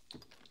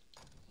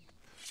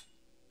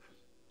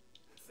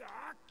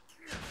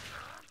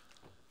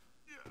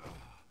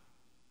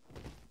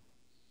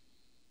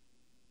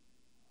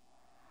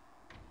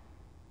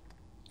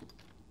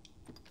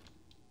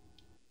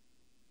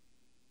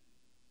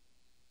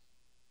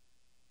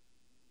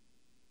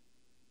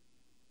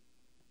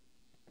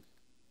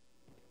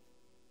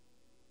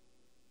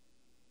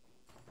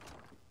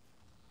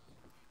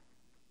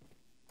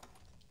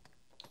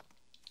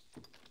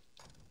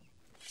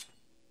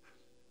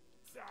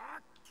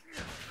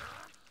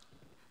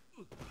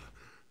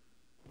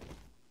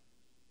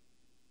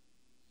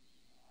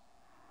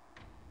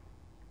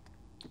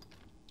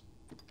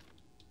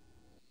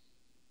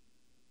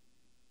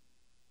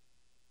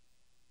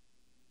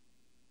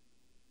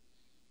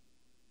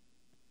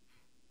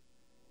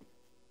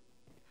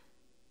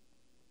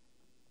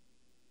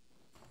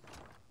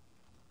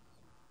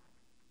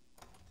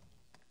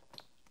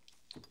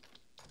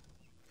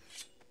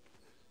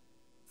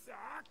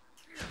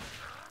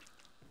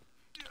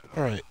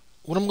 Alright,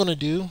 what I'm gonna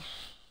do...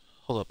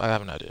 Hold up, I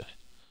have an idea.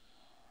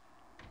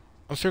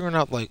 I'm figuring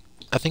out, like,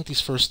 I think these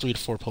first 3 to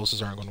 4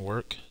 pulses aren't gonna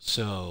work,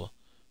 so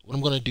what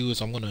I'm gonna do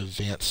is I'm gonna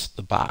advance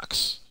the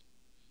box.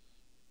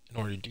 In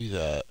order to do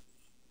that,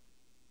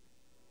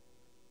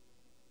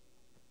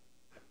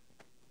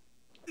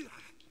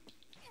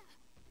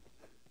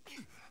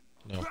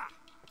 no.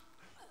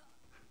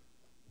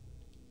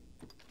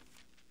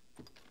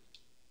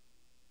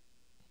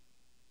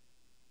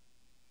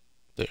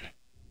 There.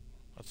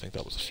 I think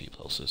that was a few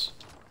pulses.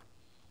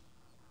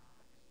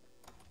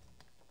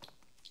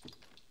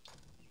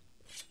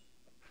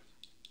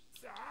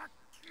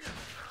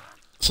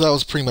 So that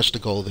was pretty much the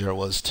goal there,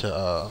 was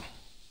to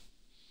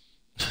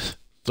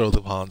throw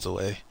the pawns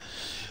away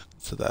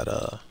so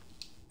that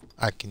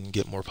I can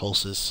get more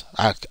pulses.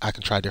 I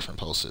can try different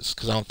pulses,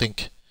 because I don't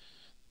think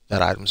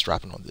that item's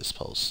dropping on this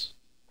pulse.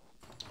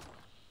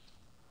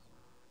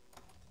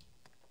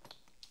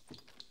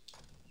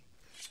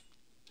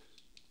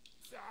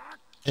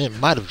 And it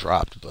might have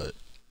dropped, but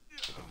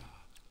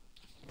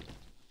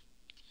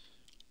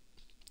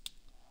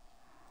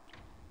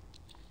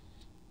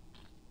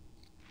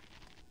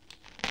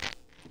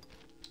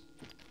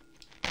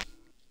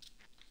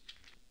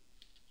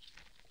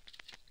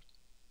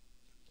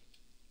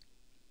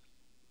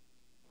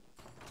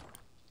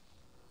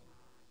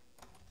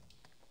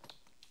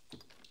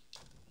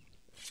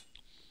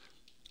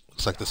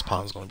looks like this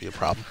pawn's going to be a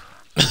problem.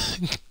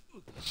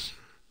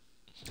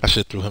 I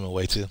should have threw him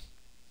away too.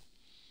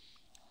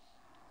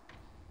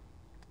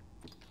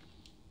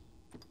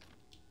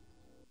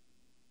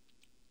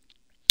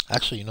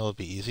 Actually, you know what would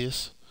be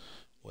easiest?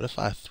 What if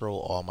I throw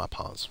all my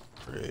pawns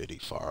pretty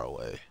far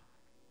away?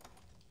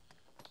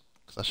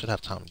 Because I should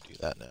have time to do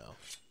that now.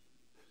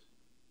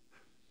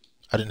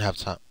 I didn't have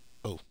time.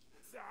 Oh.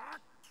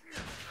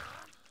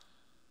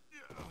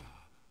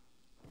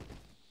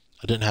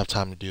 I didn't have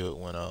time to do it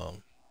when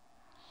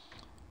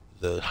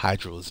the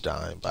Hydra was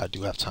dying, but I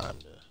do have time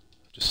to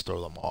just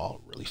throw them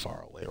all really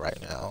far away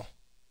right now.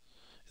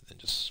 And then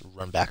just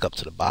run back up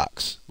to the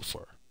box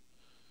before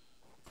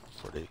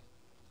they...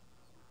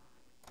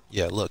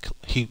 Yeah, look,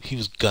 he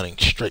was gunning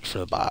straight for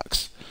the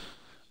box.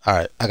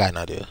 Alright, I got an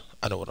idea.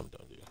 I know what I'm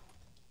going to do.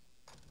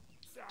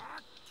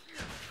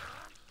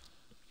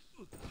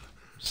 I'm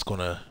just going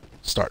to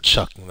start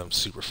chucking them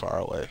super far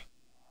away.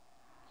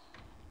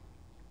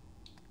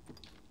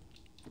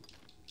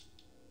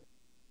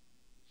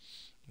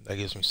 That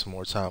gives me some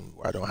more time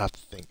where I don't have to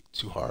think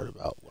too hard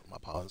about what my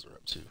pawns are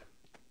up to.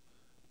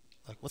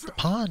 Like, what's the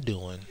pawn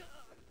doing?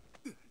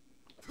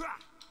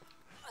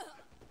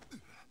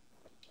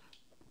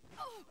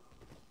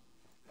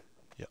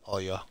 Yeah,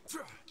 all y'all.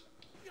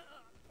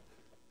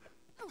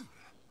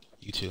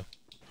 You too.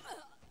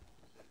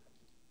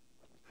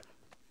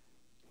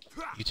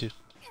 You too.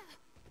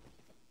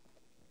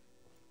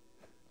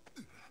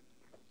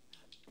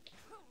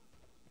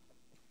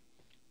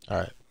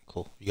 Alright,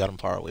 cool. You got him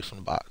far away from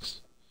the box.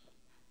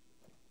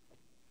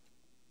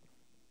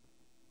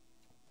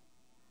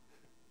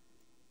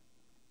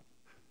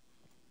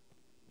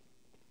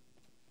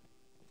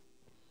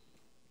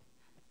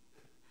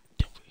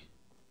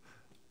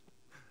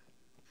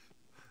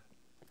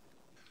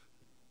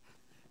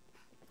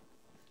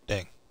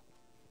 Dang.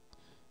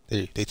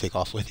 They take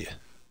off with you.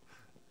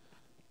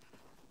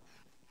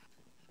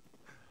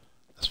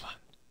 That's fine.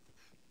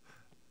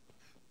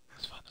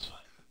 That's fine, that's fine.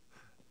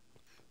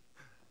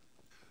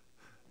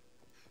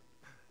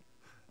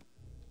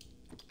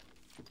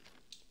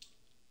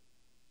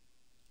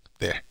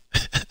 There.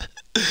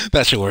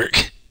 That should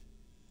work.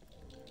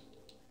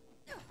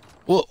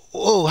 Whoa,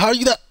 whoa, how are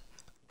you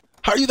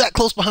that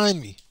close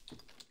behind me?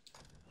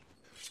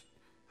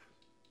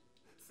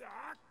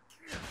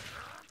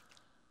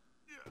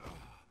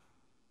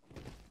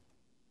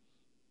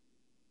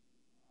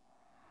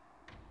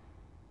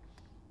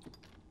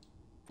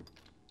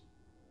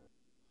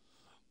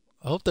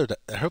 I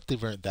hope they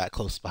weren't that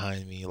close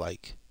behind me,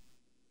 like.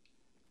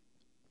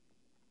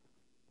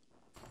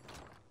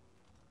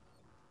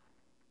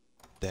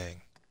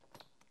 Dang.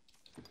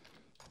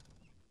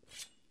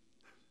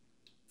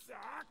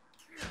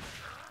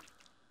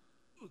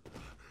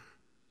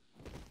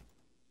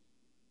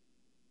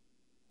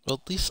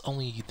 Well, at least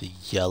only the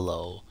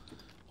yellow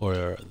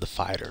or the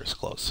fighter is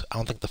close. I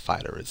don't think the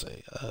fighter is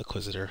a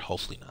Inquisitor.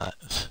 Hopefully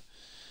not.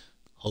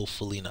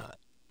 Hopefully not.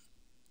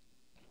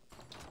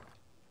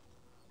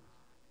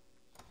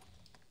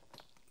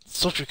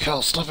 Soldier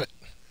Cal, stop it!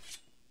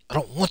 I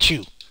don't want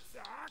you!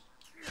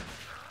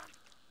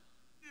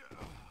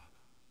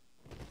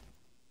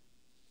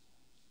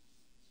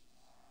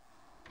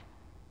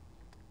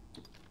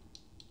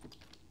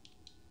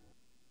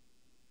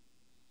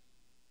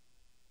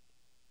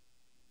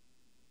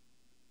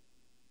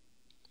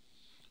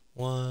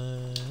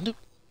 One, nope.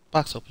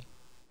 Box open.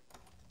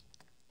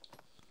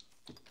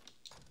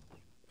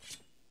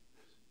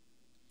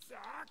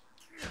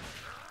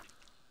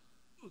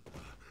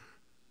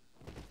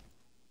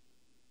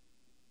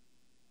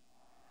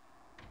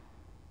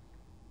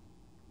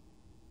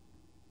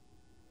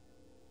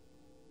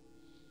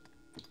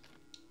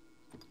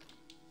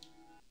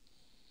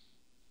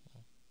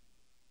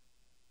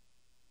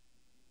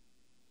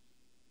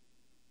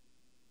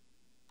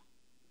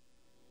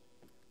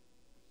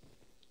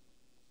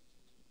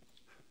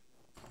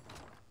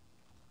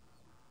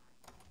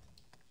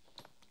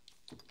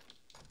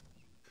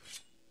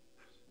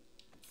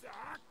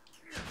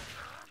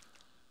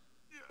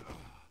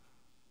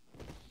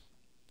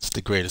 It's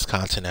the greatest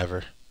content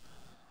ever.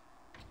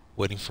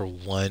 Waiting for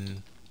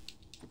one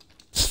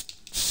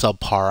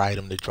subpar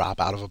item to drop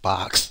out of a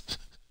box.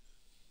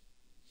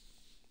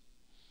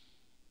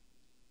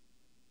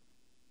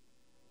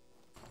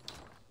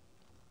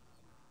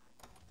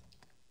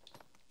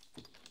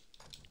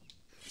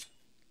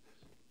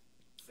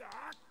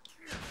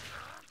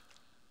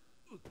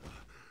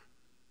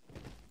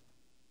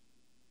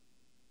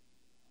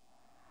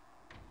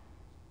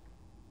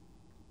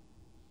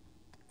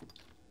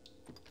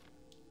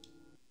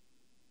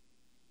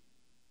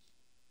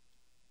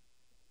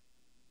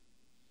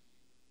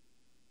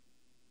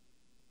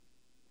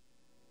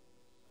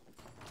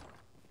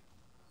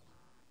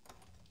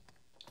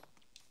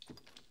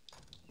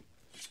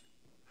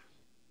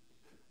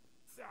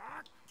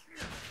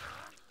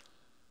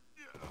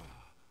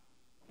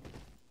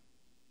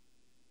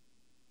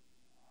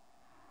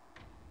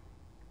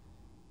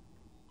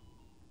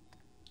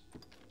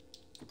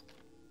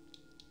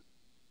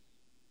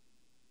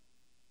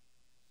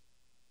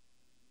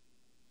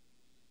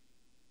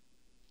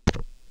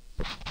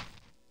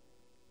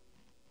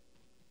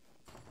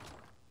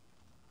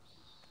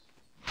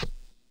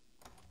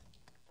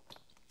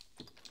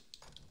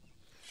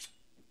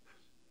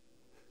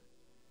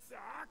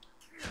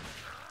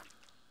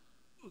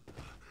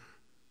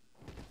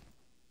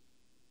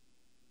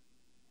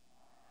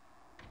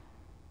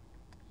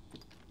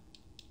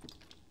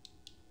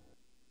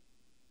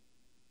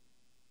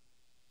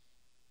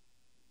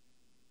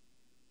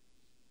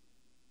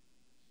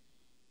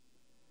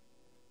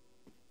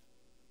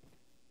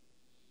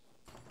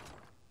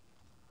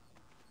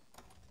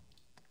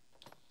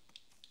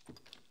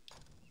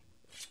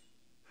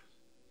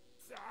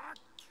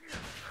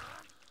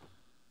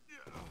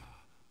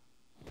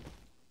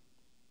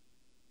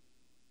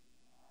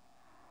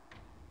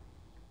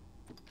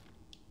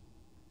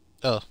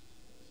 Oh,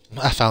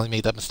 I finally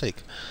made that mistake.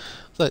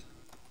 Look,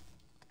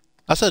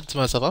 I said to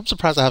myself, I'm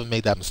surprised I haven't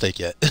made that mistake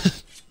yet.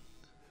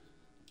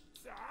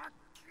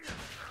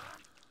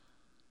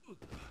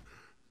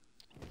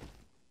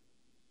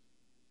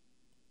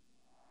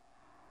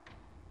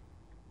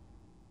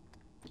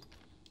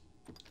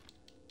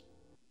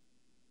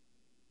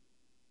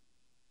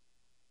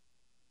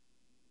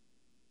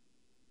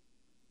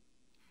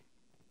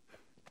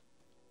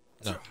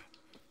 No.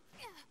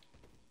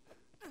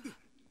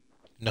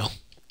 No.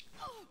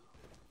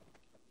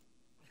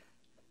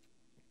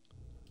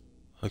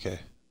 Okay.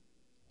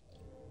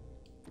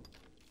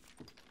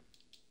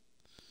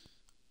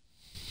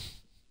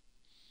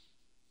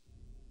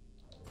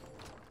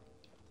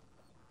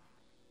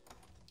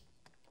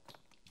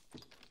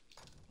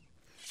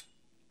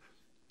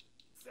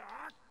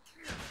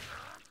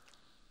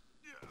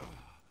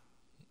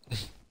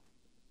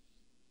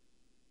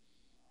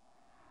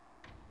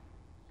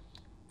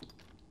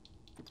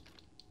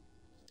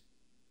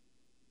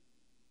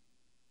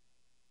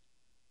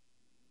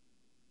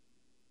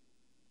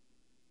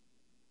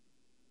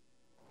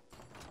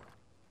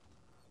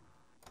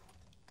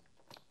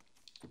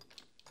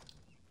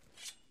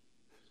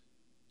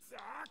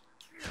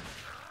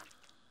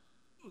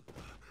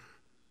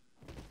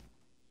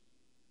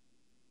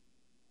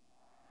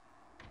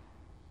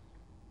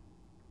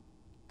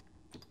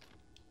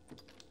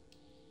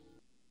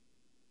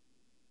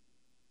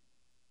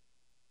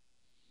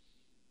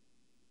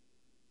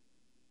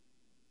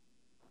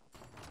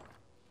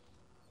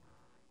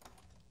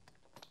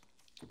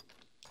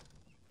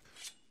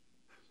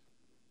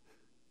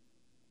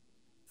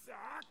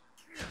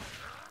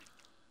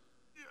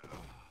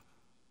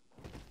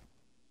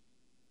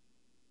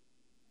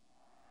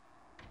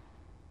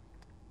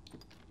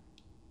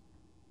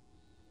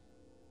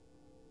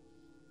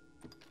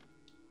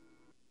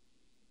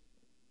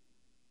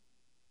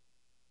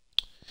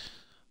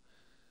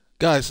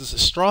 Guys, does a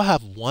straw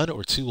have one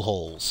or two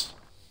holes?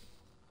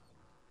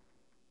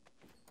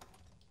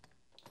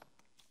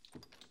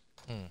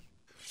 Hmm.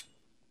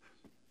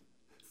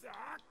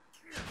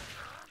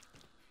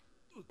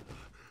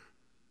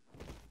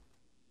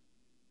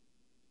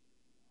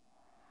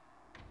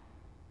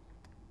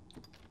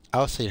 I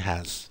would say it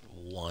has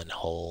one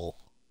hole.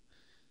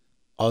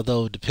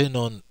 Although, depending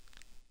on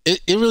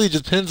it really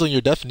depends on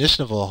your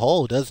definition of a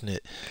hole, doesn't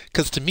it?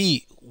 Because to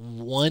me,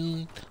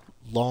 one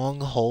long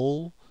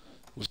hole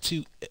with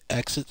two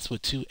exits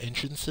with two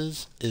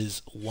entrances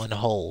is one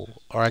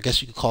hole. Or I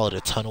guess you could call it a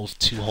tunnel with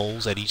two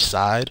holes at each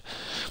side.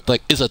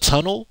 Like, is a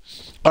tunnel.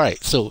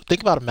 Alright, so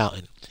think about a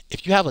mountain.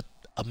 If you have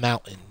a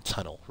mountain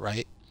tunnel,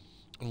 right?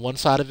 And one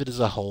side of it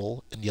is a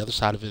hole, and the other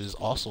side of it is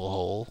also a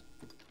hole,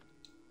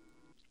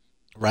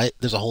 right?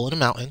 There's a hole in the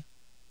mountain.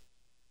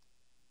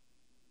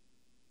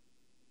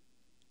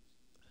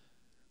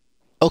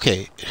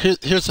 Okay,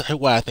 here's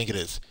what I think it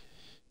is.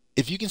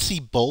 If you can see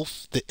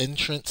both the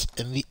entrance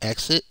and the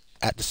exit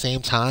at the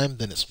same time,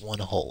 then it's one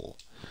hole.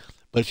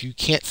 But if you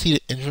can't see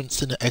the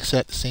entrance and the exit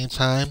at the same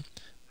time,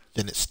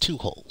 then it's two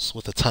holes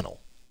with a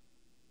tunnel.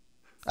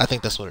 I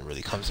think that's what it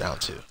really comes down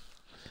to.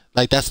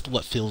 Like, that's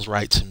what feels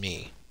right to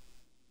me.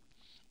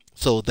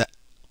 So that,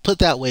 put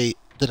that way,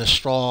 then a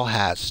straw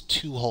has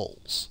two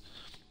holes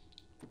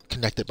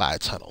connected by a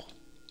tunnel.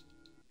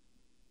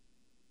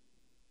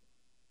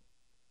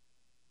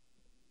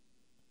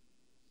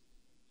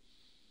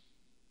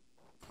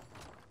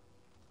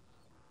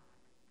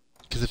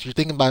 Because if you're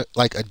thinking about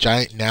like a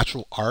giant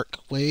natural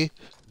archway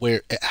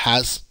where it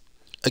has,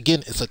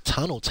 again, it's a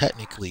tunnel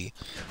technically,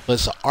 but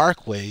it's an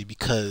archway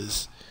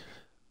because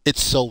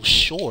it's so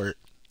short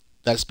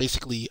that it's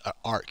basically an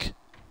arc.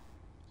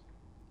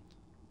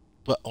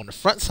 But on the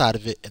front side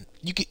of it, and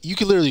you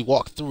can literally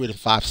walk through it in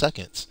 5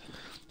 seconds,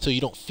 so you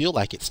don't feel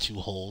like it's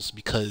two holes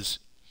because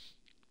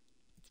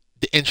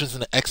the entrance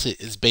and the exit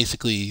is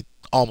basically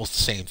almost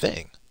the same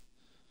thing.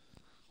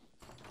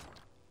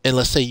 And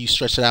let's say you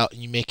stretch it out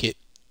and you make it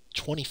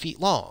 20 feet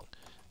long.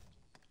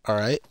 All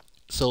right,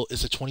 so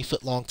it's a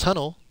 20-foot long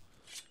tunnel,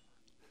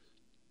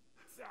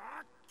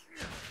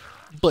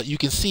 but you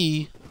can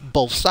see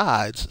both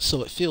sides,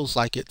 so it feels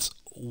like it's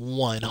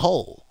one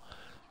hole.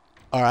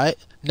 All right,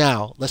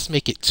 now let's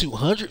make it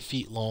 200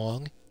 feet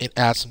long and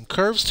add some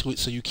curves to it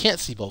so you can't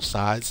see both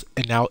sides,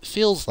 and now it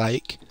feels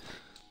like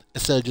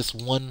instead of just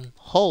one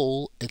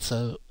hole, it's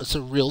a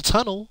real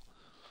tunnel,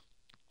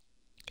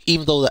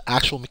 even though the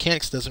actual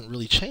mechanics doesn't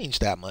really change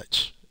that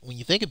much. When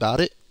you think about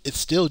it, it's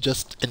still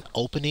just an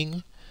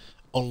opening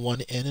on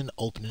one end and an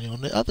opening on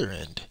the other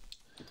end.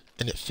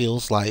 And it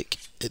feels like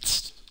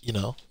it's,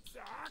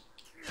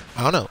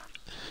 I don't know.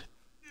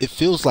 It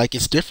feels like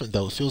it's different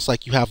though. It feels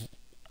like you have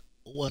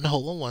one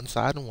hole on one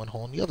side and one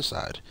hole on the other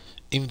side.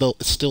 Even though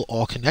it's still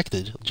all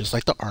connected, just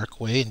like the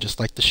archway and just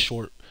like the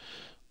short,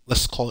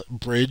 let's call it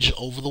bridge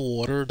over the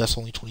water that's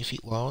only 20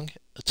 feet long.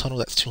 A tunnel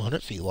that's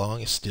 200 feet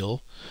long is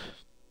still,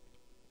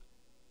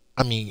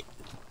 I mean,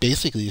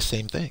 basically the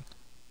same thing.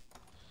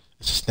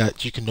 It's just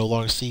that you can no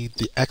longer see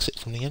the exit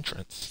from the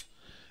entrance.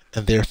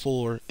 And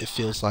therefore, it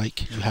feels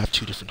like you have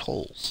two different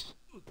holes.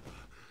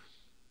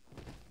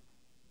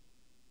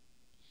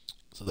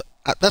 So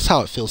that's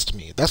how it feels to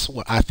me. That's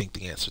what I think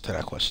the answer to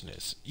that question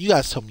is. You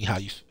guys tell me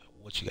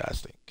what you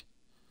guys think.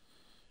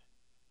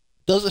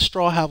 Does a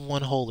straw have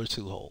one hole or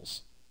two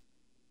holes?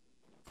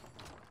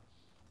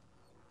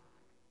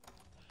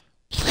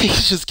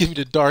 Please just give me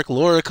the dark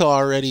Lorica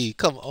already.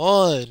 Come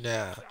on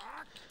now.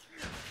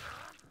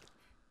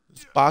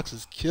 This box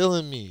is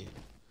killing me.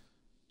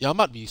 Yeah, I'm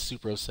about to be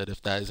super upset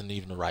if that isn't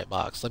even the right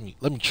box. Let me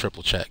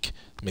triple check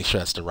to make sure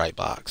that's the right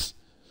box.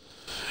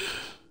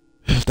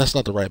 If that's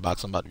not the right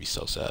box, I'm about to be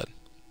so sad.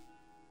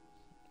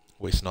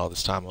 Wasting all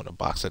this time on a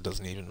box that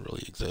doesn't even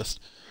really exist.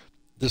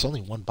 There's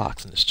only one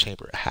box in this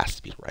chamber. It has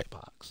to be the right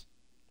box.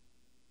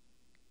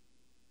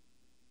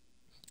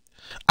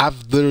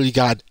 I've literally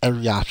got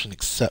every option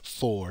except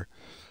for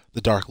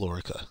the Dark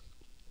Lorica.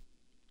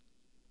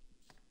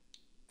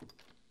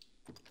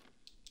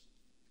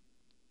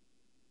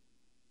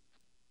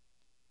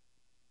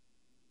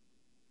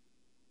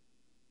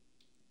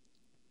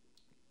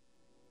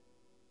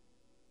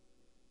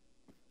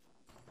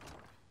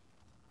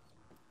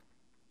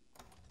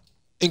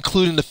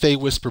 Including the Fey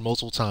Whisper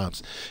multiple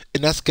times.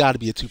 And that's got to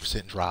be a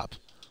 2% drop.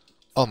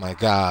 Oh my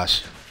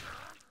gosh.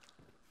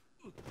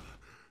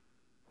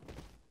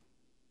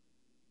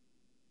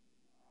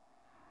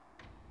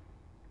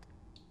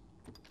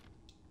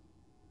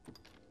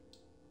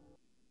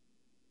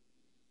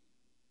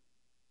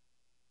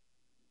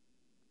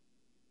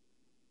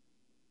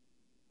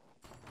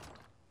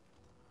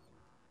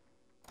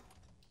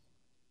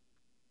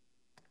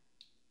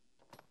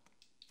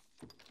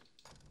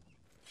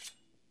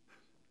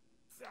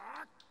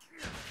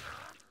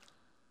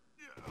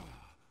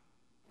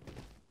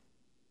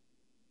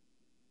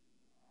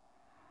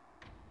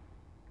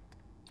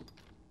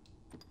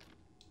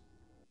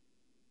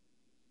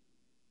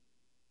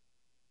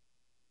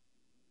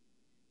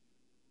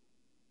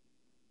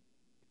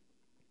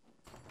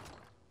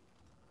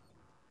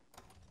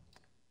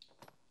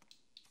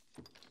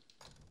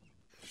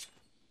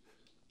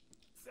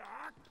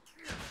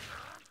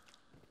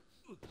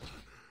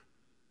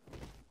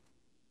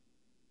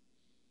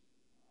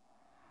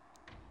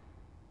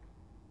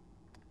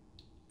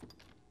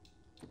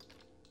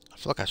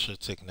 feel like I should have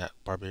taken that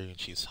Barbarian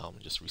Chief's helm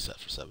and just reset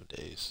for 7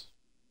 days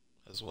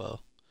as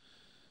well.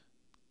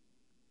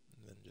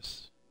 And then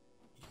just,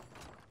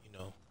 you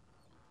know,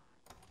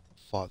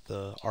 fought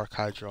the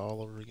Archhydra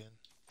all over again.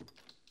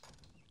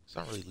 So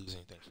I don't really lose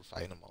anything for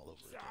fighting them all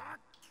over again.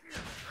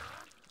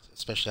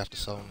 Especially after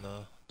selling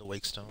the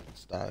Wake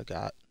Stones that I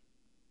got.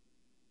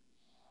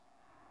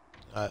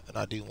 And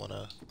I do want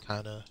to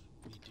kind of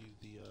redo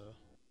the,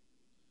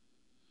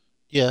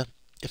 yeah,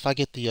 if I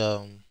get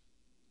the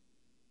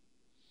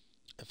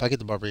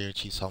Barbarian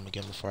Chief's helm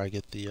again before I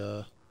get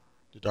the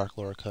Dark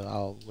Lorica,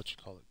 I'll, what you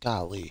call it,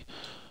 golly.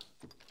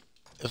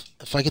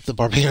 If I get the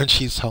Barbarian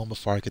Chief's helm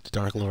before I get the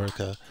Dark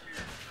Lorica,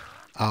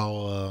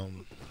 I'll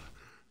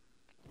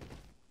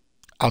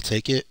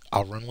take it,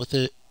 I'll run with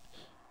it,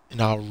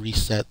 and I'll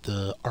reset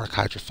the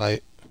Archhydra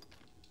fight.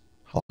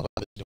 How long have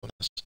I been doing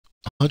this?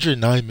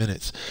 109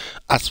 minutes.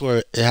 I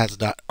swear it has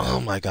not. Oh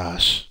my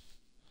gosh.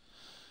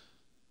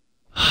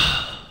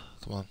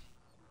 Come on.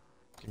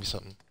 Give me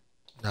something.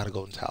 Not a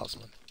golden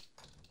talisman.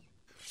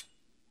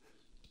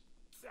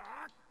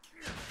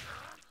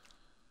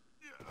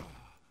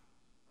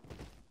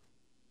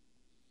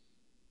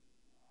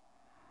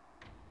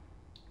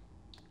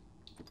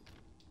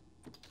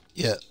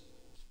 Yeah.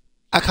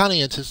 I kind of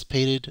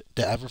anticipated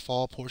the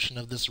Everfall portion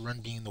of this run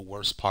being the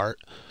worst part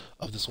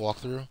of this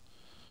walkthrough.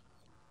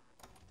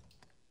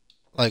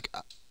 Like,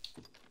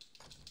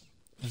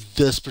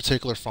 this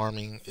particular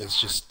farming is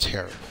just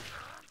terrible.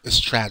 It's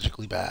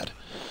tragically bad.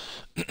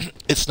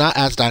 It's not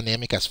as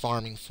dynamic as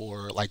farming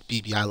for like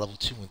BBI level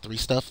 2 and 3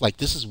 stuff. Like,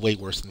 this is way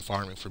worse than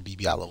farming for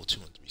BBI level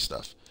 2 and 3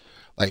 stuff.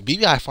 Like,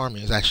 BBI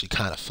farming is actually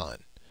kind of fun,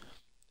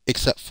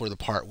 except for the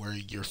part where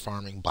you're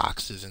farming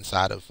boxes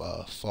inside of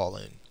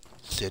Fallen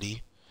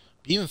City.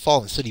 Even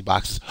Fallen City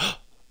boxes.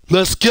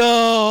 Let's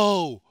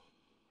go!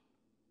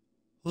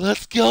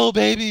 Let's go,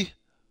 baby!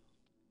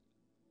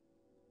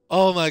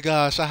 Oh my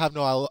gosh, I have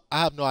no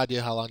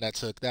idea how long that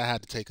took. That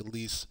had to take at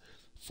least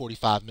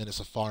 45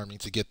 minutes of farming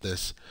to get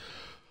this.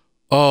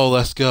 Oh,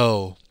 let's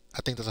go.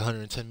 I think that's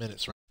 110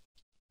 minutes, right?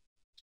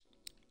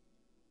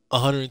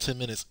 110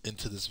 minutes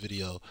into this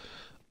video,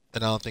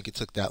 and I don't think it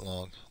took that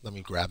long. Let me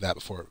grab that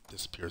before it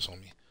disappears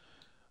on me.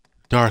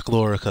 Dark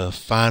Lorica,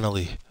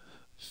 finally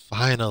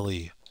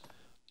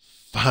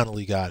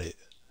got it.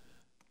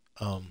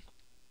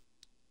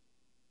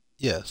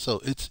 Yeah,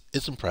 so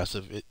it's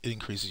impressive. It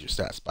increases your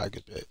stats by a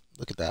good bit.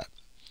 Look at that.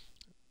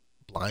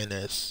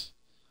 Blindness,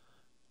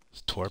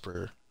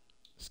 torpor,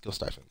 skill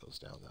stifling goes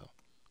down though.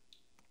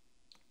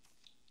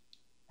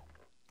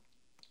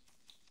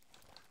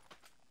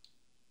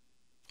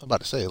 I'm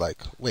about to say,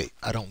 like, wait,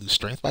 I don't lose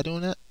strength by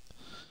doing that?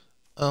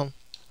 So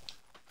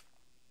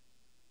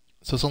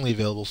it's only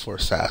available for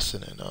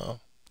Assassin and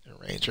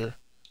Ranger,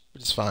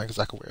 which is fine because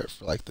I can wear it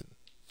for like the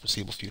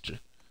foreseeable future.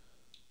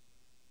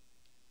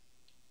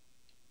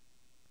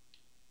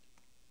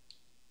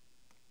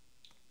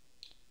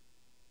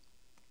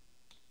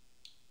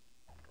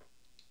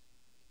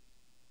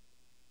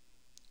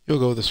 You'll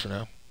go with this for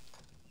now.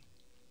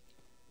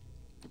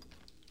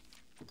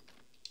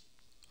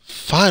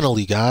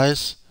 Finally,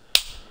 guys.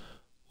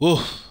 Woo.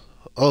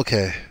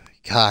 Okay,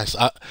 guys.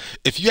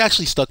 If you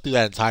actually stuck through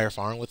that entire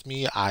farm with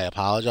me, I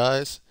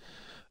apologize.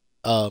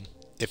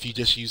 If you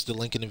just used the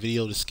link in the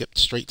video to skip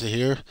straight to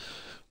here,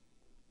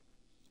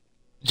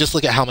 just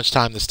look at how much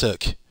time this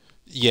took.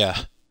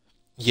 Yeah,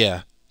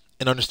 yeah.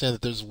 And understand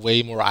that there's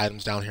way more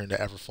items down here in the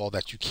Everfall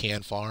that you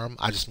can farm.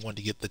 I just wanted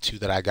to get the 2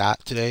 that I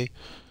got today,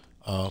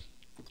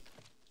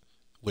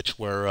 which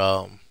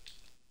were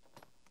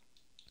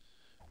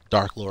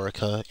Dark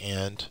Lorica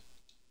and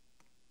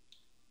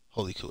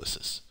Holy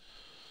Cuisses.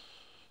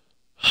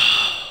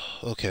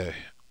 Okay,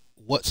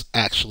 what's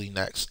actually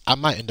next? I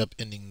might end up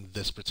ending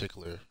this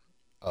particular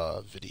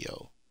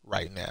video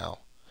right now.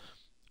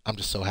 I'm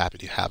just so happy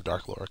to have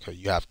Dark Lorica.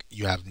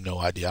 You have no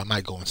idea. I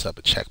might go and set up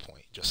a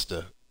checkpoint just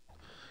to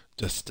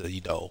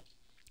you know,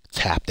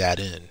 tap that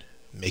in,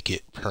 make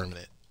it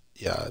permanent.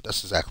 Yeah,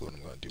 that's exactly what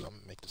I'm gonna do. I'm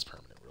gonna make this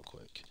permanent real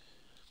quick.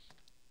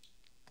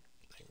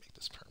 Let me make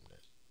this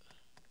permanent.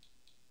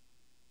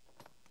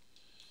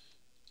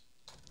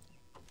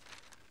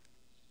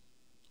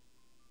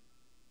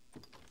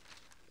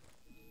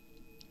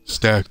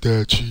 Stack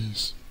that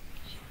cheese.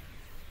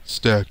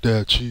 Stack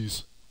that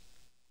cheese.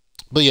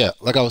 But yeah,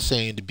 like I was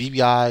saying, the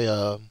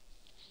BBI,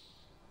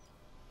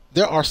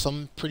 there are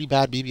some pretty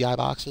bad BBI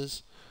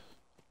boxes,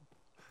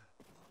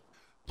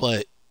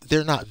 but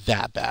they're not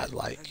that bad.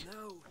 Like,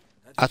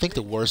 I think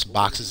the worst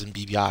boxes in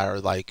BBI are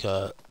like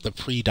the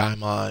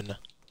pre-Daimon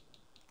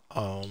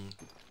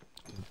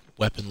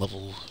weapon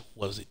level,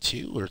 what was it,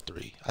 2 or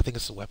 3? I think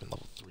it's the weapon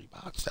level 3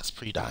 box. That's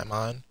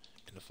pre-Daimon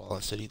in the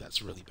Fallen City.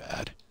 That's really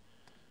bad.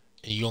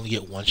 And you only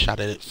get one shot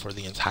at it for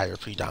the entire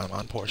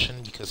pre-Daimon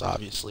portion, because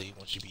obviously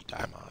once you beat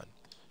Daimon,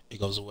 it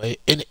goes away.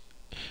 And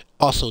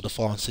also the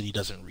Fallen City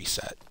doesn't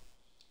reset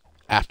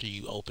after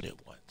you open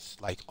it once.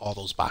 Like, all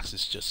those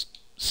boxes just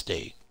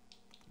stay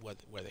where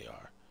they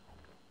are.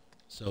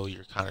 So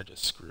you're kind of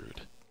just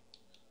screwed.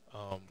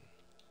 I'm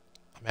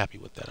happy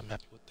with that. I'm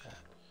happy with that.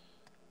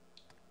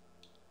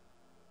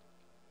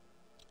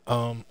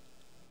 Um,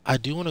 I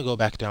do want to go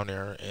back down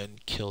there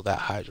and kill that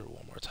Hydra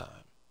one more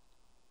time.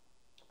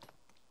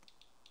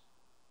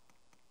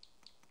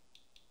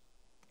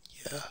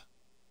 Yeah.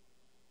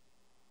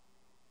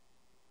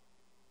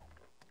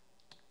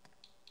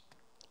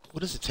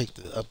 What does it take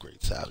to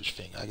upgrade Savage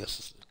Fang? I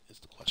guess is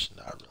the question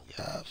that I really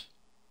have.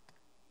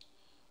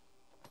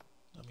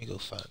 Let me go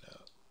find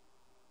out.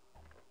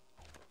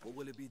 What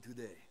will it be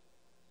today?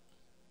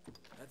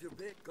 Have your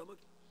pick, come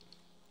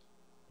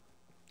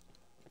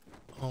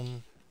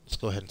Let's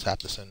go ahead and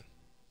tap this in.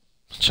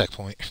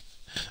 Checkpoint.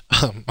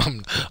 I'm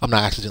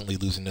not accidentally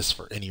losing this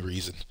for any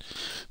reason.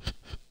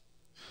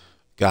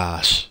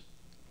 Gosh.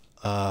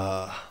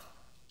 Oh,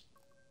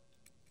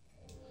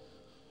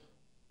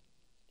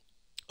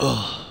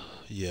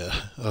 yeah.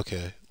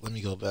 Okay. Let me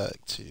go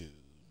back to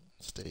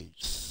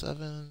stage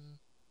 7.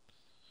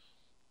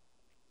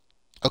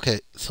 Okay,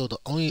 so the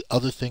only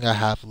other thing I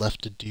have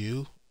left to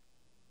do,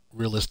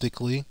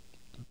 realistically,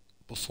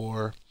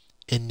 before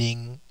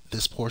ending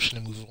this portion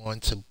and moving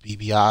on to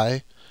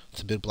BBI,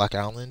 to Big Black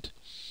Island,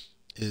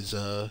 is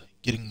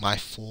getting my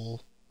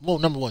full. Well,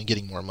 number one,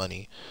 getting more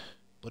money,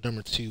 but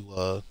number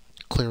two,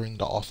 clearing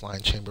the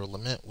offline chamber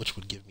limit, which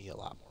would give me a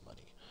lot more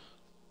money.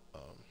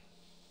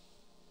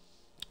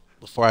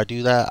 Before I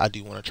do that, I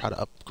do want to try to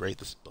upgrade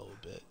this bow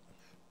a bit.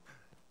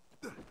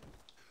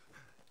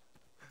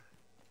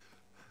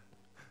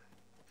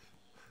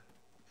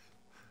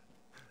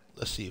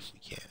 Let's see if we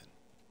can.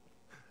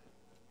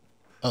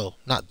 Oh,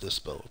 not this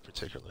bow in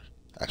particular.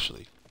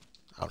 Actually,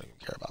 I don't even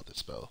care about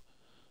this bow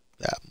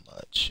that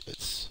much.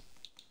 It's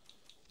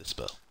this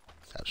bow.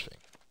 Savage Fang.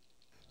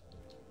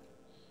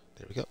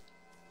 There we go.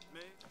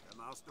 the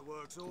master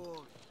works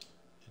all.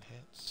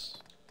 Enhance.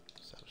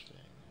 Savage Fang.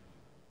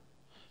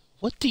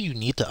 What do you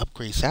need to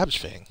upgrade Savage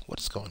Fang? What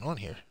is going on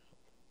here?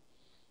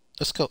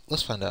 Let's go.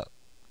 Let's find out.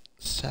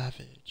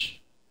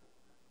 Savage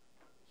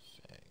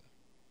Fang.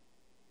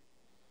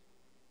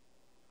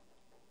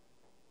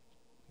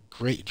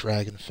 Great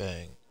Dragon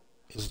Fang.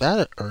 Is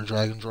that an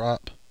Dragon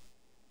drop?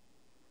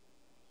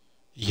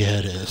 Yeah,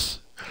 it is.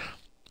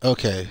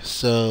 Okay,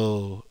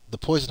 so the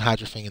Poison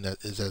Hydra Fang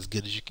is as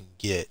good as you can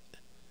get.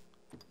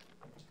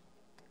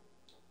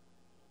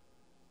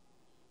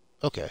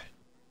 Okay.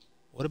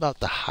 What about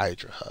the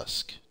Hydra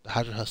Husk? The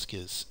Hydra Husk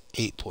is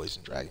 8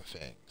 Poison Dragon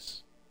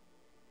Fangs.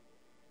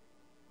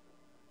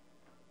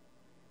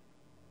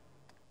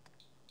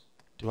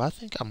 Do I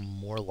think I'm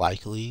more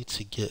likely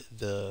to get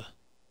the...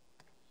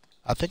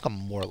 I think I'm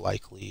more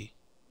likely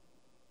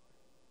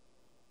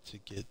to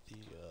get the...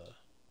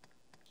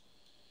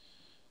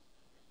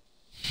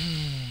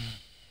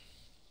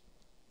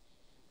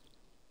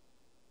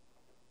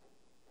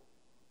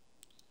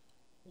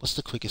 What's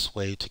the quickest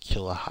way to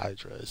kill a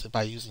Hydra? Is it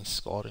by using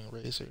Scalding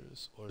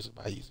Razors, or is it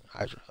by using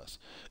Hydra Husk?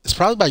 It's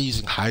probably by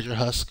using Hydra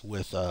Husk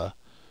with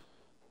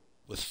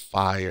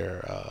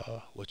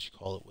fire, what you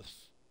call it, with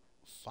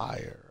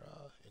fire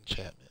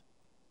enchantment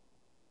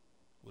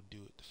would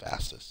do it the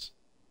fastest.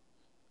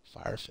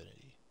 Fire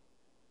affinity.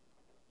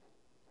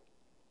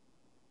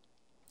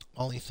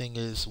 Only thing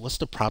is, what's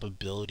the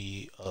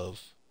probability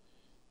of,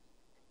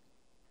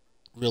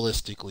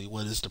 realistically,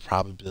 what is the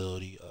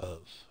probability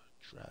of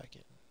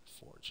dragon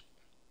forging?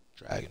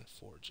 Dragon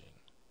forging.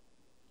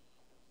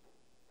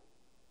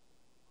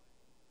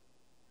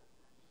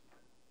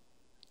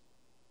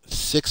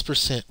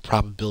 6%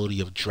 probability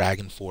of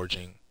dragon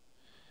forging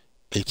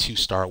a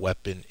 2-star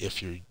weapon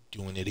if you're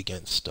doing it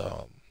against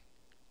a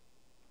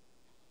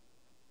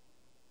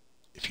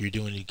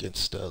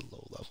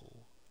low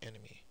level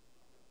enemy.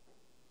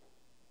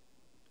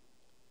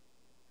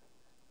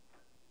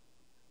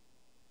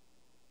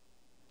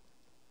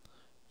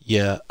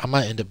 Yeah, I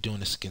might end up doing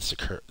this against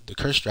the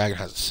Cursed Dragon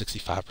has a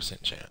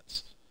 65%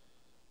 chance.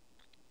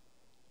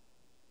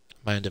 I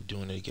might end up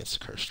doing it against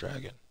the Cursed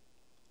Dragon.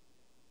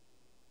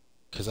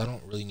 Because I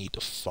don't really need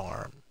to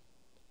farm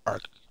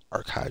Arc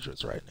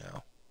Hydras right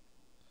now.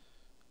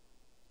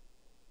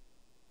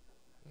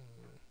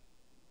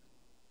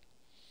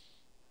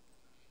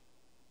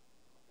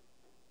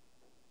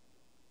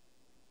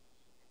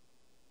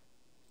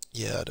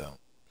 Yeah, I don't.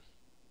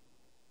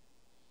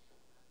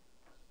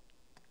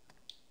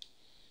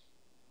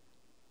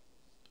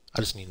 I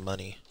just need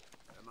money.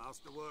 The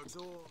master works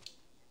all.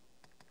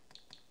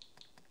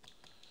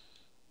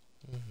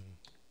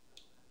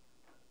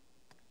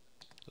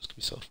 This could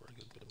be sold for a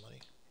good bit of money.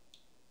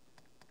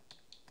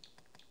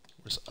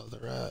 Where's the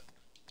other at?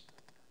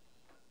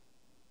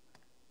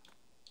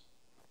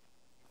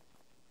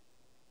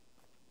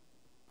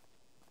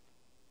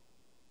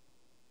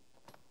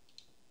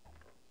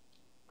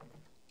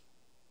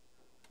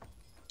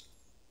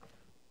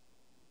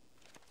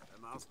 The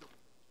master.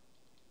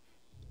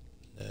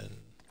 Then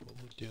what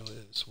we'll do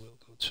is we'll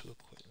go to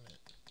equipment.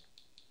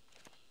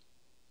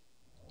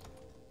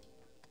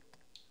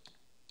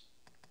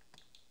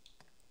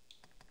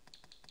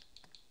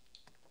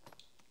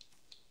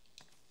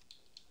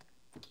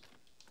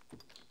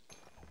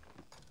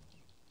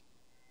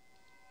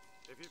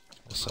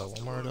 We'll sell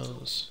one more of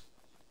those.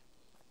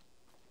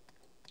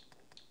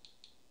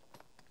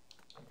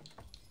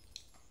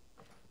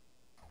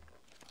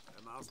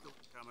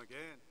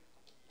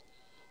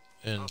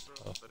 And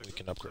we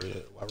can upgrade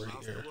it while we're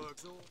here.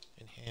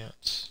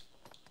 Enhance.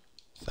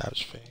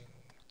 Savage Fang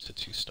to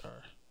 2-star.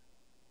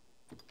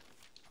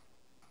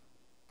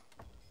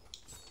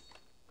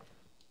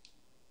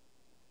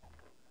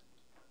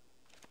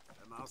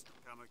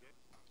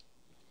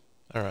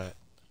 Alright.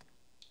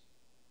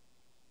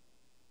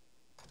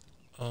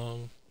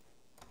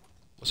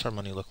 What's our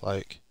money look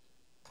like?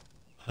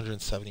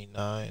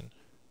 179.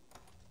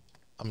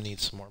 I'm gonna need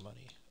some more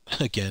money.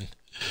 Again.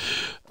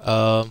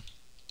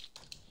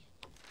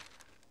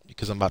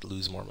 Because I'm about to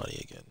lose more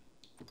money again.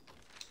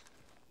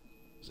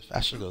 Is it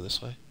faster to go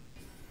this way?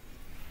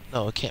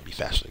 No, it can't be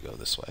faster to go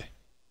this way.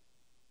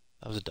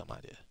 That was a dumb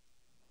idea.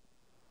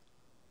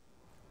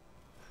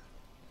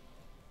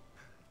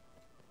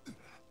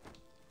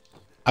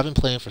 I've been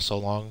playing for so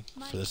long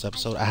for this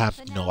episode, I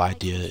have no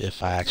idea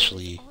if I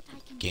actually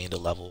gained a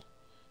level.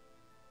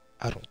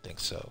 I don't think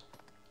so.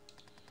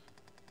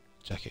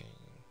 Checking.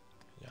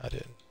 Yeah, I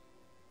did.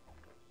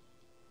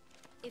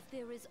 If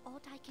there is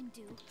aught I can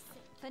do,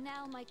 for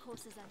now my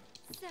course is up.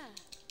 Sir,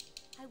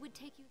 I would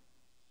take you.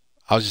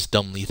 I was just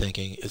dumbly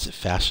thinking, is it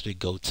faster to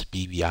go to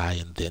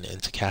BBI and then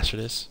into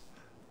Cuisses?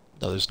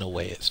 No, there's no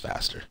way it's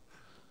faster.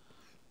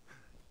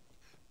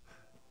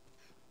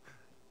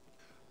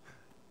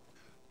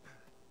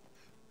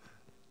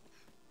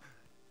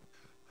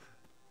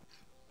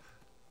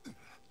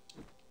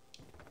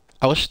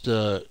 I wish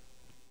the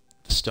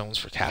stones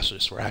for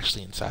Cuisses were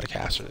actually inside of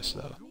Cuisses,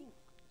 though.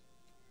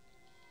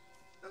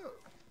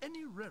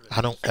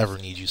 I don't ever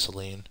need you,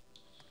 Celine.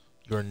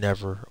 You're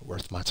never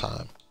worth my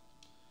time.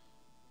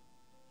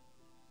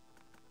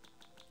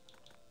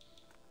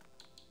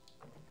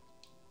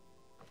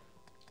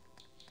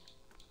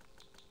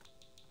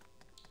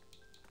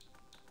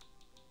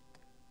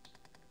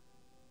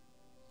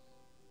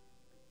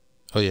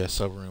 Oh yeah,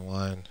 sobering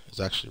wine is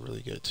actually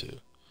really good too.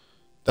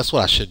 That's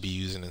what I should be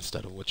using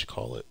instead of what you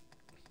call it.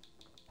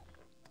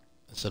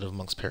 Instead of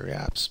Monk's Perry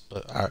apps,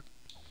 but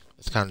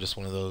it's kind of just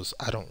one of those.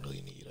 I don't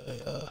really need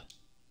a.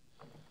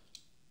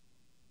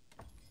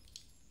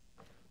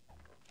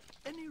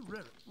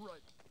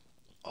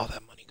 All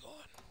that money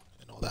gone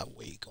and all that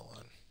weight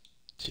gone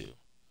too.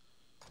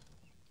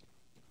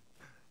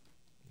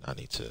 I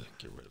need to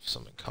get rid of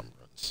some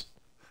encumbrance.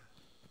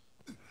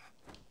 And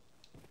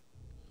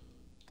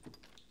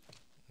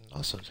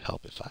also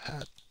help if I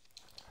had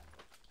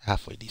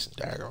halfway decent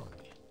dagger on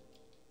me.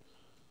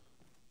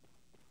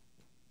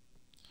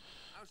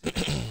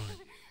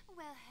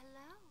 Well,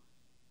 hello.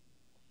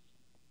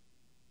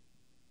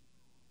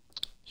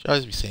 She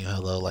always be saying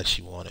hello like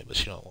she want it, but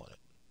she don't want it.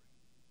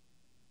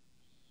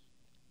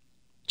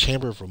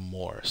 Chamber of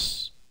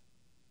Remorse.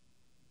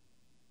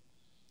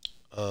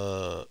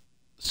 So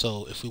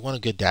if we want a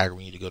good dagger,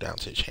 we need to go down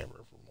to the Chamber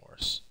of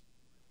Remorse.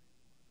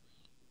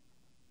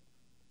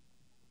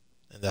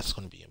 And that's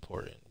going to be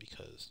important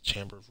because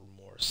Chamber of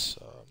Remorse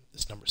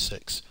is number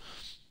 6.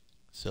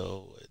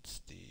 So it's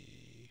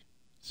the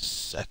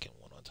second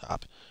one on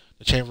top.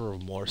 The Chamber of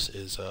Remorse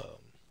is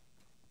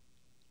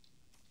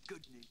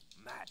Goodness,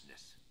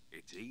 madness.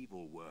 It's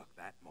evil work,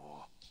 that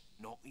more.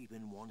 Not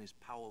even one as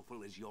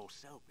powerful as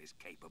yourself is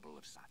capable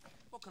of such.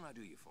 What can I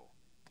do you for?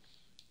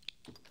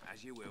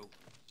 As you will.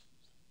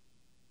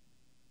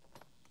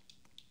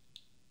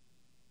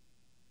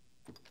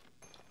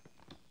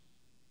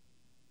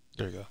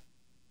 there you go.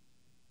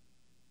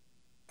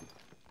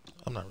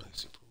 I'm not really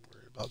super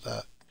worried about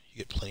that. You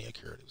get plenty of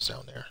curatives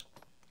down there.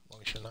 As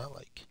long as you're not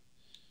like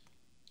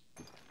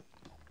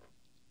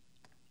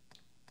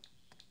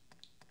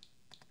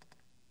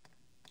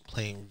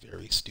playing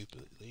very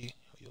stupidly,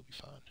 you'll be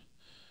fine.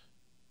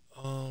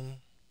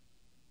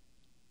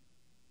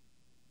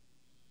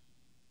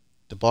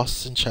 The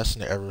bosses and chests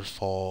in the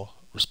Everfall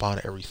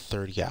respawn every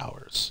 30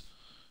 hours.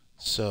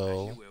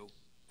 So As you will.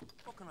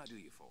 What can I do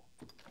you for?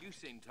 You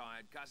seem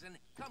tired, cousin.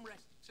 Come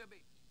rest, so be.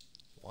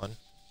 1.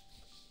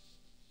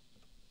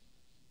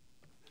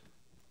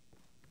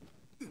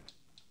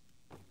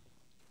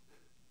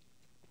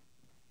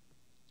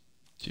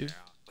 2.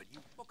 But you,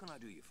 what can I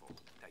do you for?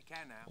 Take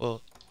care now.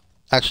 Well,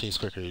 actually, it's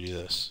quicker to do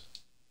this.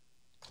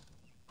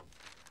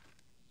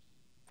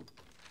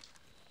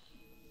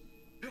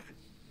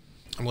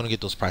 I'm gonna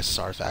get those priceless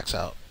artifacts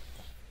out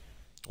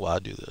while I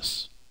do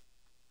this.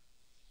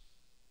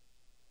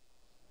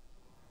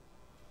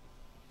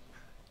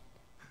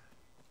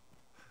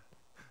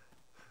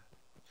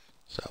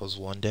 So that was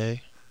 1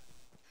 day.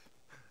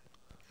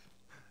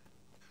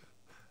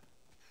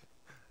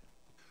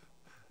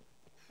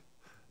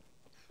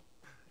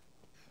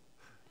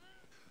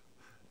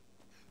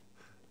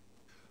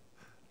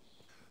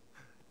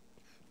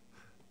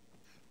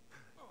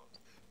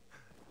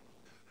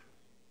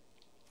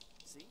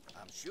 See,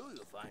 I'm sure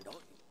you'll find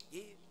out.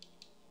 Yeah.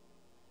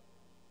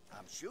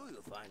 I'm sure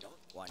you'll find out.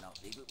 Why not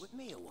leave it with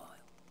me a while?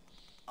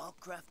 I'll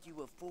craft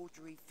you a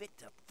forgery fit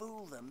to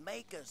fool the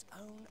maker's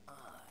own eye.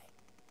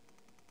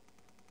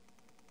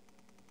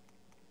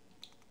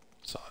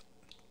 So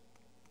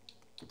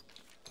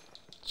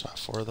I have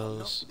 4 of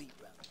those.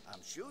 I'm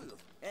sure you'll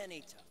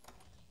anytime.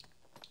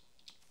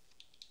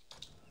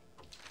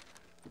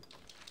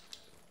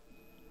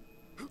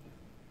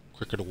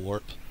 quicker to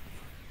warp.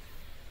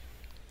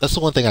 That's the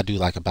one thing I do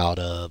like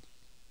about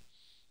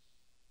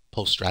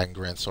post Dragon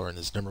Grand Sword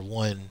is number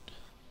one,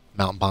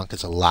 Mount Bonk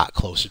is a lot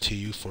closer to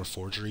you for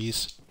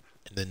forgeries,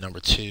 and then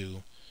number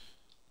two,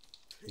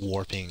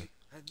 warping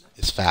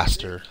is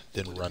faster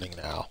than running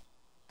now.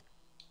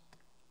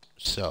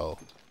 So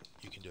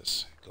you can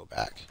just go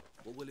back.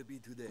 What will it be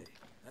today?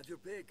 Have your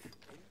pick.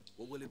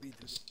 What will it be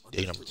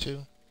today? Day number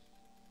two,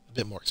 a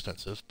bit more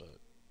expensive, but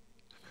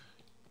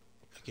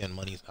again,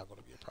 money's not going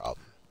to be a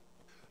problem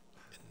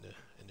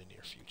in the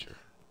near future.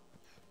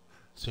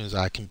 As soon as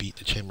I can beat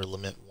the chamber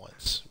limit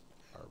once,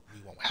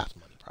 we won't have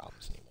money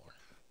problems anymore.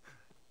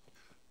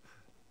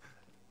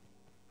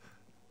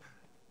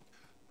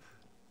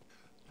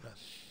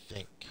 I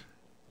think.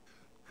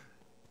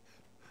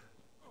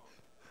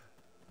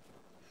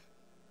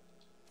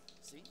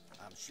 See,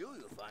 I'm sure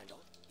you'll find out.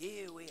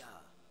 Here we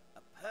are.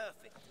 A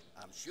perfect.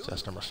 I'm sure. So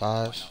that's number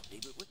find 5.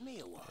 leave it with me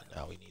a while. And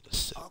now we need a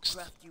I'll 6th.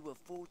 craft you a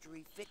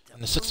forgery fit to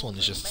And the 6th fool one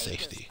is just the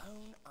maker's safety.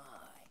 own eye.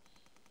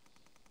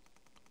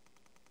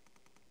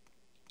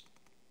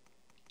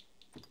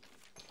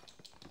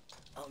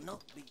 I'll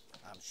not be.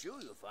 I'm sure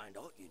you'll find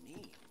all you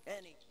need.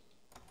 Any.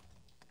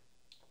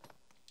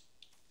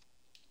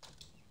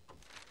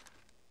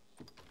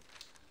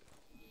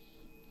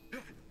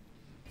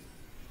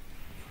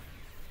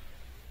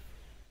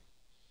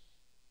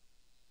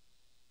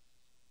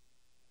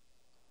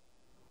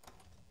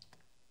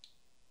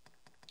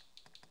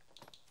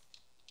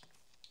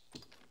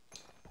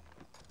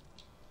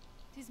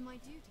 Tis my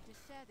duty to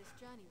share this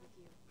journey with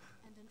you,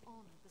 and an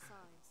honor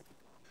besides.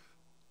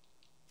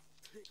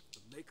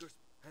 The makers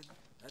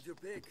have your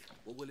pick.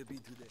 What will it be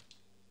today?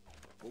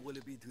 What will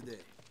it be today?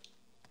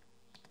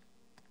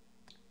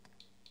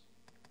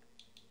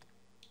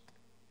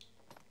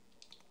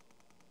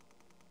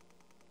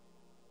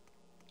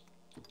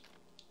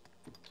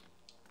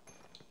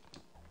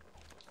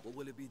 What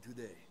will it be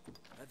today?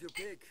 Have your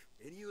pick.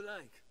 Any you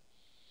like.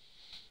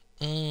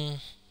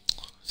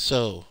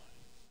 So,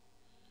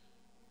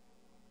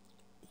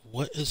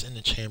 what is in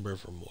the Chamber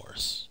of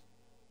Remorse?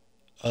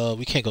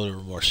 We can't go to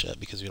Remorse yet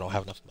because we don't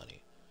have enough money.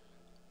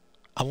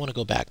 I want to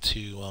go back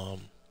to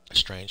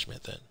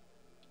Estrangement then.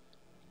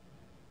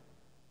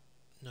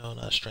 No,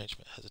 not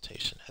Estrangement.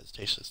 Hesitation.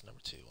 Hesitation is number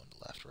 2 on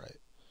the left, right?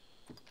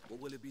 What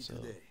will it be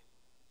today?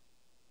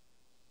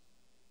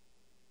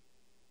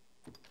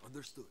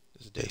 Understood.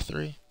 This is day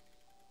 3.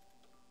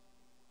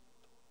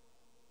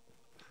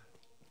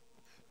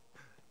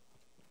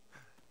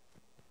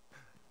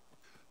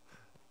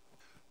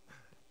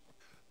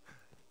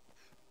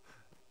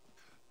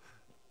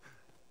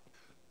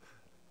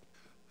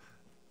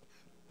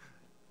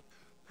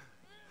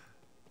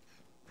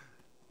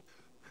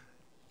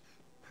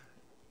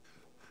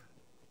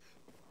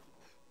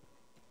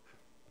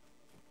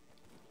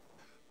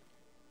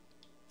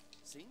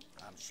 See,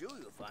 I'm sure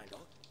you'll find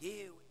out.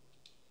 Here.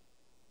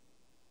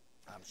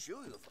 I'm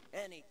sure you'll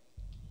find any.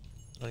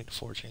 I don't need to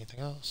forge anything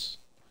else.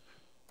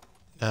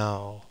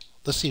 Now,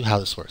 let's see how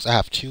this works. I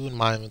have 2 in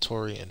my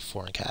inventory and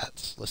 4 in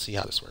Cat's. Let's see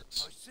how this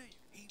works. I see.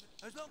 Even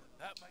as long as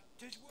that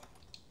makes it work.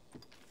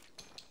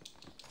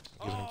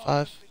 I'm giving him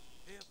 5.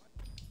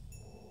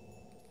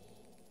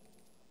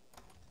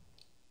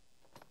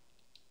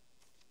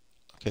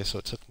 Okay, so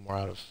it took more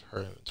out of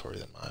her inventory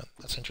than mine.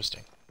 That's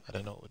interesting. I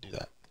didn't know it would do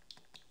that.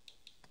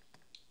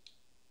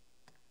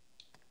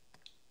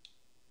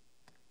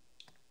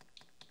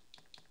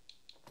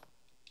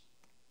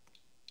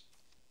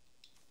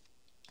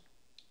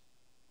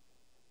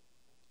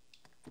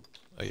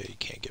 Oh yeah, you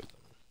can't give them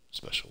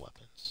special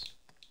weapons.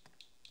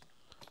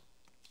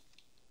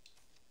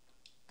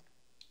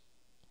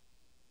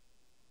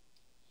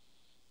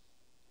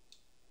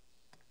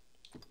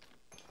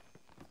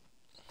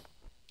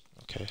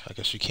 Okay, I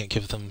guess you can't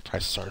give them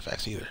priceless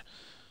artifacts either.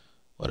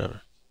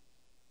 Whatever.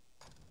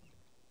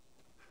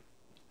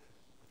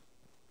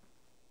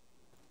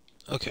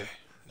 Okay,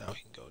 now we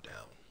can go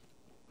down.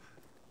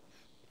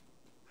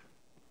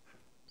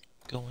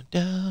 Going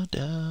down,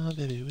 down,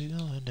 baby, we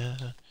going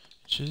down.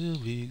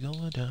 Should we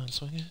going down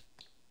swinging?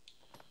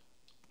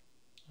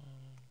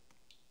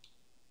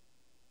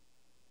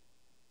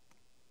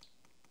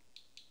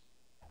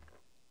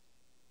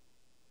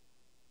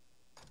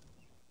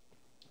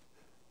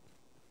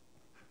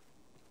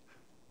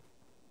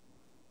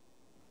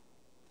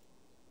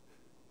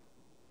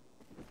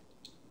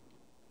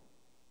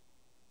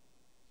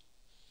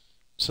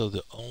 So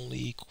the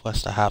only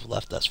quest I have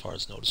left as far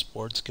as notice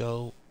boards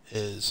go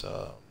is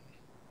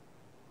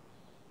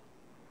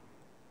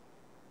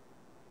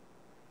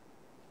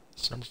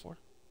it's number 4.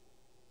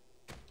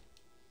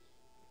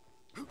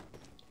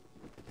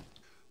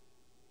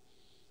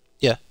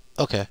 Yeah,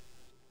 okay.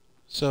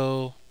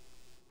 So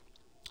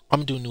I'm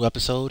gonna do a new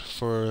episode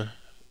for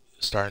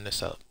starting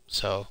this up.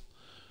 So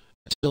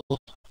until,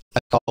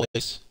 like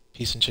always,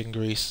 peace and chicken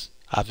grease.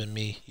 I've been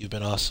me, you've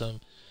been awesome.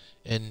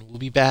 And we'll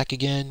be back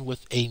again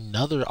with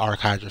another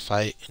Archhydra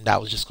fight, and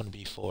that was just gonna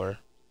be for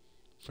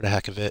the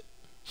heck of it,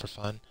 for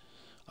fun.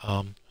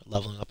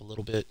 Leveling up a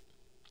little bit.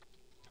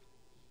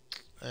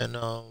 And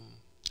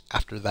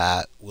after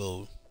that,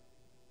 we'll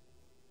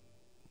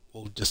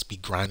just be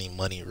grinding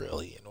money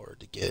really in order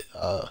to get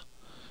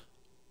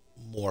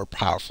more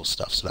powerful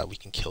stuff so that we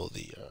can kill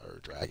the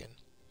dragon.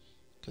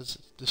 Because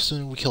the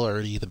sooner we kill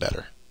Erde, the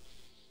better.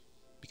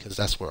 Because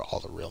that's where all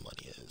the real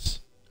money is,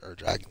 or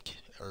dragon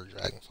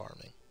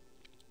farming.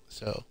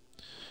 So,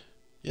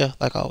 yeah,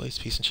 like always,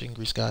 peace and chicken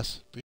grease,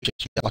 guys. Appreciate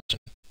you watching,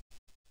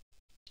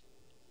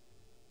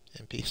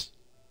 and peace.